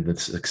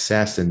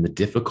success, and the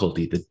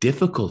difficulty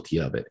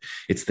of it,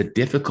 it's the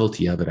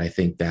difficulty of it, I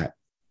think, that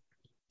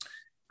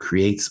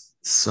creates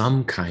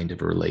some kind of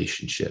a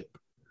relationship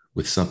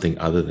with something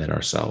other than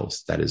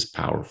ourselves that is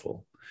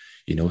powerful,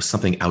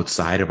 something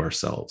outside of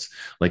ourselves.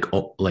 Like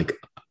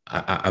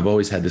I've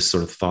always had this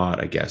sort of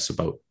thought, I guess,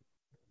 about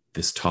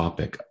this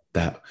topic,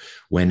 that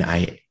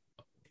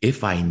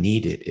if I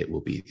need it, it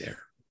will be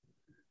there.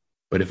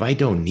 But if I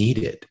don't need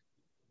it,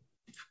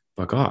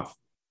 fuck off.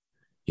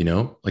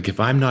 Like if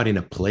I'm not in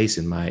a place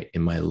in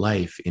my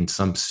life, in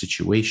some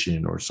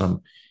situation or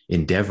some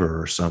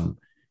endeavor or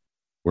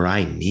where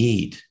I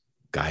need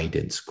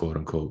guidance, quote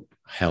unquote,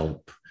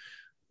 help,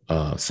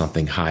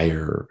 something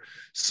higher,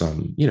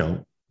 some,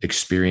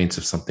 experience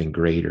of something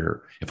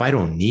greater. If I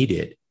don't need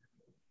it,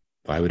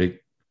 why would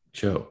it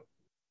show?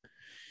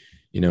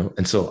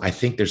 And so I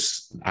think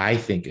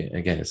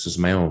again, this is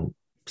my own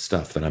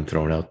stuff that I'm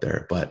throwing out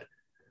there, but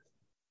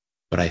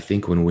I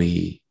think when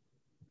we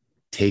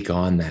take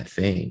on that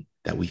thing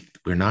that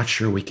we're not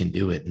sure we can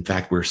do it, in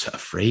fact, we're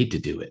afraid to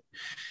do it,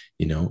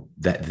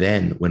 that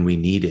then when we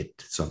need it,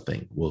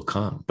 something will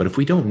come. But if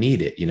we don't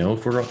need it,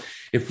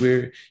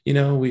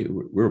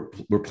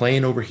 we're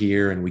playing over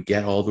here and we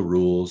get all the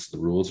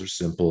rules are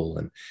simple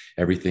and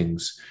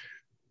everything's,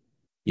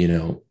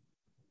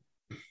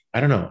 I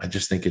don't know. I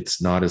just think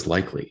it's not as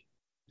likely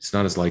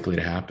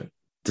to happen.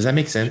 Does that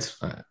make sense?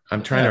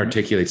 I'm trying to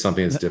articulate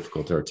something that's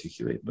difficult to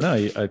articulate. No,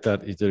 I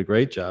thought you did a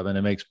great job, and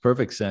it makes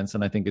perfect sense.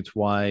 And I think it's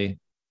why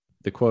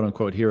the quote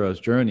unquote hero's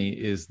journey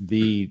is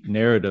the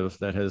narrative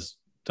that has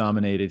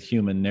dominated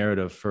human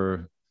narrative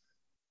for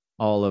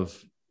all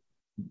of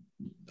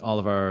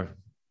our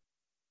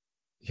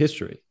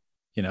history.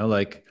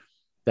 Like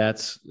that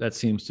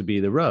seems to be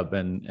the rub.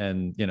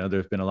 And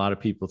there's been a lot of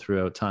people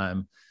throughout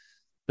time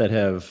that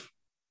have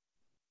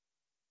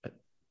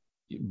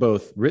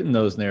both written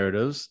those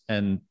narratives,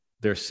 and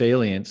their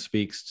salience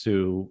speaks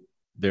to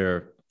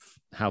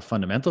how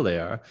fundamental they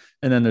are.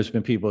 And then there's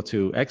been people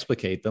to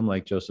explicate them,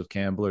 like Joseph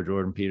Campbell or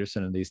Jordan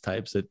Peterson and these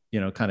types that,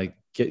 kind of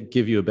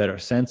give you a better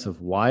sense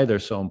of why they're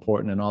so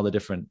important and all the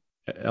different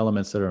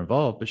elements that are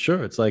involved. But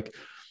sure, it's like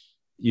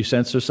you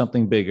sense there's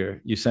something bigger.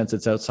 You sense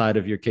it's outside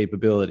of your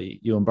capability.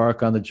 You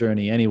embark on the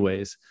journey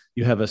anyways.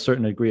 You have a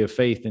certain degree of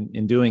faith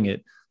in doing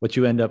it. What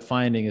you end up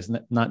finding is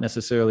not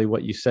necessarily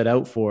what you set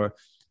out for.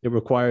 It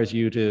requires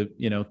you to,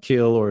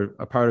 kill or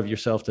a part of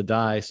yourself to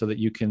die so that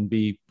you can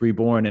be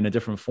reborn in a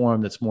different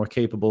form that's more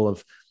capable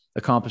of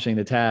accomplishing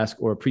the task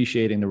or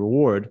appreciating the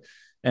reward.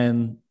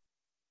 And,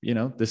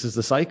 this is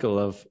the cycle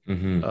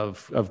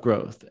of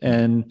growth.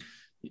 And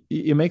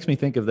it makes me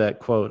think of that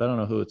quote. I don't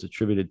know who it's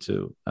attributed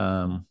to,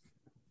 but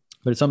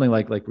it's something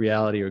like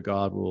reality or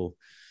God will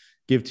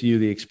give to you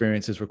the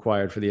experiences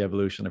required for the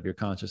evolution of your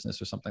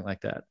consciousness or something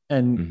like that.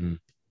 And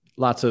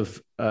lots of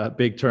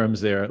big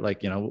terms there,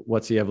 like,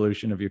 what's the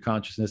evolution of your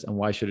consciousness and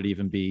why should it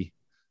even be,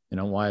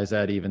 why is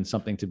that even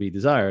something to be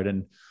desired?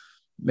 And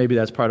maybe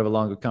that's part of a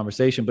longer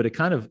conversation, but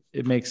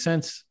it makes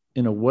sense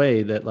in a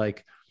way that,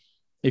 like,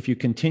 if you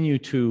continue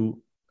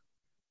to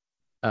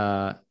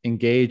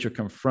engage or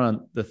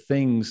confront the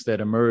things that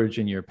emerge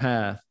in your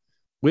path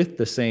with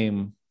the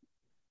same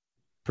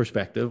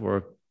perspective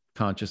or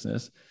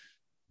consciousness,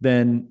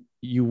 then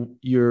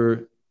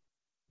you're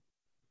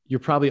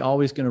probably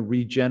always going to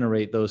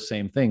regenerate those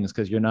same things,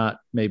 because you're not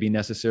maybe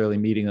necessarily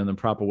meeting them in the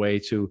proper way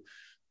to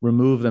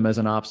remove them as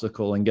an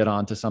obstacle and get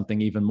on to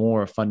something even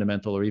more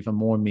fundamental or even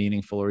more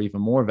meaningful or even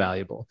more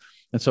valuable.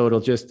 And so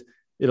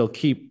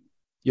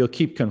you'll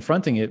keep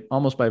confronting it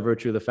almost by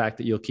virtue of the fact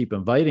that you'll keep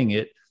inviting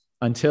it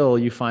until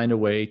you find a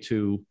way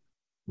to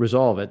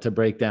resolve it, to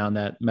break down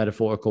that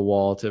metaphorical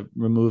wall, to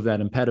remove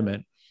that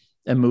impediment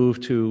and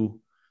move to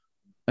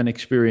an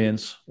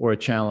experience or a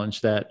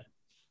challenge that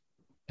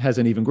has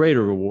an even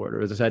greater reward,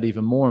 or is that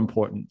even more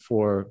important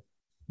for,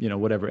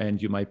 whatever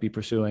end you might be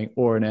pursuing,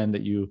 or an end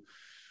that you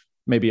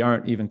maybe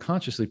aren't even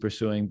consciously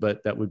pursuing,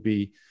 but that would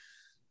be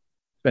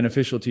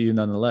beneficial to you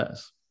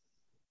nonetheless.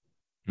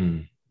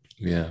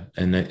 Yeah.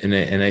 And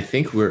I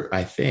think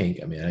I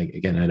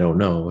don't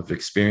know, I've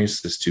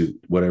experienced this to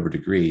whatever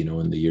degree,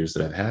 in the years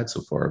that I've had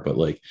so far, but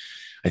like,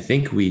 I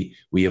think we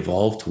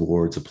evolve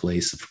towards a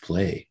place of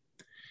play,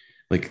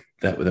 like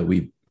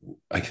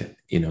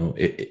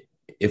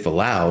if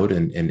allowed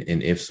and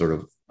if sort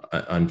of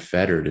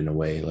unfettered in a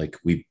way, like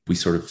we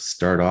sort of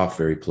start off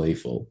very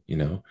playful,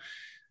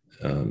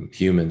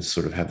 humans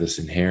sort of have this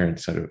inherent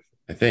sort of,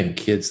 I think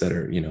kids that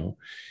are,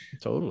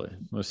 totally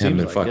haven't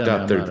been fucked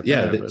up. But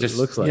it's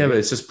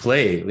just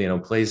play,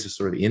 play is just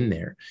sort of in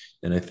there.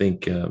 And I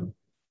think,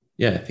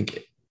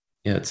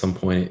 at some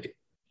point,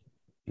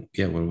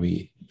 when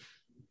we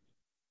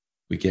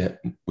get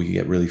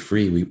really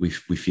free, we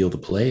feel the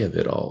play of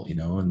it all,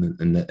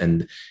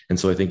 and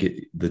so I think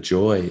the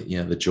joy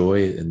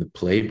and the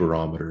play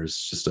barometer is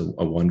just a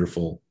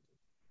wonderful,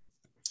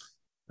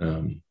 I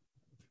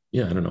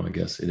don't know, I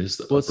guess it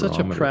is. Well, it's such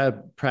a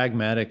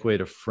pragmatic way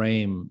to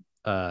frame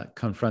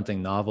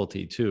confronting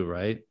novelty too,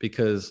 right?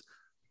 Because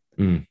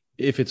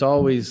if it's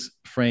always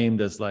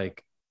framed as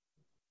like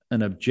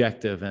an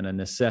objective and a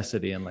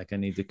necessity, and like, I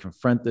need to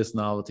confront this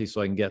novelty so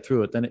I can get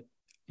through it, then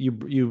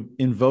you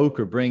invoke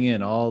or bring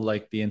in all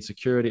like the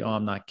insecurity. Oh,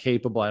 I'm not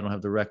capable. I don't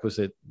have the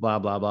requisite blah,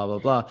 blah, blah, blah,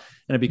 blah.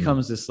 And it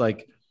becomes this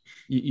like,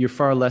 you're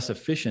far less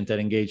efficient at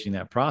engaging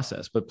that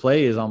process. But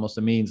play is almost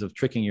a means of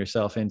tricking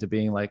yourself into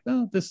being like,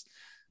 no,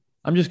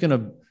 I'm just going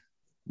to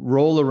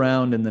roll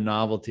around in the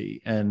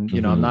novelty. And,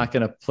 I'm not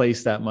going to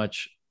place that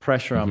much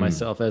pressure on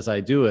myself as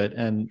I do it.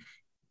 And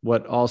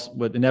what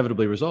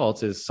inevitably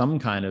results is some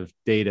kind of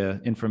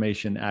data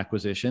information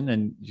acquisition.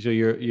 And so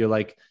you're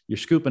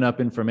scooping up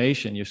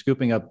information, you're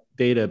scooping up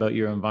data about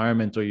your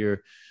environment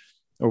or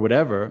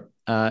whatever.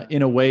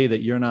 in a way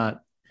that you're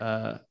not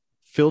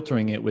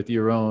filtering it with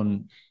your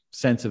own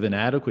sense of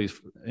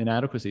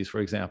inadequacies, for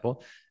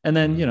example. And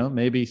then,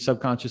 maybe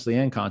subconsciously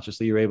and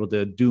consciously, you're able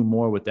to do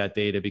more with that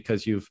data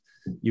because you've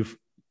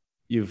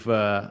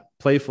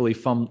playfully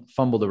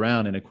fumbled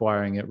around in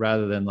acquiring it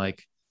rather than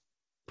like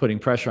putting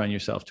pressure on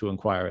yourself to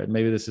acquire it.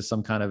 Maybe this is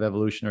some kind of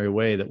evolutionary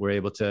way that we're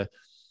able to,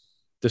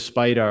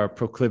 despite our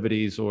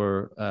proclivities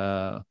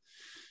or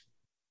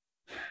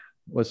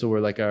what's the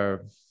word, like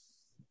our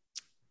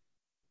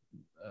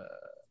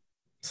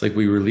it's like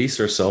we release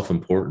our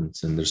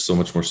self-importance and there's so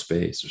much more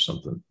space or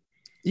something.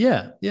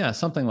 Yeah,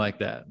 something like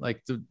that.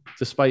 Like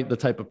despite the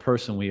type of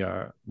person we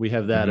are, we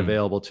have that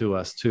available to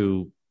us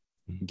to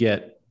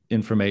get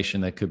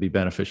information that could be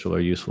beneficial or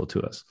useful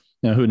to us.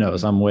 Now, who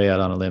knows? I'm way out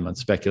on a limb on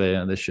speculating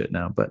on this shit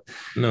now, but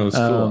no, it's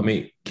cool. I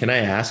mean, can I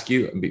ask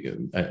you?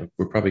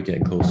 We're probably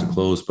getting close to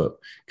close, but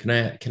can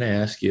I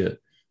ask you?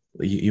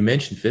 You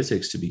mentioned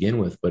physics to begin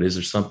with, but is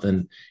there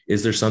something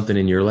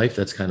in your life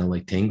that's kind of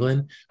like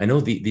tingling? I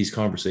know these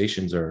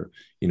conversations are,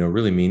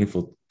 really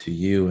meaningful to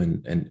you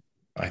and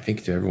I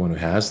think to everyone who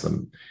has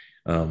them.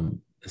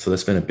 So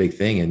that's been a big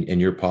thing.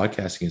 And your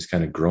podcasting has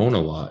kind of grown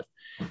a lot.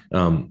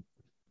 And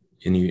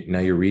now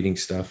you're reading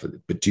stuff,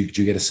 but do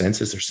you get a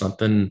sense? Is there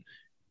something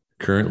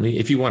currently,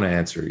 if you want to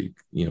answer,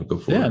 go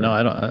for it. Yeah, no,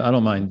 I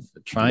don't mind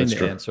trying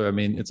to answer. I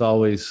mean, it's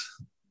always,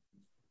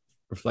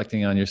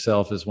 reflecting on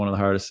yourself is one of the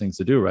hardest things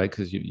to do, right?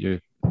 Because you're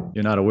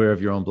not aware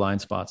of your own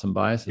blind spots and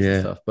biases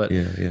and stuff. But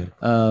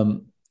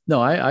no,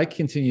 I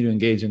continue to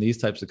engage in these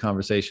types of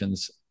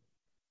conversations,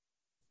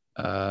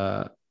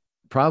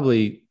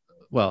 probably,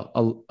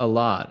 well, a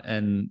lot,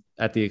 and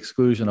at the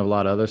exclusion of a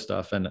lot of other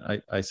stuff. And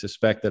I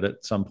suspect that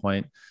at some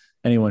point,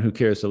 anyone who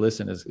cares to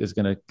listen is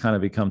going to kind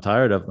of become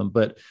tired of them.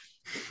 But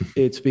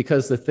it's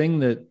because the thing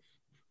that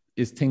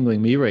is tingling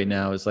me right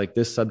now is like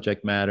this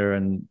subject matter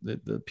and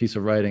the piece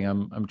of writing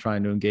I'm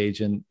trying to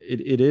engage in.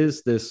 It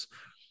is this,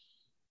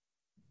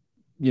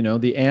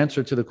 the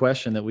answer to the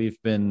question that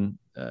we've been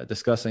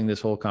discussing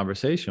this whole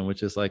conversation,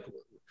 which is like,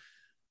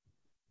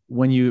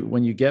 when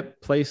you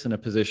get placed in a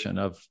position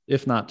of,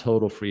 if not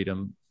total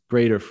freedom,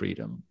 greater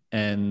freedom,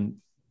 and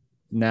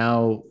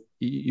now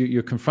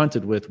you're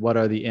confronted with what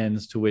are the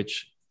ends to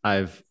which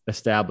I've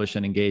established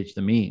and engaged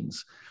the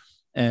means,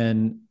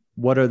 and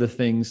what are the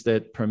things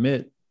that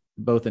permit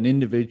both an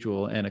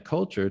individual and a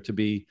culture to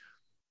be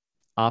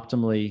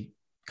optimally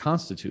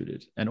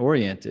constituted and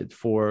oriented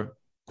for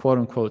quote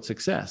unquote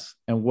success.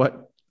 And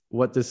what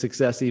does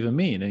success even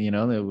mean?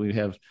 And, we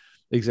have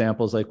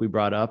examples like we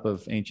brought up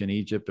of ancient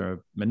Egypt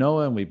or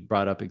Manoah, and we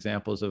brought up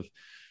examples of,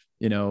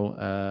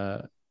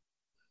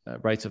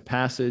 rites of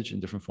passage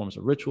and different forms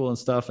of ritual and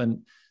stuff.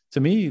 And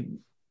to me,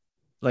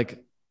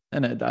 like,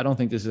 and I don't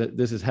think this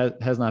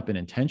has not been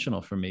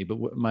intentional for me, but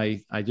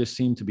I just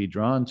seem to be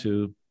drawn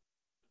to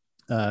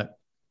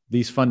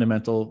these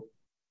fundamental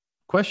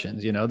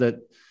questions, that,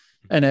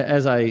 and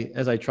as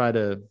I try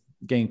to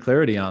gain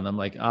clarity on them,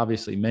 like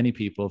obviously many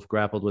people have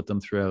grappled with them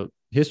throughout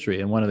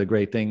history. And one of the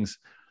things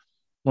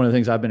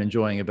I've been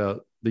enjoying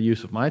about the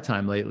use of my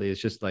time lately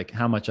is just like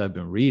how much I've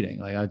been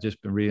reading. Like I've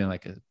just been reading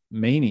like a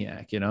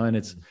maniac, and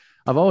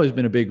I've always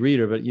been a big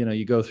reader, but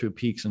you go through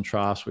peaks and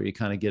troughs where you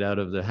kind of get out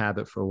of the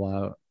habit for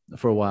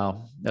a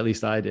while, at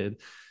least I did.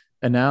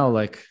 And now,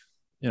 like,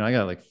 I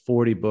got like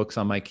 40 books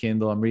on my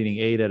Kindle. I'm reading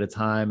 8 at a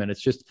time. And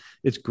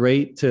it's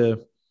great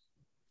to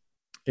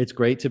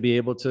be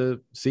able to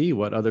see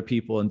what other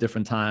people in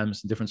different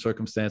times and different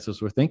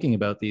circumstances were thinking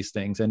about these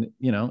things. And,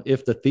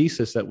 if the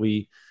thesis that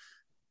we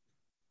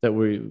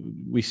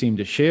seem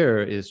to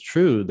share is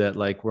true, that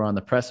like we're on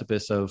the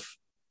precipice of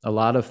a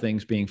lot of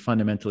things being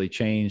fundamentally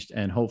changed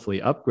and hopefully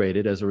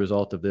upgraded as a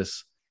result of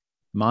this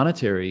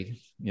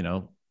monetary,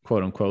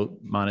 quote unquote,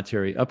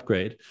 monetary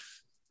upgrade,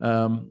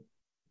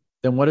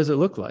 then what does it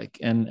look like?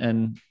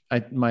 And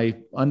my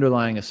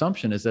underlying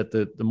assumption is that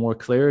the more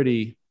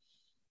clarity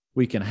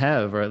we can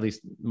have, or at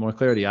least more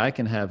clarity I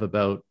can have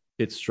about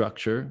its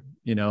structure,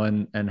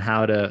 and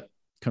how to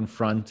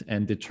confront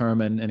and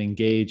determine and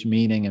engage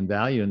meaning and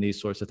value in these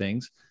sorts of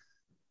things,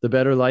 the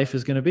better life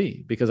is going to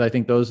be. Because I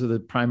think those are the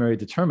primary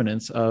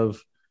determinants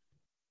of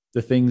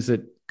the things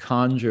that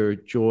conjure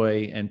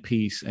joy and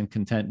peace and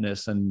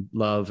contentness and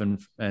love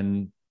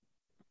and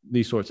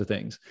these sorts of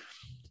things.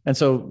 And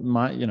so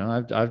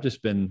I've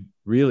just been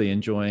really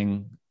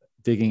enjoying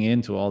digging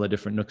into all the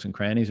different nooks and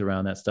crannies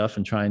around that stuff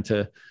and trying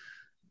to,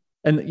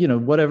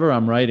 and whatever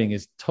I'm writing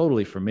is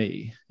totally for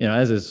me,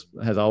 as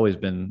has always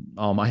been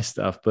all my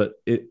stuff. But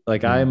it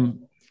like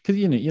I'm, because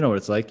you know what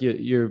it's like.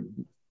 Your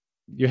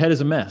head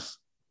is a mess,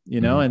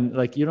 and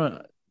like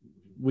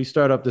we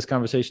start up this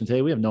conversation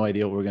today. We have no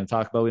idea what we're going to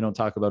talk about. We don't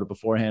talk about it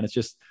beforehand. It's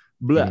just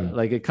blah,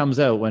 like it comes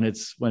out when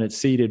it's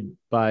seeded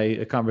by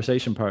a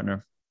conversation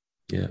partner.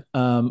 Yeah.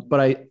 But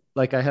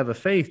I have a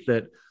faith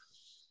that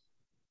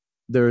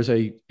there's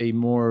a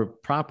more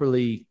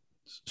properly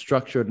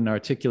structured and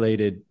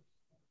articulated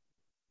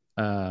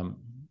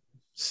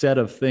set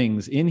of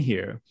things in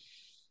here.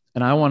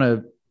 And I want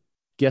to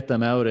get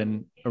them out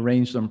and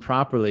arrange them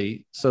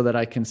properly so that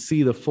I can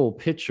see the full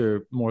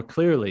picture more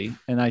clearly.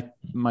 And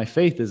my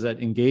faith is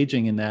that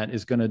engaging in that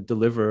is going to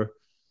deliver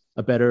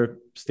a better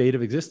state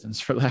of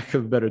existence, for lack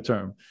of a better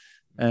term.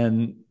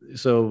 And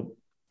so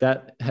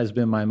that has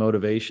been my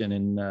motivation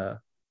in a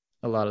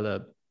lot of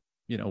the,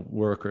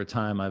 work or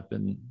time I've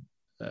been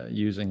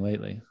using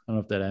lately. I don't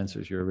know if that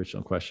answers your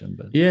original question,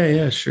 but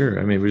yeah, sure.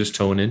 I mean, we're just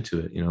towing into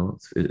it.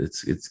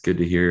 It's good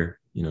to hear.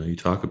 You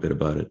talk a bit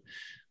about it.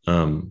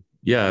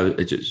 Yeah,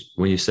 it just,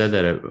 when you said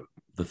that,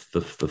 the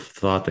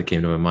thought that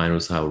came to my mind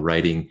was how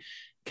writing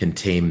can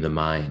tame the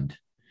mind.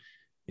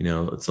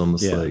 It's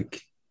almost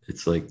like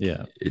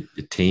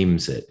it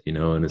tames it.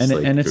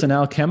 And it's an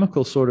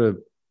alchemical sort of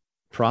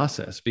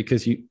process,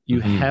 because you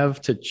mm-hmm.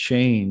 have to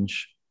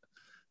change.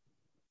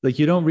 Like,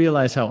 you don't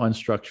realize how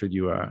unstructured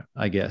you are,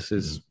 I guess,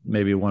 is mm-hmm.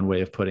 maybe one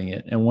way of putting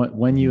it. And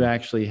when you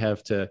actually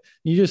have to,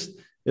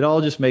 it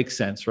all just makes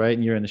sense, right?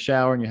 And you're in the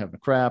shower and you're having a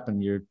crap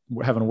and you're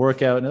having a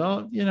workout and it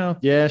all,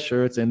 yeah,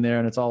 sure, it's in there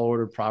and it's all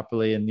ordered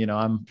properly. And,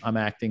 I'm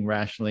acting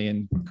rationally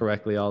and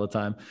correctly all the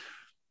time.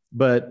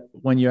 But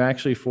when you're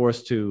actually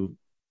forced to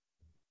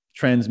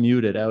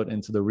transmute it out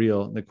into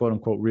the quote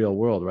unquote real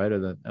world, right?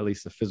 Or at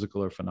least the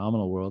physical or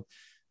phenomenal world,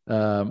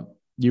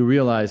 you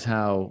realize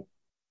how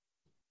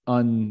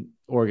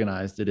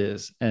unorganized it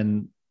is.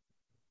 And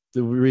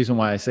the reason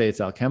why I say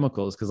it's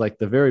alchemical is because, like,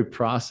 the very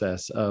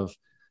process of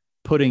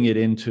putting it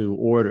into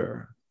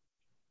order,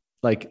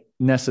 like,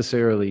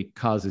 necessarily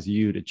causes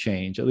you to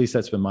change. At least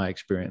that's been my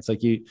experience.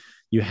 Like,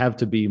 you have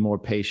to be more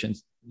patient.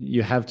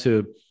 You have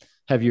to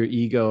have your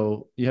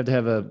ego. You have to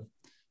have a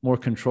more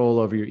control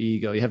over your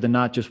ego. You have to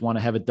not just want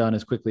to have it done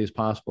as quickly as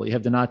possible. You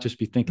have to not just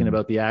be thinking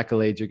about the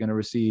accolades you're going to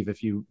receive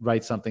if you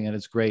write something and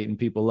it's great and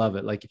people love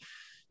it. Like,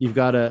 you've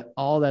got to,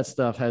 all that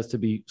stuff has to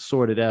be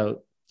sorted out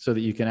so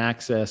that you can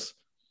access,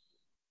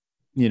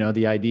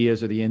 the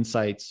ideas or the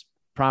insights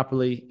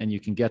properly, and you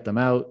can get them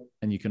out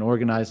and you can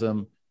organize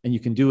them, and you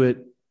can do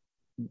it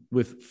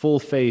with full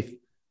faith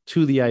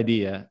to the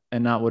idea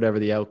and not whatever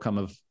the outcome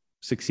of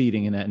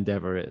succeeding in that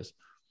endeavor is.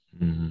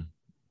 Mm-hmm.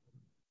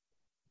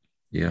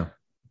 Yeah.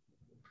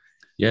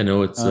 Yeah,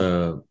 no, it's,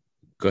 go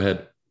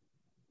ahead.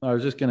 I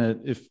was just going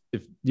to, if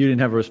you didn't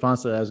have a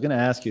response to that, I was going to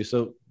ask you,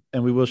 so,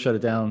 and we will shut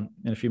it down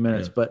in a few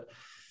minutes, but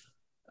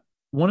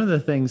one of the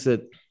things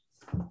that,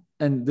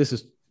 and this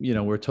is,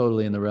 we're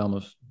totally in the realm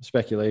of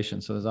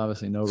speculation, so there's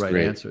obviously no right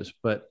answers,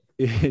 but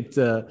it,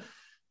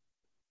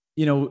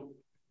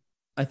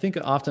 I think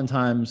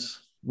oftentimes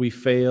we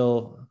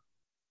fail.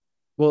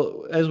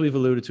 Well, as we've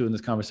alluded to in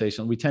this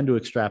conversation, we tend to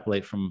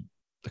extrapolate from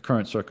the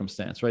current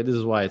circumstance, right? This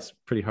is why it's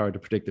pretty hard to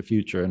predict the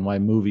future, and why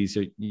movies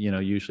are,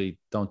 usually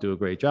don't do a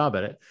great job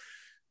at it.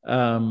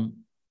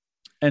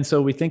 And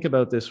so we think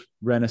about this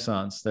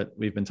renaissance that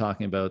we've been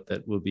talking about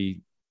that will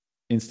be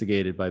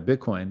instigated by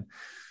Bitcoin.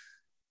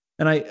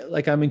 And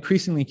I'm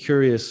increasingly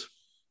curious,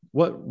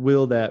 what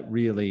will that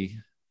really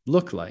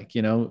look like?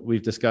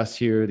 We've discussed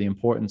here the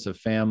importance of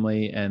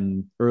family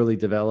and early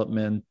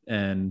development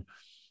and,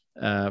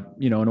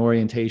 an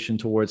orientation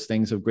towards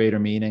things of greater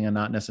meaning and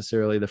not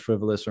necessarily the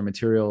frivolous or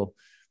material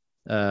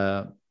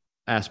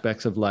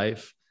aspects of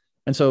life.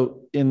 And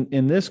so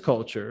in this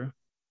culture,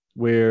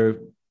 where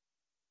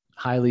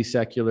highly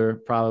secular,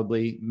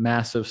 probably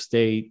massive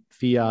state,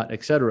 fiat,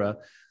 et cetera,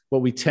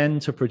 what we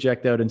tend to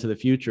project out into the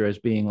future as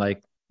being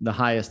like the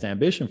highest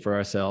ambition for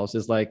ourselves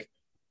is like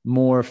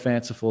more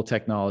fanciful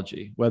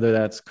technology, whether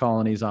that's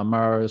colonies on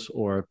Mars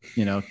or,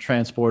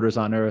 transporters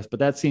on Earth.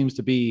 But that seems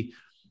to be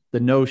the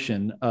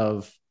notion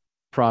of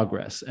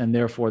progress. And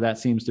therefore that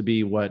seems to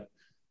be what,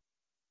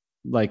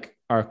 like,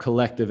 our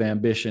collective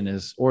ambition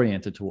is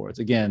oriented towards.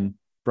 Again,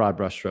 broad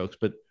brushstrokes,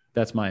 but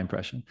that's my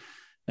impression.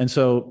 And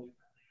so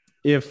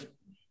if,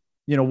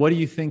 what do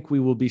you think we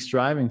will be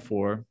striving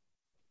for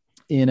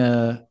in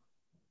a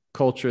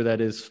culture that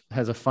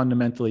has a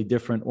fundamentally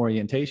different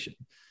orientation?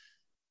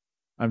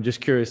 I'm just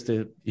curious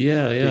to.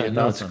 Yeah.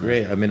 No, it's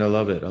great. That. I mean, I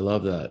love it. I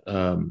love that.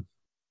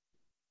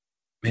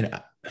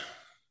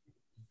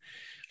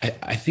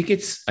 I think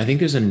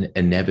there's an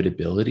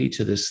inevitability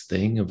to this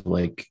thing of,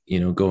 like,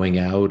 going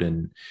out,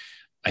 and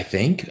I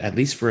think, at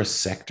least for a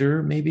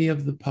sector maybe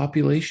of the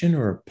population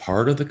or a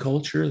part of the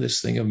culture,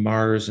 this thing of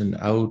Mars and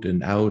out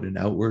and out and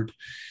outward.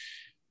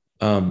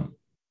 But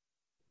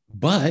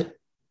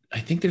I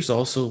think there's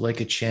also, like,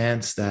 a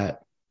chance that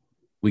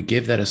we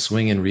give that a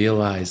swing and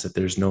realize that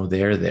there's no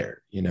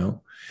there,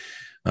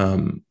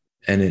 and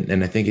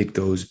I think it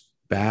goes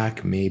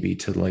back maybe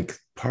to, like,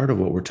 part of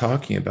what we're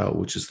talking about,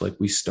 which is, like,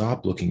 we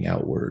stop looking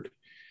outward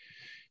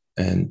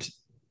and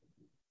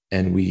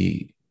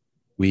we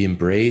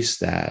embrace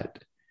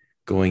that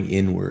going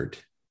inward.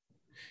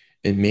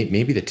 And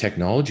maybe the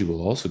technology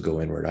will also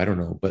go inward. I don't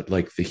know, but,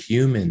 like, the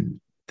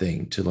human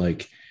thing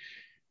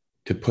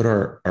to put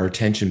our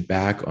attention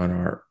back on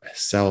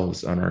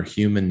ourselves, on our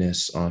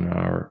humanness, on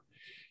our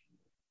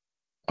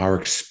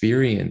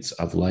experience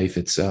of life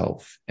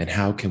itself, and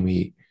how can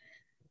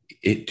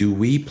do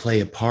we play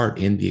a part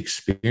in the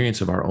experience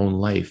of our own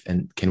life,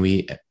 and can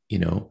we,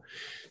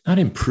 not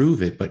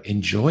improve it, but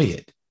enjoy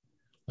it?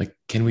 Like,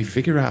 can we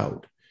figure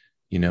out,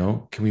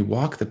 can we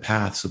walk the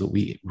path so that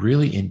we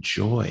really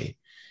enjoy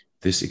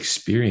this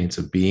experience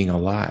of being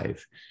alive?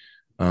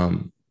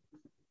 Um,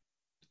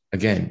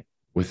 Again,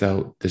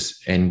 without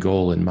this end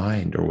goal in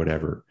mind or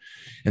whatever.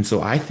 And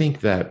so I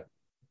think that,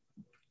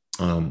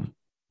 um,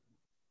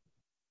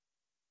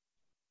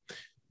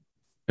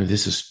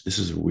 this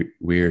is a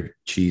weird,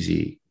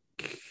 cheesy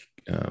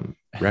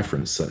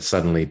reference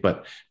suddenly,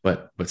 but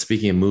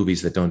speaking of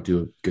movies that don't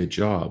do a good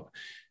job,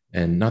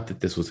 and not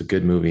that this was a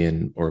good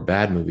movie or a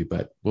bad movie,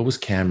 but what was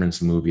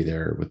Cameron's movie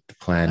there with the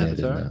planet and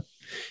Avatar.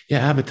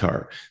 yeah,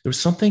 Avatar. There was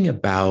something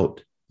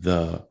about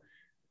the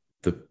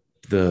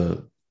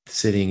the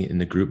sitting in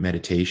the group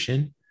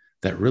meditation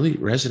that really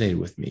resonated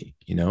with me,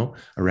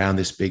 around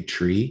this big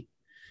tree.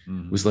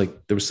 It was Mm-hmm.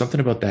 like there was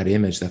something about that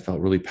image that felt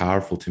really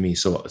powerful to me.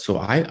 So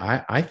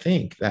I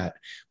think that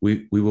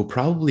we will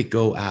probably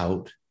go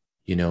out,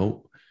 you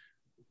know,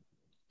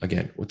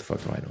 again, what the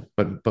fuck do I know?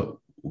 But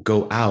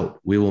go out,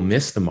 we will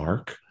miss the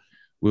mark.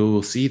 We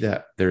will see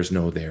that there's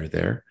no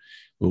there.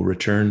 We'll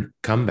return,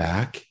 come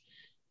back,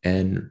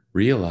 and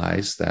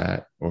realize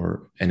that,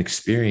 and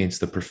experience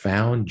the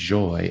profound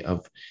joy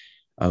of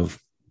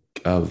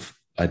of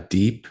a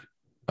deep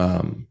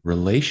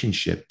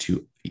relationship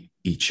to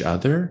each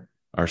other,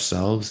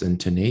 ourselves, and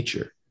to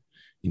nature.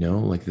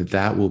 Like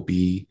that will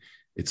be,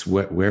 it's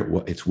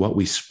what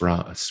we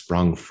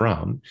sprung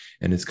from,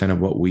 and it's kind of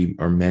what we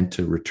are meant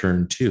to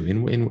return to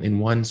in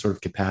one sort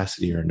of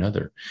capacity or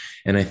another.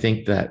 And I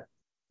think that,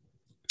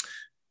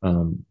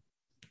 um,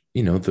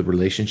 the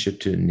relationship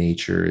to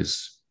nature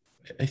is,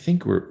 I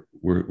think we're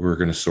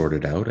going to sort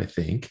it out, I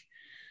think.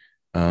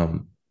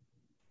 um,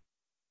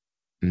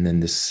 and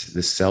then this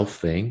self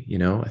thing,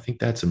 I think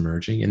that's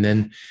emerging. And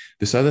then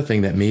this other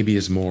thing that maybe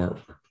is more,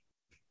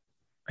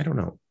 I don't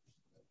know,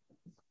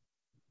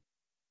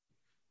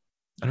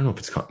 if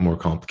it's more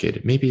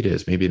complicated. Maybe it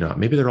is, maybe not.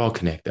 Maybe they're all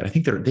connected. I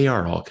think they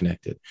are all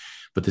connected.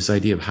 But this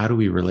idea of how do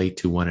we relate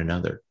to one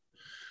another,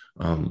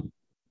 um,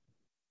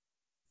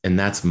 and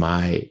that's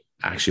my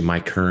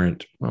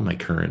current. Well, my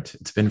current.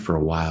 It's been for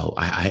a while.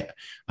 I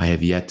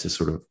have yet to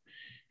sort of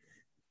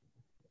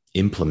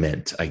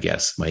implement, I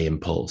guess, my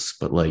impulse.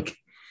 But like,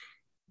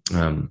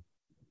 um,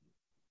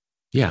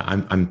 yeah,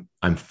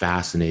 I'm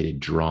fascinated,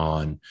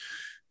 drawn.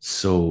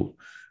 So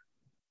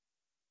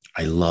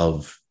I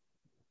love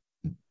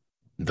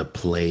the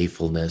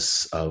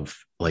playfulness of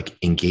like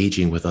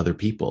engaging with other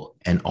people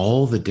and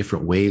all the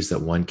different ways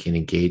that one can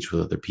engage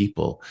with other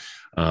people.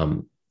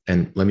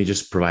 And let me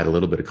just provide a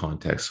little bit of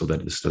context so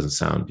that this doesn't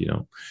sound,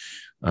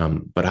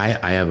 but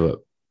I have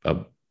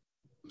a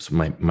so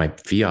my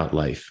fiat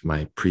life,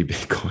 my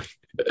pre-Bitcoin,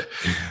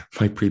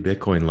 my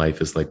pre-Bitcoin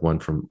life is like one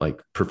from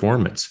like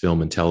performance,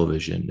 film and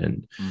television.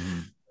 And Mm-hmm.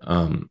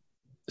 um,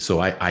 so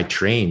I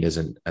trained as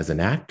an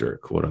actor,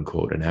 quote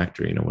unquote, an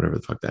actor, whatever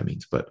the fuck that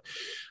means. But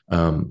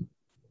um,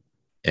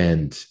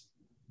 and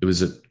it was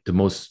the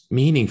most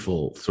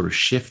meaningful sort of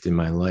shift in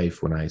my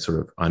life when I sort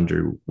of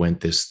underwent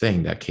this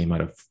thing that came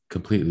out of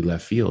completely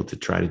left field to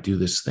try to do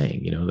this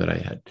thing, that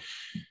I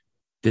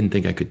didn't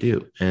think I could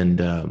do. And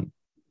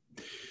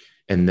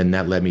then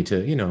that led me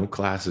to,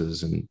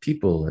 classes and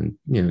people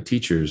and,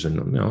 teachers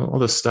and, all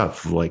this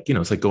stuff. Like,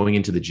 it's like going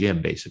into the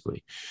gym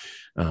basically,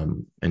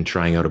 and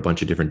trying out a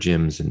bunch of different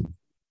gyms.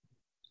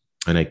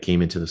 And I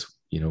came into this,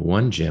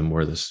 one gym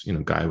where this,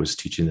 guy was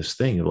teaching this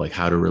thing of like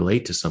how to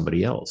relate to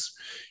somebody else,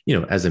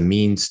 as a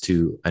means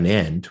to an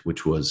end,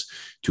 which was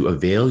to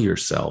avail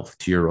yourself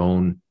to your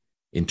own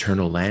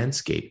internal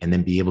landscape and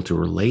then be able to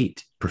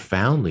relate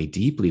profoundly,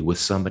 deeply with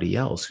somebody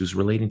else who's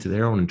relating to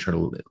their own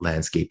internal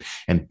landscape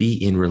and be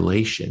in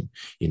relation,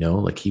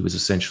 like he was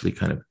essentially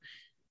kind of,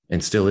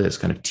 and still is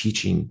kind of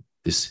teaching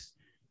this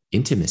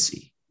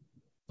intimacy,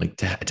 like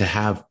to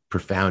have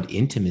profound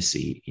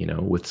intimacy,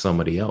 with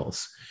somebody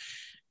else.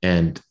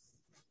 And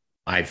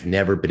I've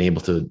never been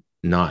able to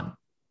not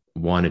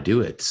want to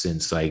do it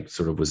since I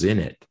sort of was in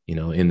it,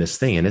 in this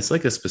thing. And it's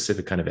like a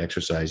specific kind of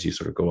exercise. You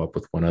sort of go up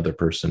with one other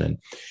person and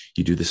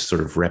you do this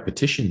sort of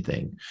repetition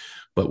thing.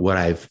 But what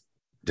I've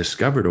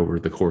discovered over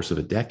the course of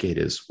a decade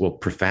is, well,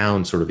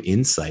 profound sort of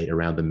insight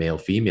around the male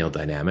female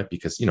dynamic,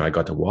 because, I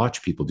got to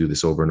watch people do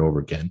this over and over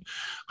again,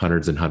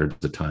 hundreds and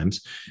hundreds of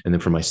times. And then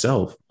for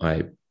myself,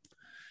 I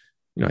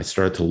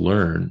started to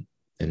learn,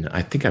 and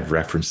I think I've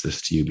referenced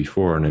this to you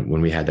before. And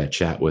when we had that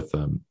chat with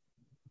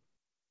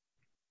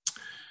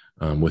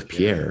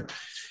Pierre,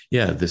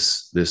 yeah,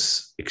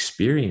 this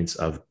experience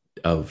of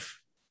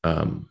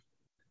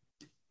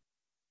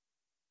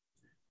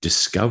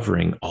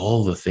discovering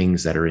all the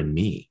things that are in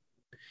me,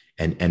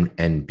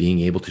 and being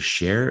able to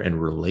share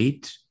and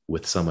relate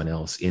with someone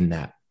else in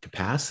that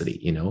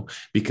capacity,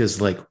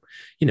 because like,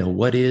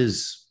 what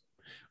is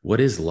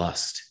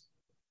lust?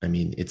 I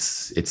mean,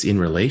 it's in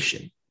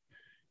relation.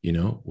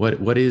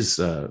 What is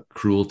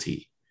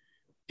cruelty?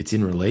 It's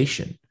in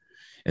relation.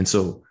 And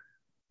so,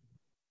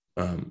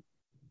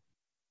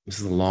 this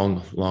is a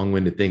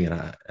long-winded thing,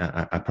 and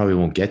I probably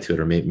won't get to it,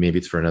 or maybe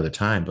it's for another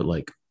time. But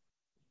like,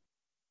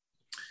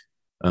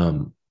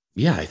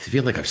 yeah, I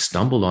feel like I've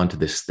stumbled onto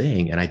this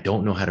thing and I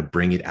don't know how to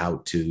bring it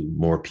out to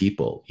more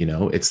people.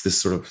 It's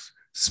this sort of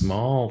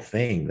small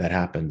thing that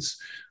happens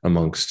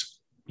amongst,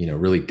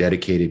 really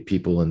dedicated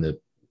people in the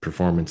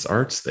performance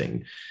arts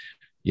thing,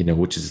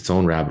 which is its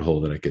own rabbit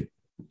hole that I could,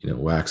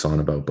 wax on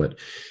about. But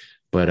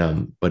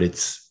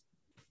it's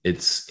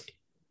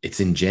it's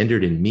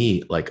engendered in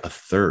me like a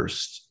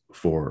thirst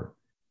for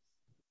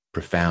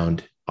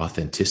profound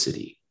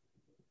authenticity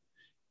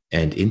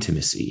and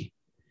intimacy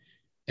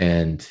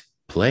and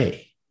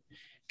play,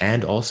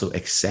 and also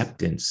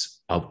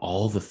acceptance of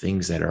all the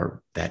things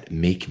that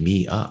make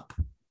me up,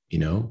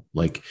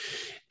 like,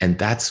 and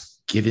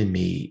that's given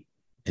me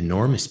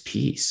enormous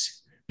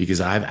peace, because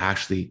I've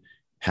actually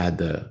had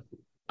the,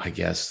 I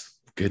guess,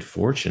 good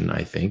fortune,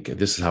 I think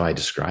this is how I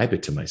describe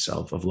it to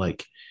myself, of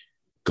like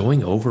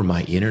going over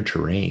my inner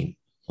terrain,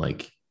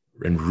 like,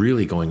 and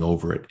really going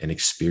over it and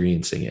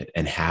experiencing it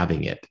and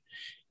having it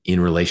in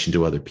relation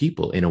to other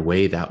people in a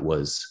way that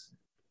was,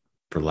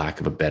 for lack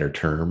of a better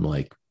term,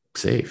 like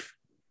safe.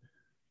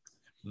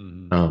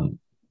 Mm-hmm.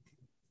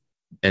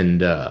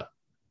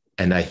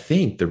 And I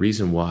think the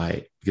reason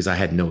why, because I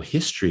had no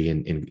history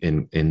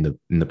in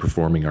the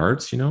performing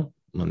arts,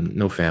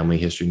 no family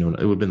history, it would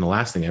have been the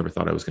last thing I ever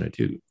thought I was going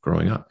to do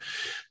growing up.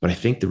 But I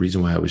think the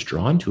reason why I was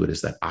drawn to it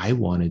is that I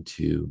wanted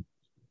to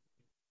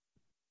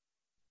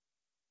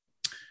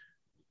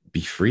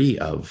be free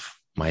of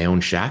my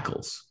own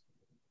shackles,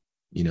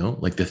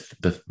 like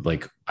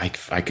like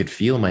I could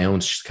feel my own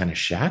kind of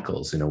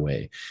shackles in a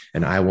way.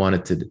 And I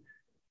wanted to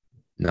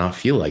not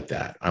feel like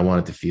that. I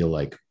wanted to feel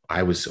like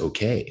I was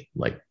okay,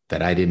 like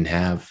that I didn't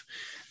have,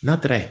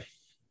 not that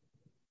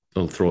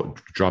I'll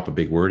drop a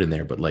big word in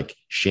there, but like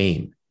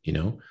shame,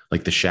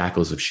 like the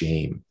shackles of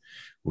shame,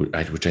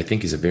 which I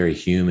think is a very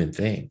human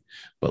thing,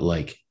 but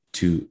like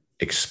to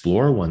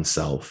explore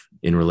oneself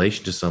in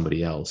relation to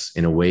somebody else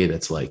in a way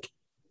that's like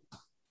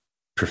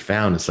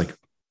profound. It's like,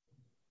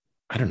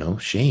 I don't know,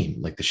 shame,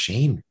 like the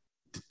shame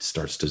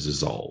starts to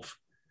dissolve.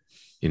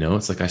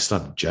 It's like I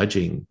stopped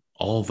judging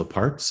all the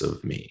parts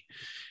of me.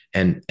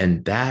 And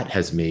that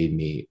has made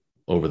me,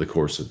 over the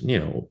course of,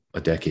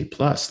 a decade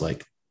plus,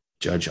 like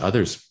judge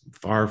others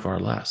far, far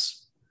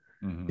less,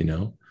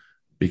 Mm-hmm.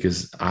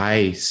 because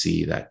I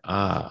see that,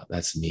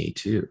 that's me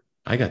too.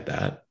 I got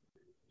that.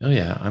 Oh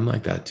yeah, I'm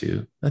like that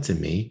too. That's in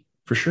me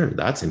for sure.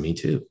 That's in me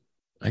too.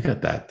 I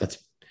got that. That's,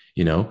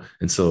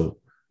 and so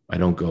I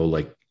don't go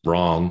like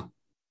wrong,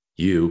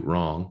 you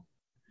wrong.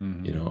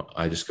 Mm-hmm.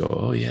 I just go,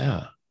 oh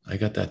yeah, I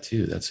got that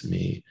too. That's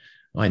me.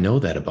 Oh, I know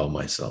that about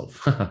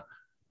myself.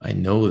 I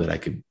know that I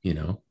could,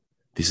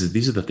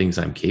 these are the things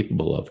I'm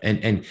capable of.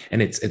 And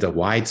it's a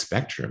wide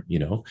spectrum,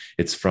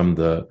 it's from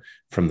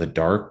the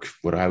dark,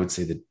 what I would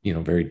say, the,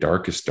 very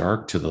darkest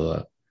dark to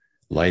the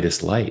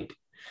lightest light.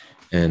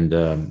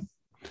 And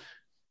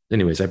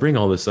anyways, I bring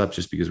all this up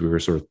just because we were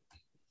sort of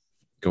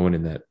going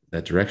in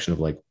that direction of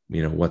like,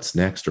 what's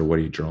next, or what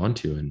are you drawn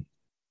to? And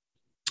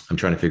I'm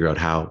trying to figure out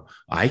how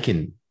I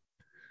can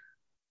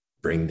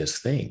bring this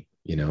thing,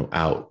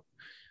 out.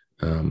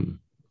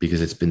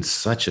 Because it's been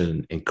such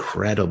an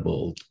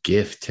incredible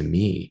gift to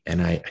me.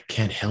 And I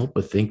can't help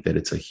but think that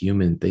it's a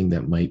human thing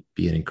that might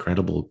be an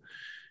incredible,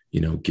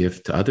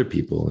 gift to other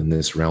people in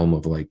this realm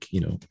of like,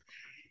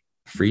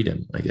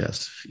 freedom, I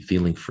guess,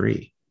 feeling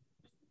free.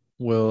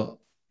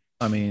 Well,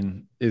 I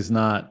mean, is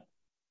not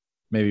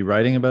maybe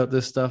writing about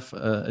this stuff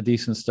a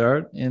decent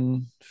start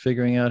in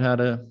figuring out how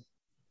to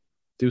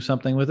do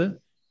something with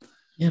it?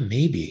 Yeah,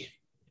 maybe,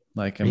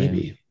 Like, I mean,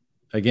 maybe.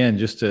 again,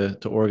 just to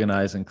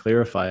organize and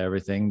clarify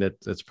everything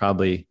that's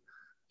probably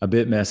a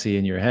bit messy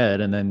in your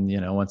head. And then,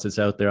 once it's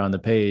out there on the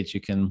page,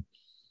 you can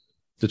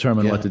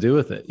determine what Yeah. to do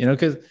with it,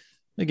 because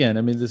again,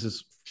 I mean, this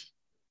is,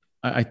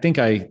 I think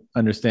I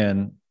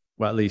understand,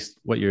 well, at least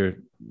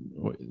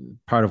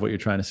part of what you're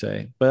trying to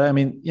say. But I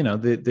mean,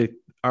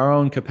 our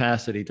own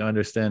capacity to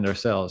understand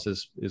ourselves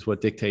is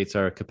what dictates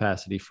our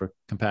capacity for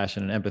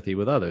compassion and empathy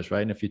with others,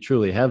 right? And if you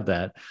truly have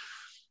that,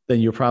 then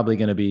you're probably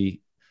going to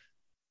be,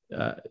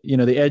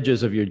 the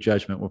edges of your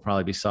judgment will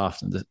probably be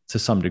softened to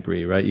some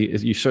degree, right?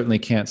 You certainly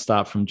can't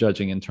stop from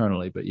judging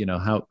internally, but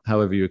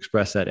however you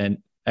express that and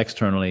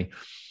externally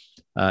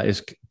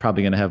is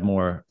probably going to have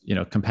more,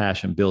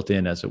 compassion built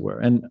in, as it were.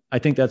 And I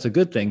think that's a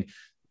good thing.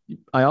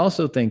 I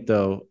also think,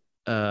 though,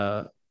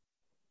 so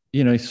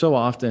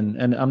often,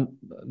 and I'm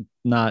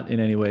not in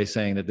any way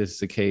saying that this is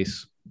the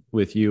case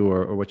with you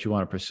or what you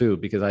want to pursue,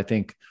 because I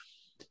think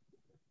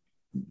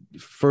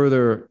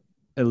further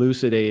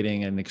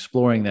elucidating and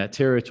exploring that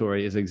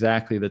territory is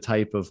exactly the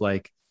type of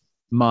like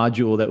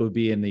module that would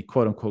be in the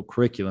quote unquote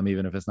curriculum,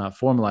 even if it's not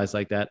formalized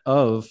like that,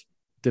 of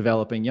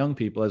developing young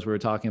people, as we were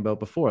talking about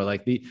before.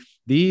 Like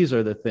these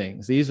are the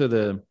things, these are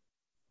the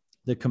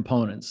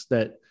components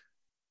that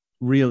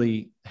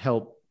really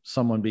help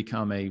someone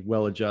become a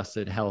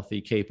well-adjusted,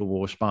 healthy,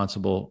 capable,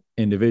 responsible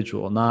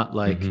individual, not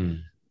like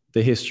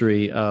the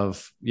history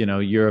of,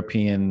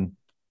 European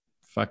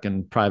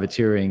fucking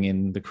privateering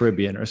in the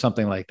Caribbean or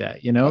something like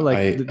that,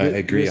 like I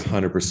agree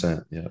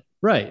 100%. Yeah.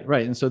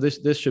 Right. And so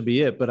this should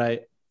be it. But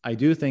I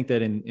do think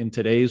that in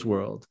today's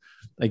world,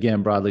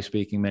 again, broadly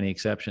speaking, many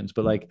exceptions,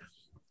 but like,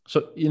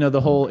 so,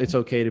 the whole it's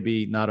okay to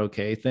be not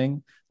okay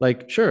thing,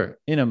 like, sure,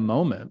 in a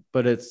moment,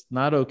 but it's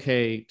not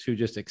okay to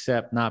just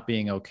accept not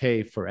being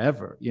okay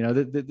forever.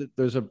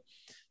 There's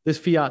this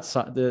fiat,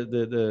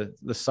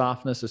 the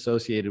softness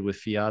associated with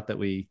fiat that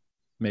we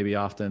maybe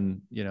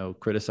often,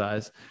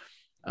 criticize,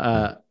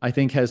 I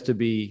think has to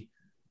be,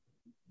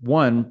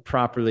 one,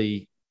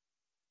 properly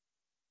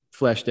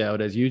fleshed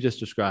out as you just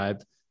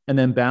described, and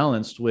then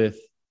balanced with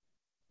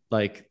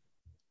like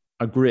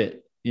a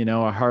grit,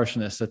 a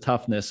harshness, a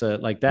toughness,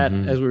 like that,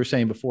 as we were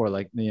saying before,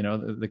 like,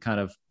 the kind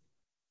of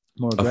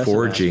more aggressive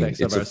forging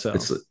aspects of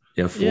ourselves.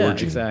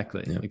 forging.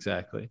 Yeah,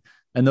 exactly.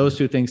 And those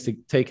two things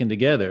taken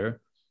together,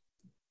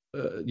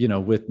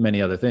 with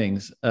many other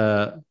things,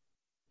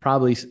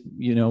 probably,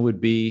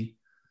 would be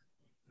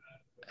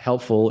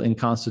helpful in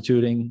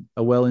constituting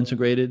a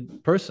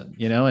well-integrated person,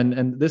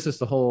 and this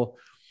is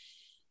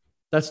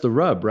that's the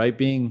rub, right?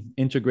 Being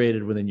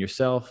integrated within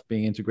yourself,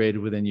 being integrated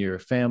within your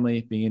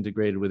family, being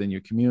integrated within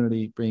your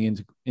community,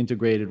 being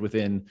integrated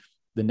within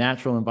the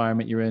natural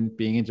environment you're in,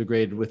 being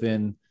integrated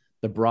within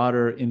the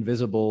broader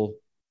invisible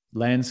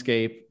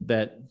landscape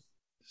that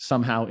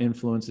somehow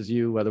influences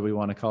you, whether we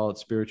want to call it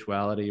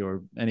spirituality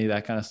or any of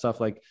that kind of stuff.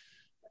 Like,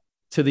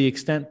 to the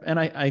extent, and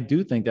I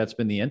do think that's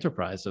been the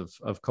enterprise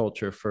of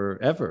culture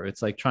forever.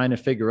 It's like trying to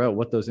figure out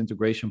what those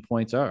integration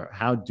points are.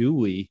 How do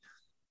we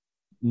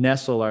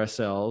nestle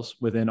ourselves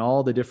within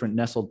all the different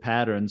nestled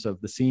patterns of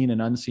the seen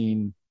and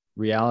unseen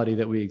reality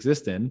that we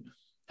exist in?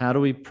 How do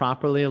we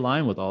properly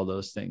align with all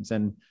those things?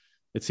 And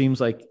it seems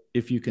like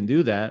if you can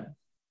do that,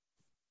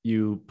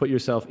 you put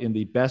yourself in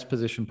the best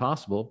position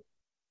possible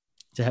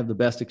to have the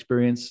best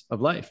experience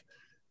of life.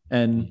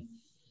 And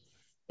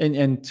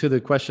to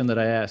the question that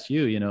I asked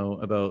you,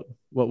 about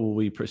what will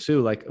we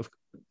pursue, like,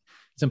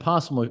 it's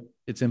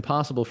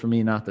impossible for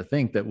me not to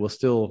think that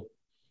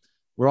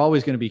we're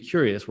always going to be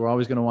curious. We're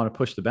always going to want to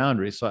push the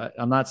boundaries. So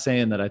I'm not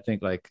saying that I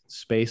think like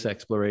space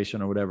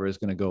exploration or whatever is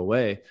going to go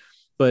away,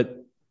 but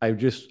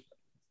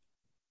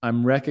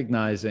I'm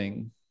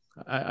recognizing,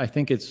 I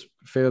think it's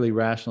fairly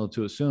rational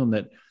to assume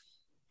that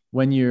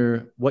when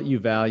what you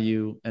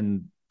value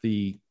and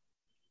the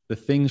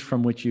things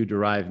from which you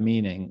derive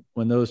meaning,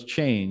 when those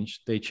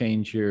change, they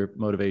change your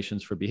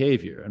motivations for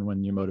behavior. And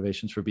when your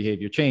motivations for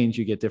behavior change,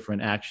 you get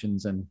different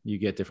actions and you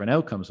get different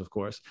outcomes, of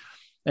course.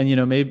 And,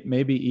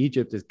 maybe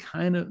Egypt is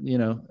kind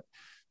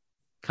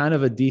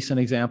of a decent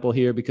example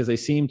here, because they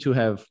seem to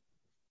have,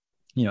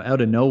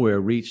 out of nowhere,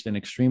 reached an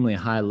extremely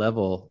high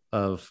level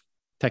of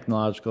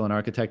technological and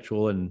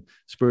architectural and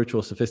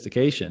spiritual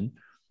sophistication,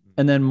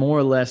 and then more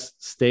or less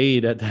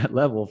stayed at that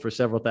level for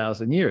several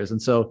thousand years.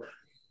 And so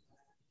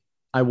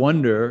I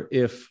wonder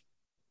if,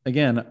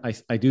 again,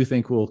 I do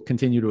think we'll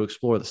continue to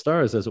explore the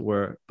stars, as it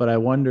were, but I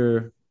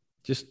wonder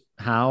just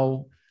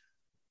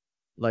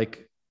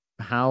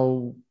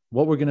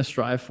what we're going to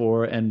strive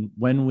for. And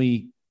when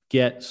we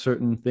get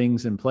certain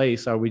things in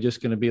place, are we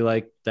just going to be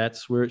like,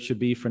 that's where it should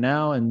be for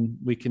now, and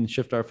we can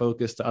shift our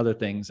focus to other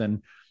things?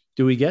 And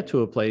do we get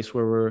to a place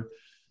where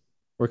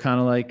we're kind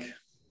of like,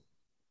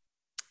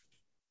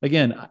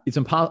 again, it's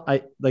impossible.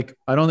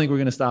 I don't think we're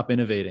going to stop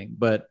innovating,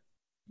 but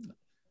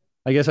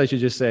I guess I should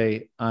just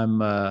say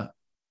I'm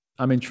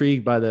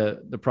intrigued by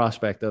the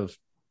prospect of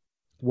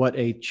what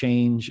a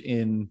change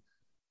in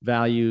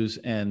values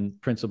and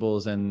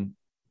principles and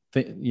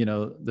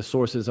the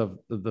sources of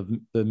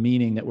the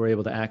meaning that we're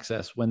able to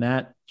access, when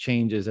that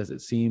changes, as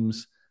it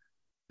seems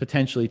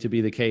potentially to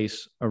be the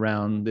case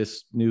around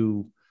this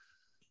new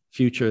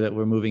future that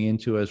we're moving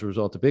into as a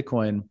result of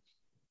Bitcoin.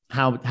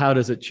 How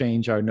does it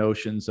change our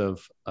notions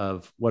of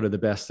what are the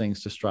best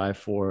things to strive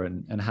for,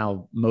 and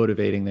how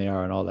motivating they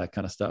are, and all that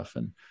kind of stuff?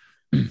 And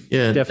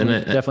yeah,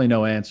 definitely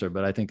no answer,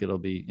 but I think it'll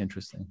be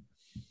interesting.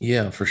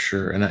 Yeah, for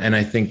sure. And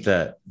I think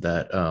that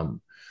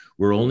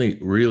we're only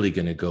really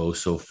going to go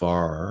so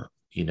far,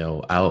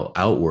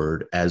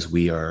 outward as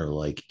we are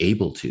like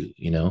able to,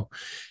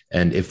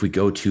 and if we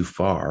go too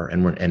far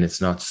and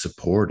it's not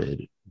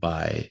supported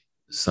by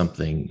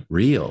something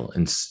real,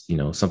 and,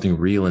 something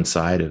real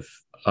inside of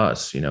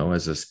us,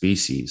 as a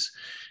species.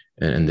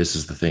 And this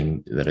is the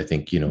thing that I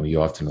think,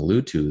 you often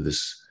allude to,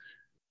 this,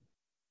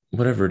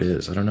 whatever it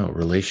is, I don't know,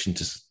 relation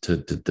to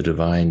the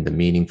divine, the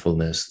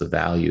meaningfulness, the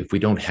value. If we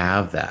don't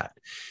have that,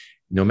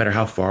 no matter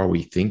how far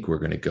we think we're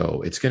going to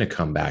go, it's going to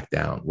come back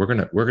down. We're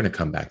going to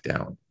come back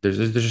down. There's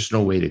just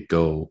no way to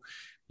go.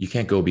 You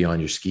can't go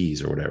beyond your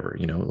skis or whatever,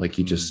 like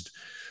you just,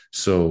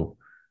 so,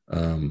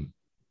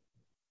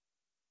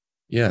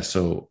 yeah.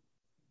 So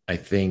I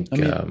think,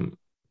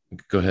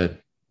 go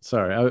ahead.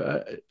 Sorry.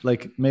 I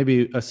like,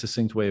 maybe a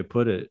succinct way of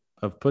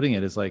putting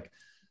it is like,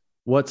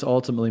 what's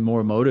ultimately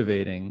more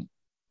motivating,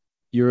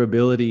 your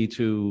ability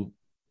to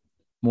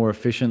more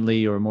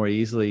efficiently or more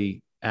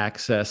easily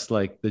access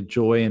like the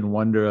joy and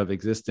wonder of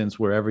existence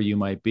wherever you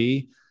might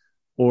be,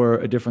 or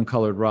a different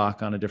colored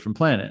rock on a different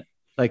planet?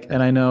 Like,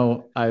 and I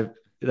know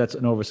that's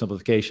an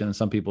oversimplification and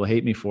some people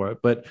hate me for it,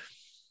 but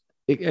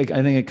I think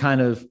it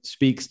kind of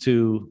speaks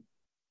to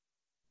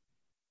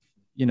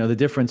the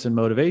difference in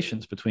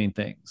motivations between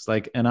things.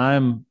 Like, and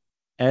I'm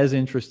as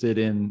interested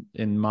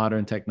in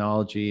modern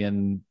technology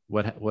and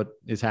what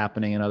is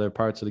happening in other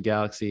parts of the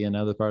galaxy and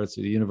other parts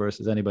of the universe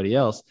as anybody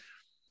else.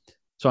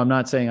 So I'm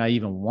not saying I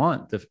even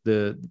want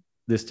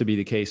this to be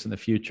the case in the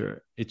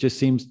future. It just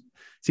seems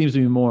to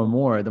me more and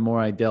more, the more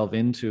I delve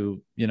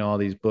into, all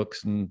these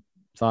books and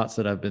thoughts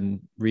that I've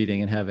been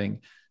reading and having,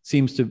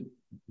 seems to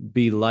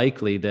be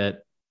likely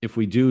that if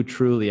we do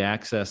truly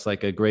access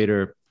like a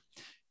greater,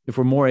 if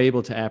we're more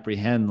able to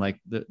apprehend like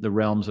the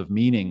realms of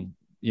meaning,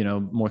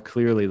 more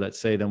clearly, let's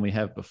say, than we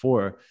have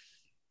before,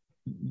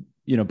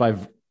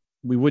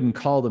 we wouldn't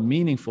call them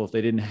meaningful if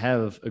they didn't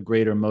have a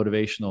greater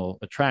motivational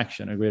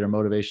attraction, a greater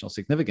motivational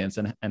significance.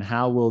 And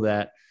how will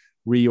that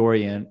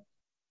reorient,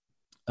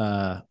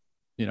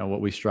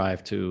 what we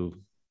strive to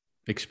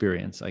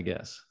experience, I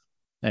guess.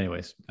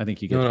 Anyways, I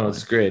think you get No,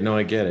 it's great. No,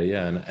 I get it.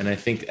 Yeah. And I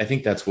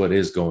think that's what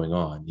is going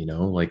on,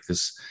 like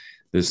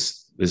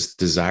this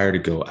desire to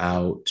go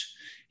out,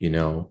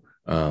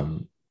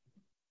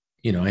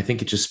 I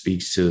think it just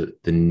speaks to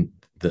the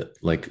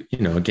like,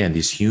 again,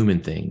 these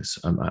human things.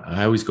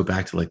 I always go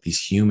back to like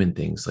these human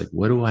things. Like,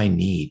 what do I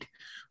need?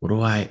 What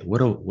am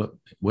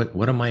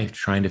I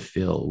trying to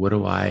fill? What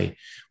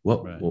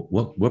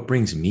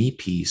brings me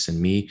peace and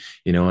me,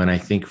 and I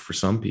think for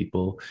some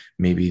people,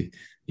 maybe,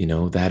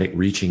 that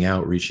reaching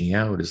out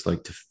is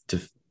like to,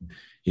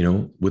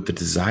 with the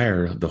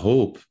desire, the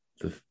hope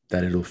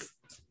that it'll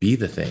be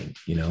the thing,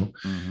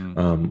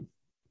 Mm-hmm.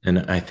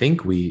 And I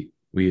think we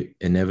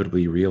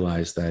inevitably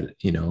realize that,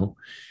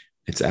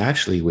 it's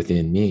actually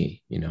within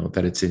me,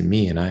 that it's in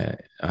me, and I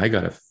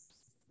gotta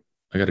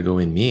go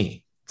in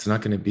me. It's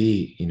not going to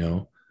be,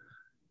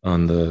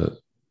 on the,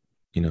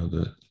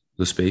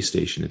 the space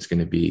station. It's going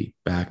to be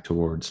back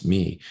towards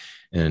me.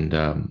 And,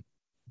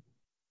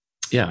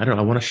 yeah, I don't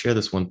know. I want to share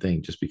this one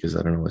thing just because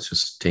I don't know, it's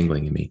just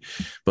tingling in me,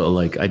 but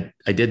like, I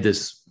did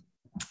this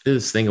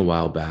thing a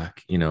while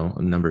back, a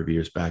number of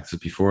years back. This is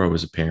before I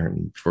was a parent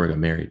and before I got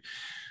married.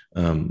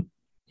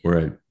 Where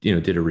I,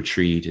 did a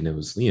retreat, and it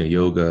was,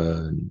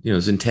 yoga, and, it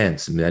was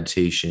intense, and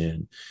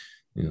meditation,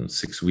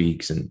 6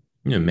 weeks, and,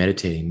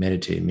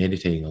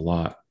 meditating a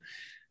lot.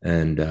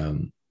 And, well,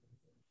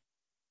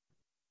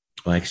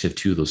 I actually have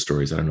two of those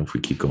stories. I don't know if we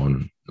keep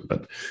going,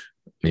 but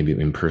maybe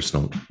in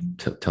personal,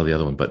 tell the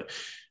other one, but,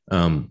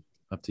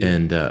 Up to you.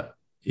 and,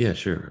 yeah,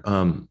 sure.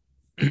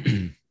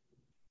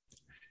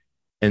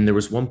 And there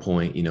was one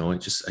point,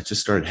 it just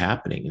started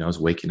happening. I was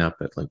waking up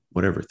at like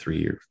whatever,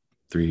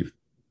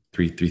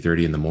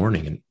 3:30 in the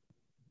morning, and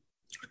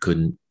I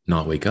couldn't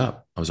not wake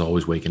up. I was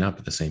always waking up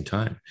at the same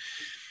time.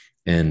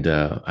 And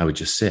I would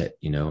just sit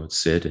in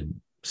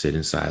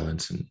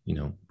silence. And,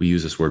 we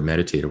use this word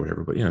meditate or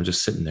whatever, but,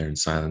 just sitting there in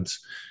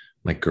silence.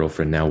 My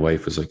girlfriend, now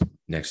wife, was like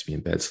next to me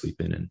in bed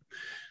sleeping,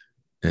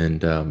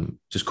 and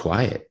just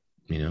quiet,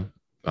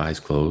 eyes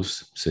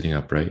closed, sitting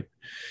upright.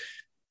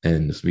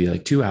 And this would be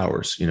like 2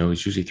 hours,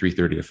 it's usually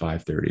 3:30 to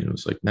 5:30. And it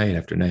was like night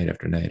after night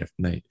after night after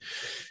night.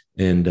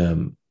 And,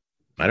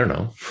 I don't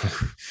know,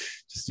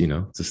 just,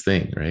 it's this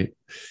thing. Right.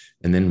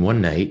 And then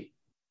one night,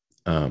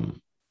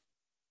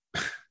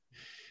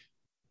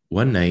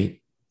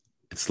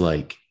 it's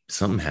like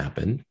something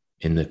happened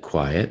in the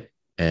quiet,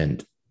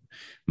 and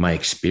my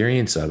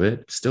experience of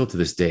it, still to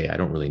this day, I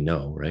don't really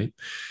know. Right.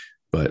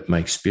 But my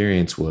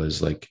experience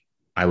was like,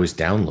 I was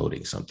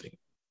downloading something.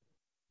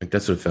 Like,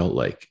 that's what it felt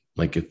like.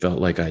 Like, it felt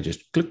like I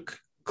just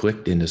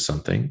clicked into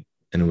something,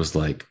 and it was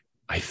like,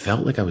 I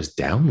felt like I was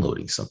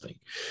downloading something.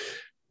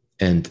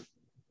 And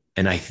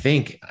I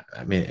think,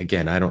 I mean,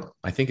 again,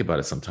 I think about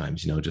it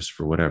sometimes, just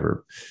for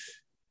whatever.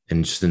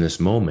 And just in this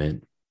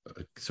moment,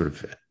 sort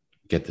of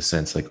get the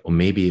sense like, oh,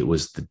 maybe it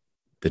was the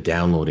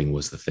downloading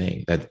was the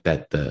thing,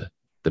 that the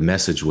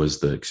message was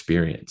the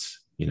experience,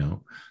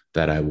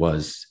 that I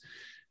was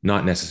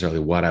not necessarily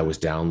what I was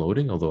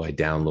downloading, although I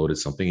downloaded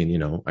something,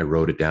 and, I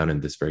wrote it down in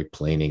this very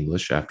plain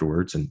English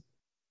afterwards.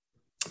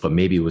 But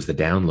maybe it was the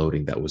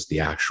downloading that was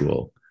the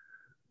actual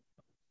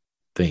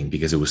thing,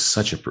 because it was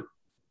such a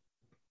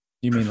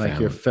You mean like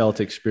your felt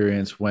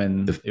experience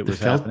when it was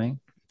happening?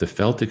 The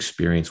felt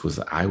experience was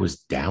I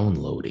was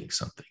downloading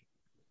something.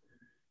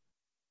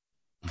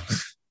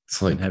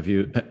 It's like, and have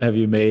you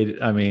made,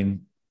 I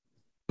mean,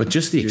 but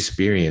just the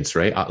experience,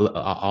 right?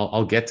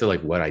 I'll get to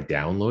like what I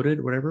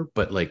downloaded, whatever.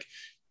 But like,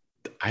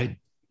 I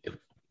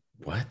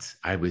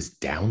was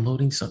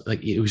downloading something.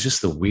 Like, it was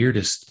just the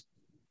weirdest.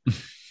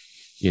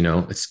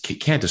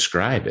 Can't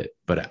describe it,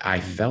 but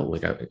I felt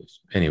like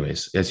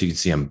anyways, as you can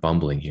see, I'm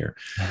bumbling here.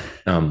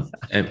 And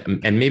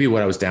maybe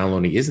what I was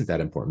downloading isn't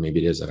that important.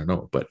 Maybe it is, I don't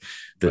know. But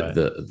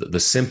the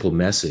simple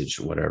message,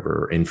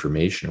 whatever,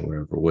 information or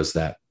whatever, was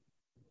that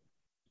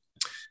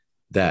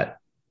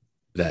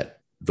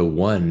the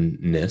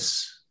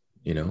oneness,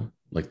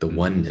 like the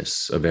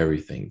oneness of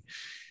everything,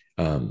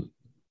 can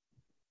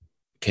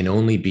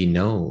only be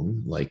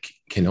known, like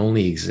can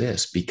only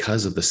exist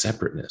because of the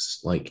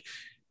separateness, like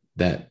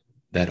that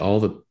all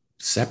the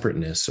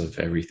separateness of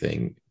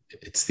everything,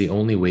 it's the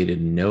only way to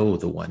know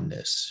the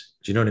oneness.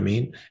 Do you know what I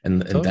mean?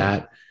 And totally.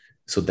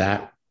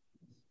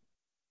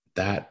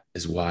 that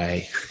is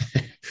why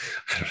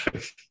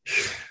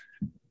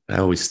I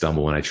always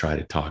stumble when I try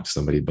to talk to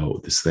somebody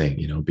about this thing,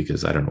 you know,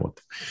 because I don't know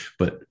what,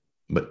 but,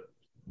 but,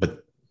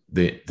 but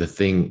the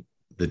thing,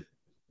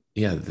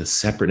 the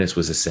separateness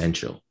was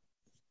essential,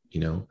 you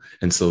know?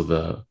 And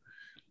so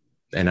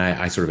and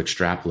I sort of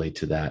extrapolate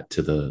to that,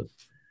 to the,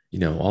 you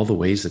know, all the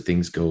ways that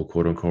things go,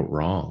 quote unquote,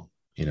 wrong,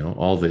 you know,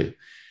 all the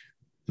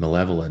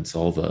malevolence,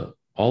 all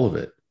of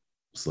it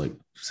was like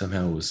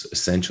somehow it was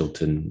essential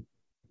to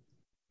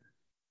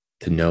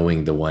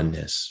knowing the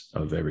oneness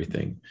of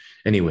everything.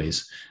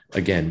 Anyways,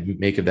 again,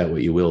 make of that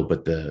what you will,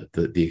 but the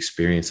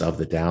experience of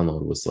the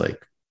download was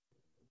like,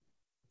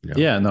 you know,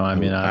 Yeah, no, I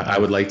mean, I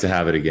would like to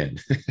have it again.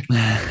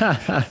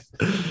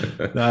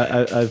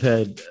 I've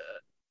had,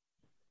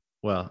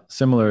 well,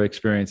 similar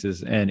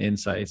experiences and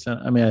insights.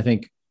 I mean, I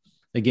think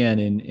again,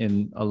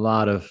 in a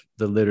lot of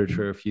the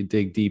literature, if you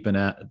dig deep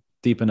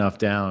enough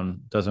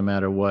down, doesn't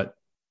matter what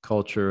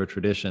culture or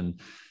tradition,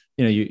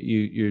 you know,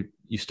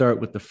 you start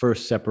with the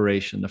first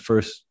separation, the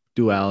first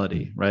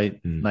duality,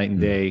 right? Night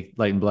and day,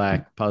 light and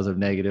black, positive,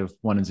 negative,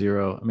 1 and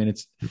 0. I mean,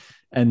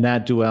 and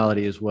that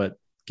duality is what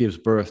gives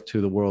birth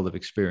to the world of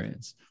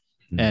experience.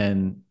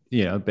 And,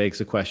 you know, it begs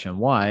the question,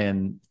 why?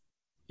 And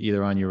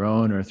either on your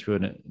own or through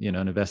an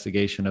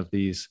investigation of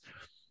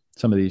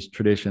some of these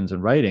traditions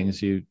and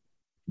writings, the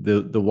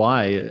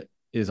why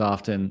is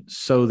often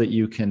so that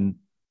you can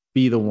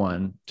be the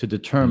one to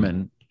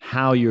determine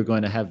how you're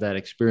going to have that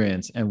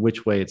experience and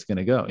which way it's going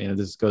to go. You know,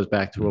 this goes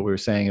back to what we were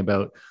saying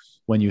about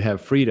when you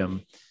have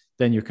freedom,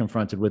 then you're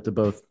confronted with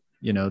both,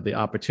 you know, the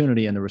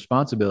opportunity and the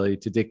responsibility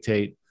to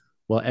dictate,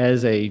 well,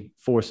 as a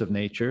force of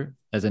nature,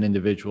 as an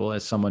individual,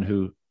 as someone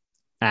who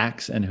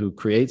acts and who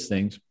creates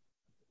things,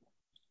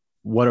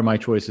 what are my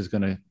choices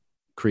going to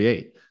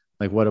create?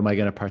 Like, what am I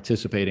going to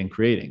participate in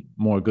creating?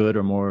 More good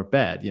or more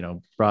bad, you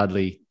know,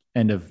 broadly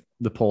end of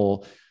the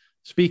poll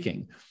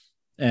speaking.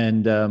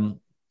 And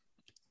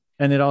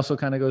it also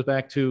kind of goes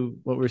back to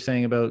what we're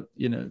saying about,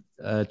 you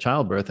know,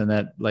 childbirth and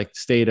that like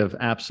state of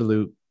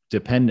absolute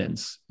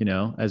dependence, you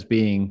know, as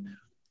being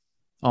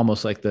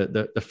almost like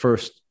the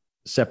first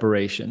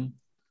separation.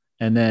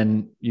 And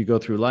then you go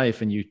through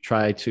life and you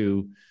try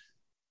to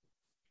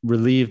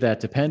relieve that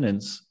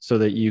dependence so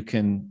that you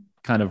can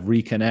kind of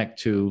reconnect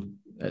to,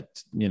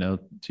 you know,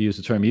 to use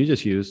the term you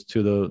just used,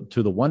 to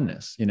the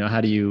oneness. You know,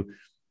 how do you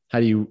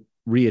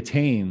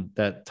reattain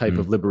that type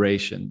of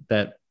liberation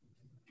that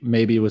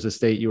maybe it was a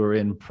state you were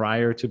in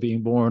prior to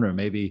being born, or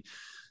maybe,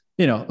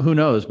 you know, who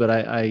knows? But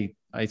I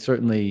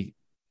certainly,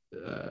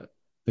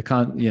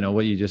 you know,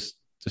 what you just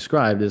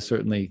described is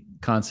certainly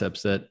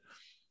concepts that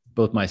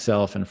both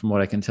myself and from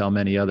what I can tell,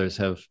 many others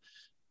have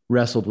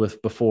wrestled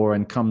with before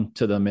and come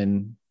to them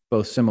in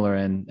both similar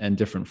and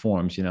different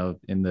forms, you know,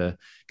 in the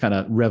kind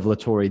of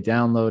revelatory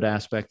download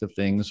aspect of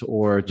things,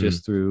 or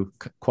just through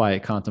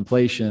quiet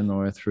contemplation,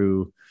 or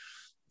through,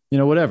 you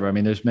know, whatever. I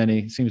mean,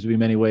 seems to be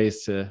many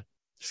ways to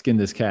skin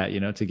this cat, you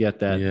know, to get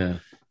that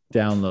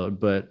download.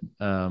 But,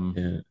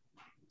 and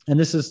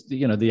this is,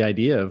 you know, the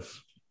idea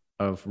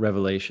of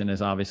revelation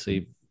is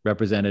obviously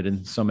represented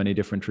in so many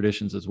different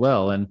traditions as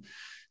well. And,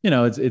 you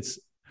know, it's,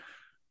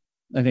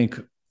 I think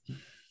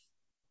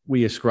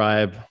we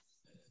ascribe,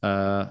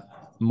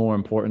 more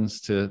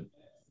importance to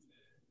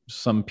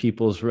some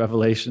people's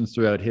revelations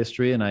throughout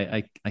history. And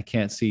I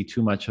can't see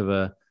too much of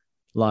a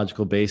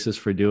logical basis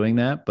for doing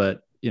that,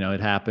 but, you know, it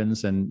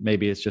happens, and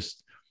maybe it's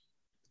just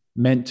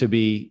meant to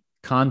be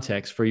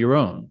context for your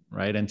own,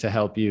 right? And to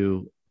help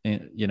you,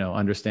 you know,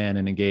 understand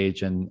and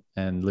engage and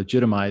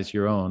legitimize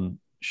your own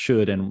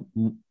should and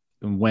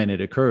when it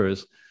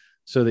occurs,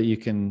 so that you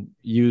can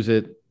use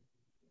it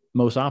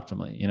most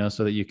optimally, you know,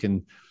 so that you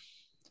can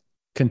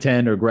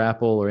contend or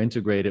grapple or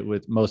integrate it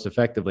with most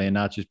effectively, and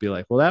not just be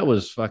like, well, that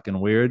was fucking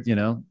weird, you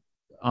know,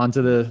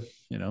 onto the,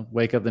 you know,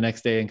 wake up the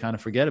next day and kind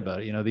of forget about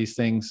it. You know, these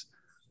things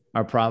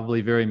are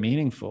probably very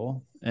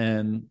meaningful,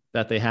 and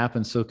that they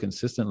happen so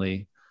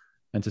consistently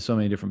and to so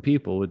many different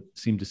people would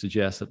seem to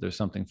suggest that there's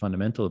something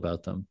fundamental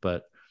about them.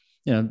 But,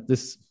 you know,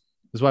 this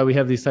is why we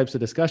have these types of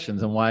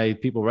discussions, and why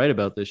people write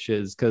about this shit,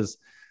 is because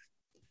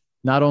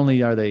not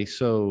only are they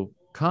so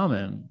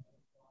common,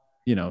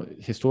 you know,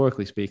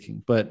 historically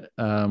speaking, but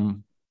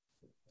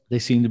they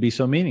seem to be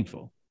so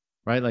meaningful,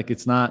 right? Like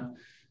it's not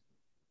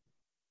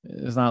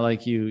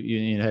like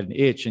you had an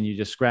itch and you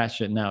just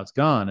scratched it and now it's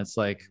gone. It's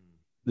like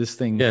this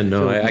thing. Yeah,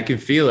 no, I can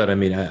feel it. I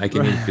mean, I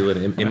can even feel it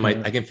in my,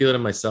 I can feel it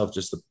in myself.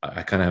 Just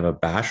I kind of have a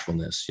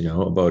bashfulness, you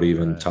know, about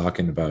even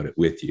talking about it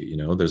with you. You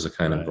know, there's a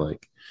kind of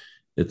like,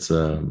 it's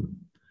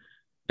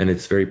and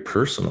it's very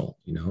personal,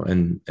 you know,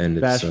 and it's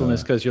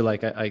bashfulness because you're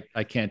like,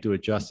 I can't do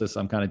it justice.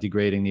 I'm kind of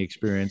degrading the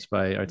experience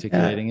by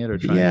articulating it or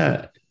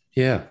trying.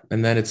 Yeah,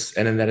 and then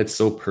it's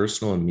so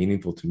personal and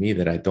meaningful to me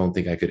that I don't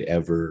think I could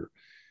ever,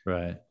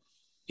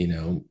 you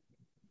know,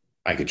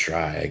 I could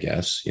try, I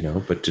guess, you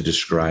know, but to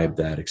describe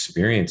that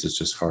experience is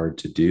just hard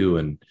to do.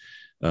 And,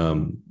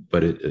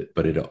 but it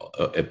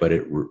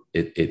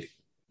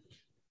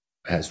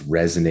has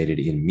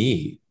resonated in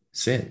me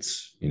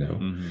since, you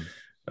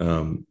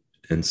know?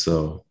 And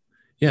so,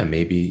 yeah,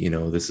 maybe,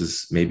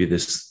 maybe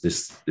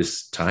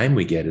this time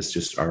we get is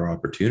just our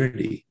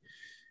opportunity,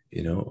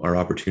 our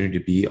opportunity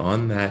to be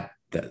on that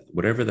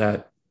whatever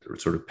that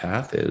sort of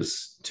path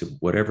is, to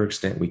whatever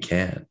extent we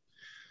can,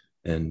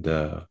 and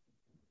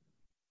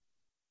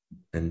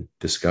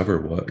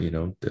discover what,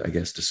 I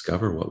guess,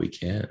 discover what we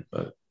can,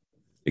 but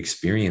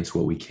experience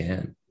what we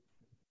can.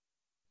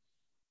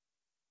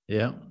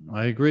 Yeah,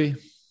 I agree.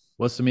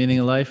 What's the meaning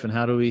of life, and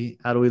how do we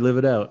live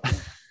it out?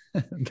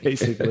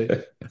 Basically.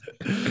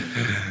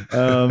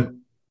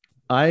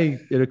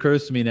 It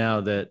occurs to me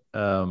now that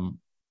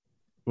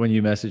when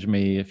you messaged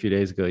me a few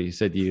days ago, you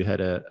said you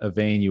had a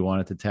vein you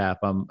wanted to tap.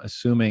 I'm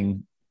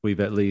assuming we've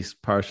at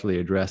least partially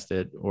addressed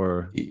it,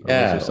 or was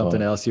there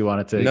something else you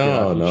wanted to get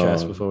off your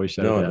chest before we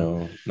shut it down?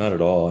 No, not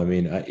at all. I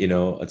mean,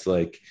 it's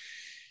like,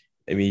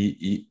 I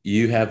mean,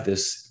 you have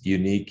this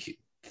unique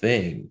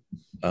thing,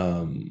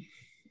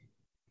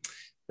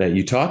 that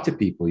you talk to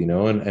people,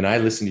 and I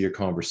listen to your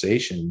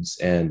conversations,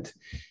 and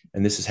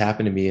this has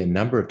happened to me a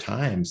number of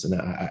times. And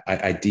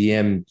I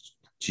DM'd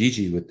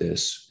Gigi with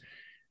this,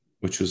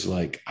 which was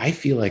like, I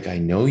feel like I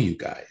know you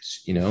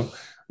guys,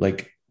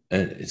 like,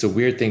 and it's a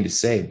weird thing to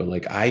say, but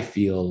like, I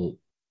feel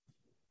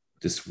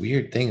this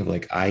weird thing of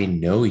like, I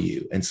know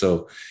you. And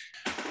so,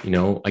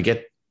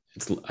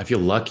 I feel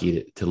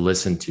lucky to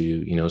listen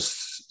to,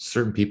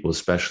 certain people,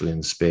 especially in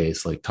the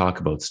space, like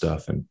talk about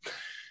stuff.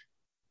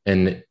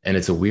 And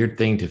it's a weird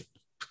thing to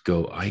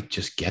go, I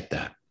just get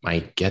that. I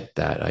get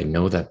that. I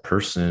know that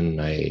person.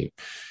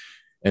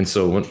 And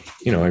so when,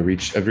 I've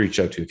reached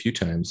out to a few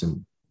times,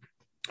 and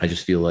I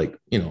just feel like,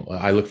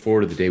 I look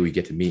forward to the day we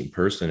get to meet in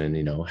person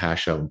and,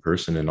 hash out in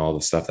person and all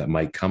the stuff that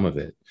might come of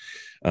it.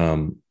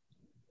 But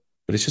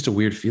it's just a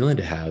weird feeling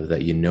to have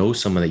that,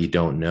 someone that you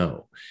don't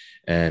know.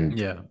 And,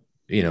 yeah,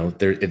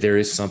 there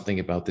is something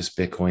about this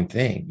Bitcoin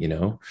thing,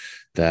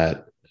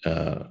 that,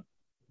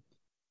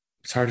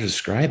 it's hard to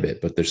describe it,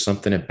 but there's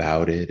something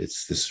about it.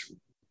 It's this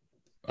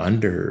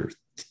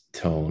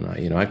undertone.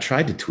 I've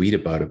tried to tweet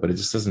about it, but it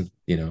just doesn't,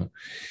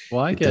 Well,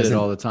 I get it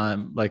all the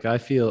time. Like, I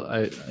feel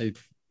I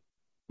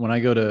when I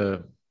go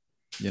to,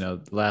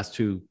 the last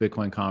two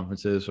Bitcoin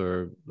conferences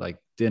or like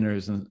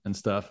dinners and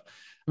stuff,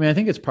 I mean, I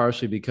think it's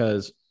partially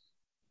because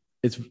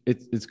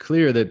it's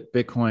clear that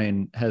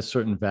Bitcoin has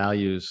certain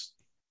values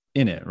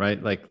in it,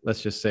 right? Like,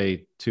 let's just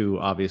say two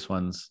obvious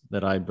ones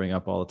that I bring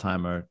up all the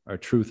time are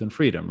truth and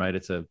freedom, right?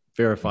 It's a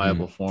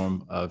verifiable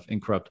form of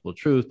incorruptible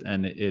truth,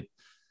 and it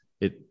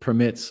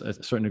permits a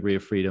certain degree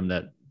of freedom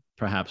that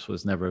perhaps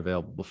was never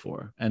available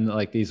before. And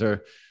like, these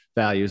are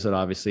values that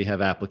obviously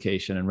have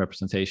application and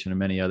representation in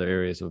many other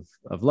areas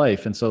of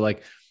life. And so,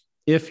 like,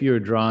 if you're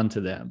drawn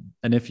to them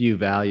and if you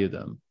value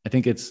them, I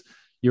think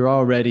you're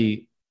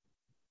already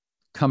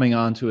coming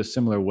onto a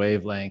similar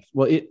wavelength.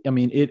 Well, it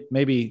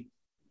maybe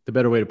the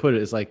better way to put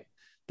it is like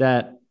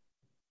that,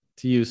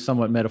 to use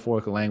somewhat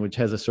metaphorical language,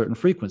 has a certain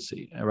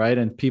frequency, right?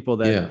 And people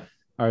that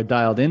are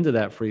dialed into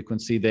that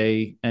frequency,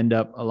 they end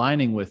up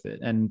aligning with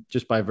it. And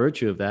just by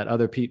virtue of that,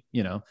 other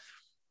people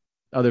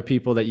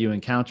that you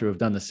encounter have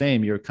done the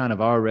same, you're kind of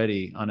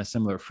already on a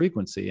similar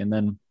frequency. And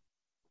then,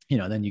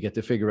 then you get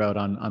to figure out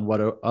on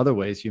what other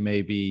ways you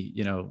may be,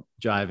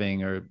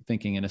 jiving or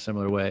thinking in a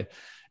similar way.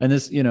 And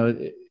this,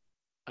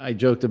 I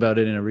joked about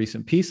it in a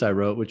recent piece I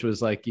wrote, which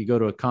was like, you go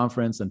to a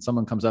conference and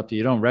someone comes up to you,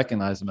 you don't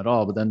recognize them at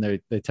all, but then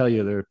they tell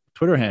you their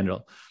Twitter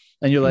handle,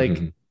 and you're like,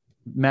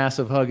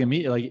 massive hug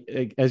immediately.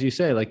 Like, as you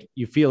say, like,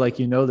 you feel like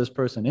this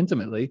person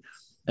intimately,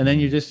 and then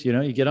you just,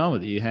 you get on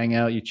with it. You hang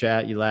out, you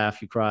chat, you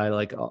laugh, you cry,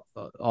 like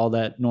all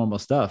that normal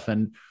stuff.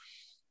 And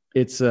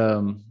it's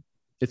I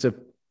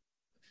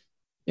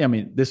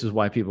mean, this is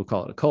why people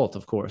call it a cult,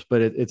 of course,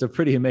 but it's a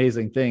pretty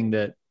amazing thing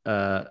that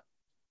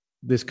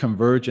this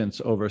convergence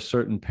over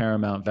certain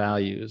paramount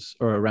values,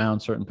 or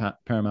around certain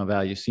paramount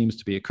values, seems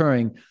to be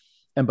occurring.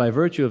 And by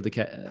virtue of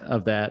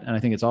that, and I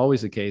think it's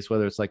always the case,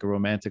 whether it's like a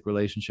romantic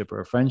relationship or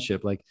a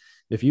friendship, like,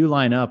 if you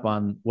line up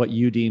on what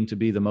you deem to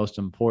be the most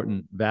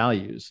important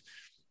values,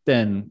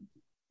 then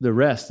the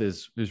rest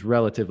is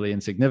relatively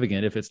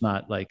insignificant if it's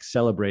not like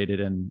celebrated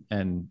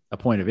and a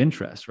point of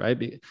interest,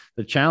 right?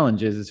 The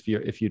challenge is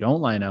if you don't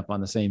line up on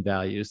the same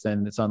values,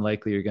 then it's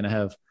unlikely you're going to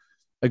have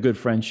a good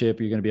friendship.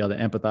 You're going to be able to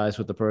empathize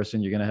with the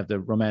person. You're going to have the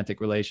romantic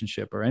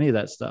relationship or any of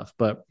that stuff.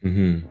 But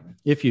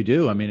if you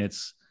do, I mean,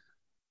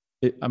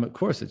 of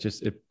course,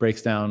 it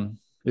breaks down.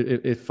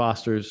 It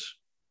fosters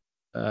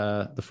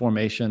the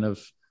formation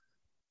of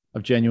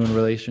genuine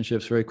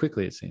relationships very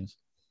quickly, it seems.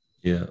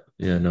 Yeah,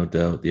 no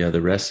doubt. Yeah,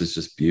 the rest is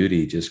just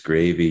beauty, just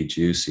gravy,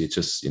 juicy. It's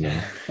just,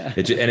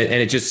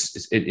 it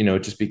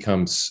just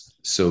becomes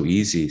so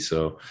easy.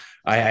 So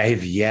I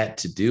have yet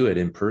to do it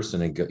in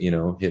person and go,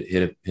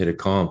 hit a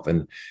comp,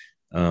 and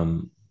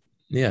someday.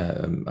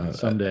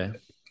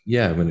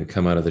 I'm going to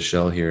come out of the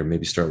shell here and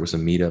maybe start with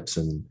some meetups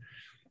and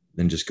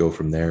then just go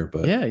from there.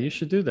 But yeah, you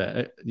should do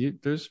that.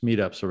 There's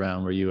meetups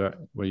around where you're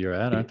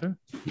at, aren't there?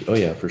 Oh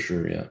yeah, for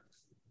sure. Yeah.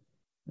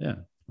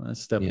 Well,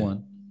 that's step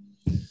one.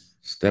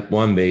 Step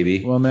one,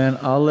 baby. Well, man,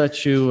 I'll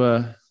let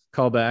you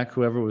call back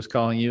whoever was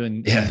calling you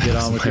and Yeah, get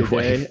on with your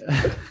day.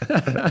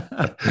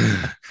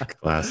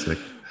 Classic.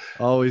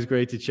 Always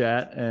great to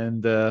chat.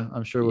 And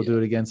I'm sure we'll do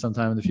it again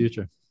sometime in the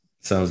future.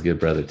 Sounds good,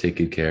 brother. Take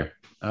good care.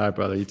 All right,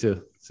 brother. You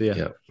too. See ya.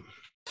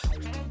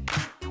 Yep.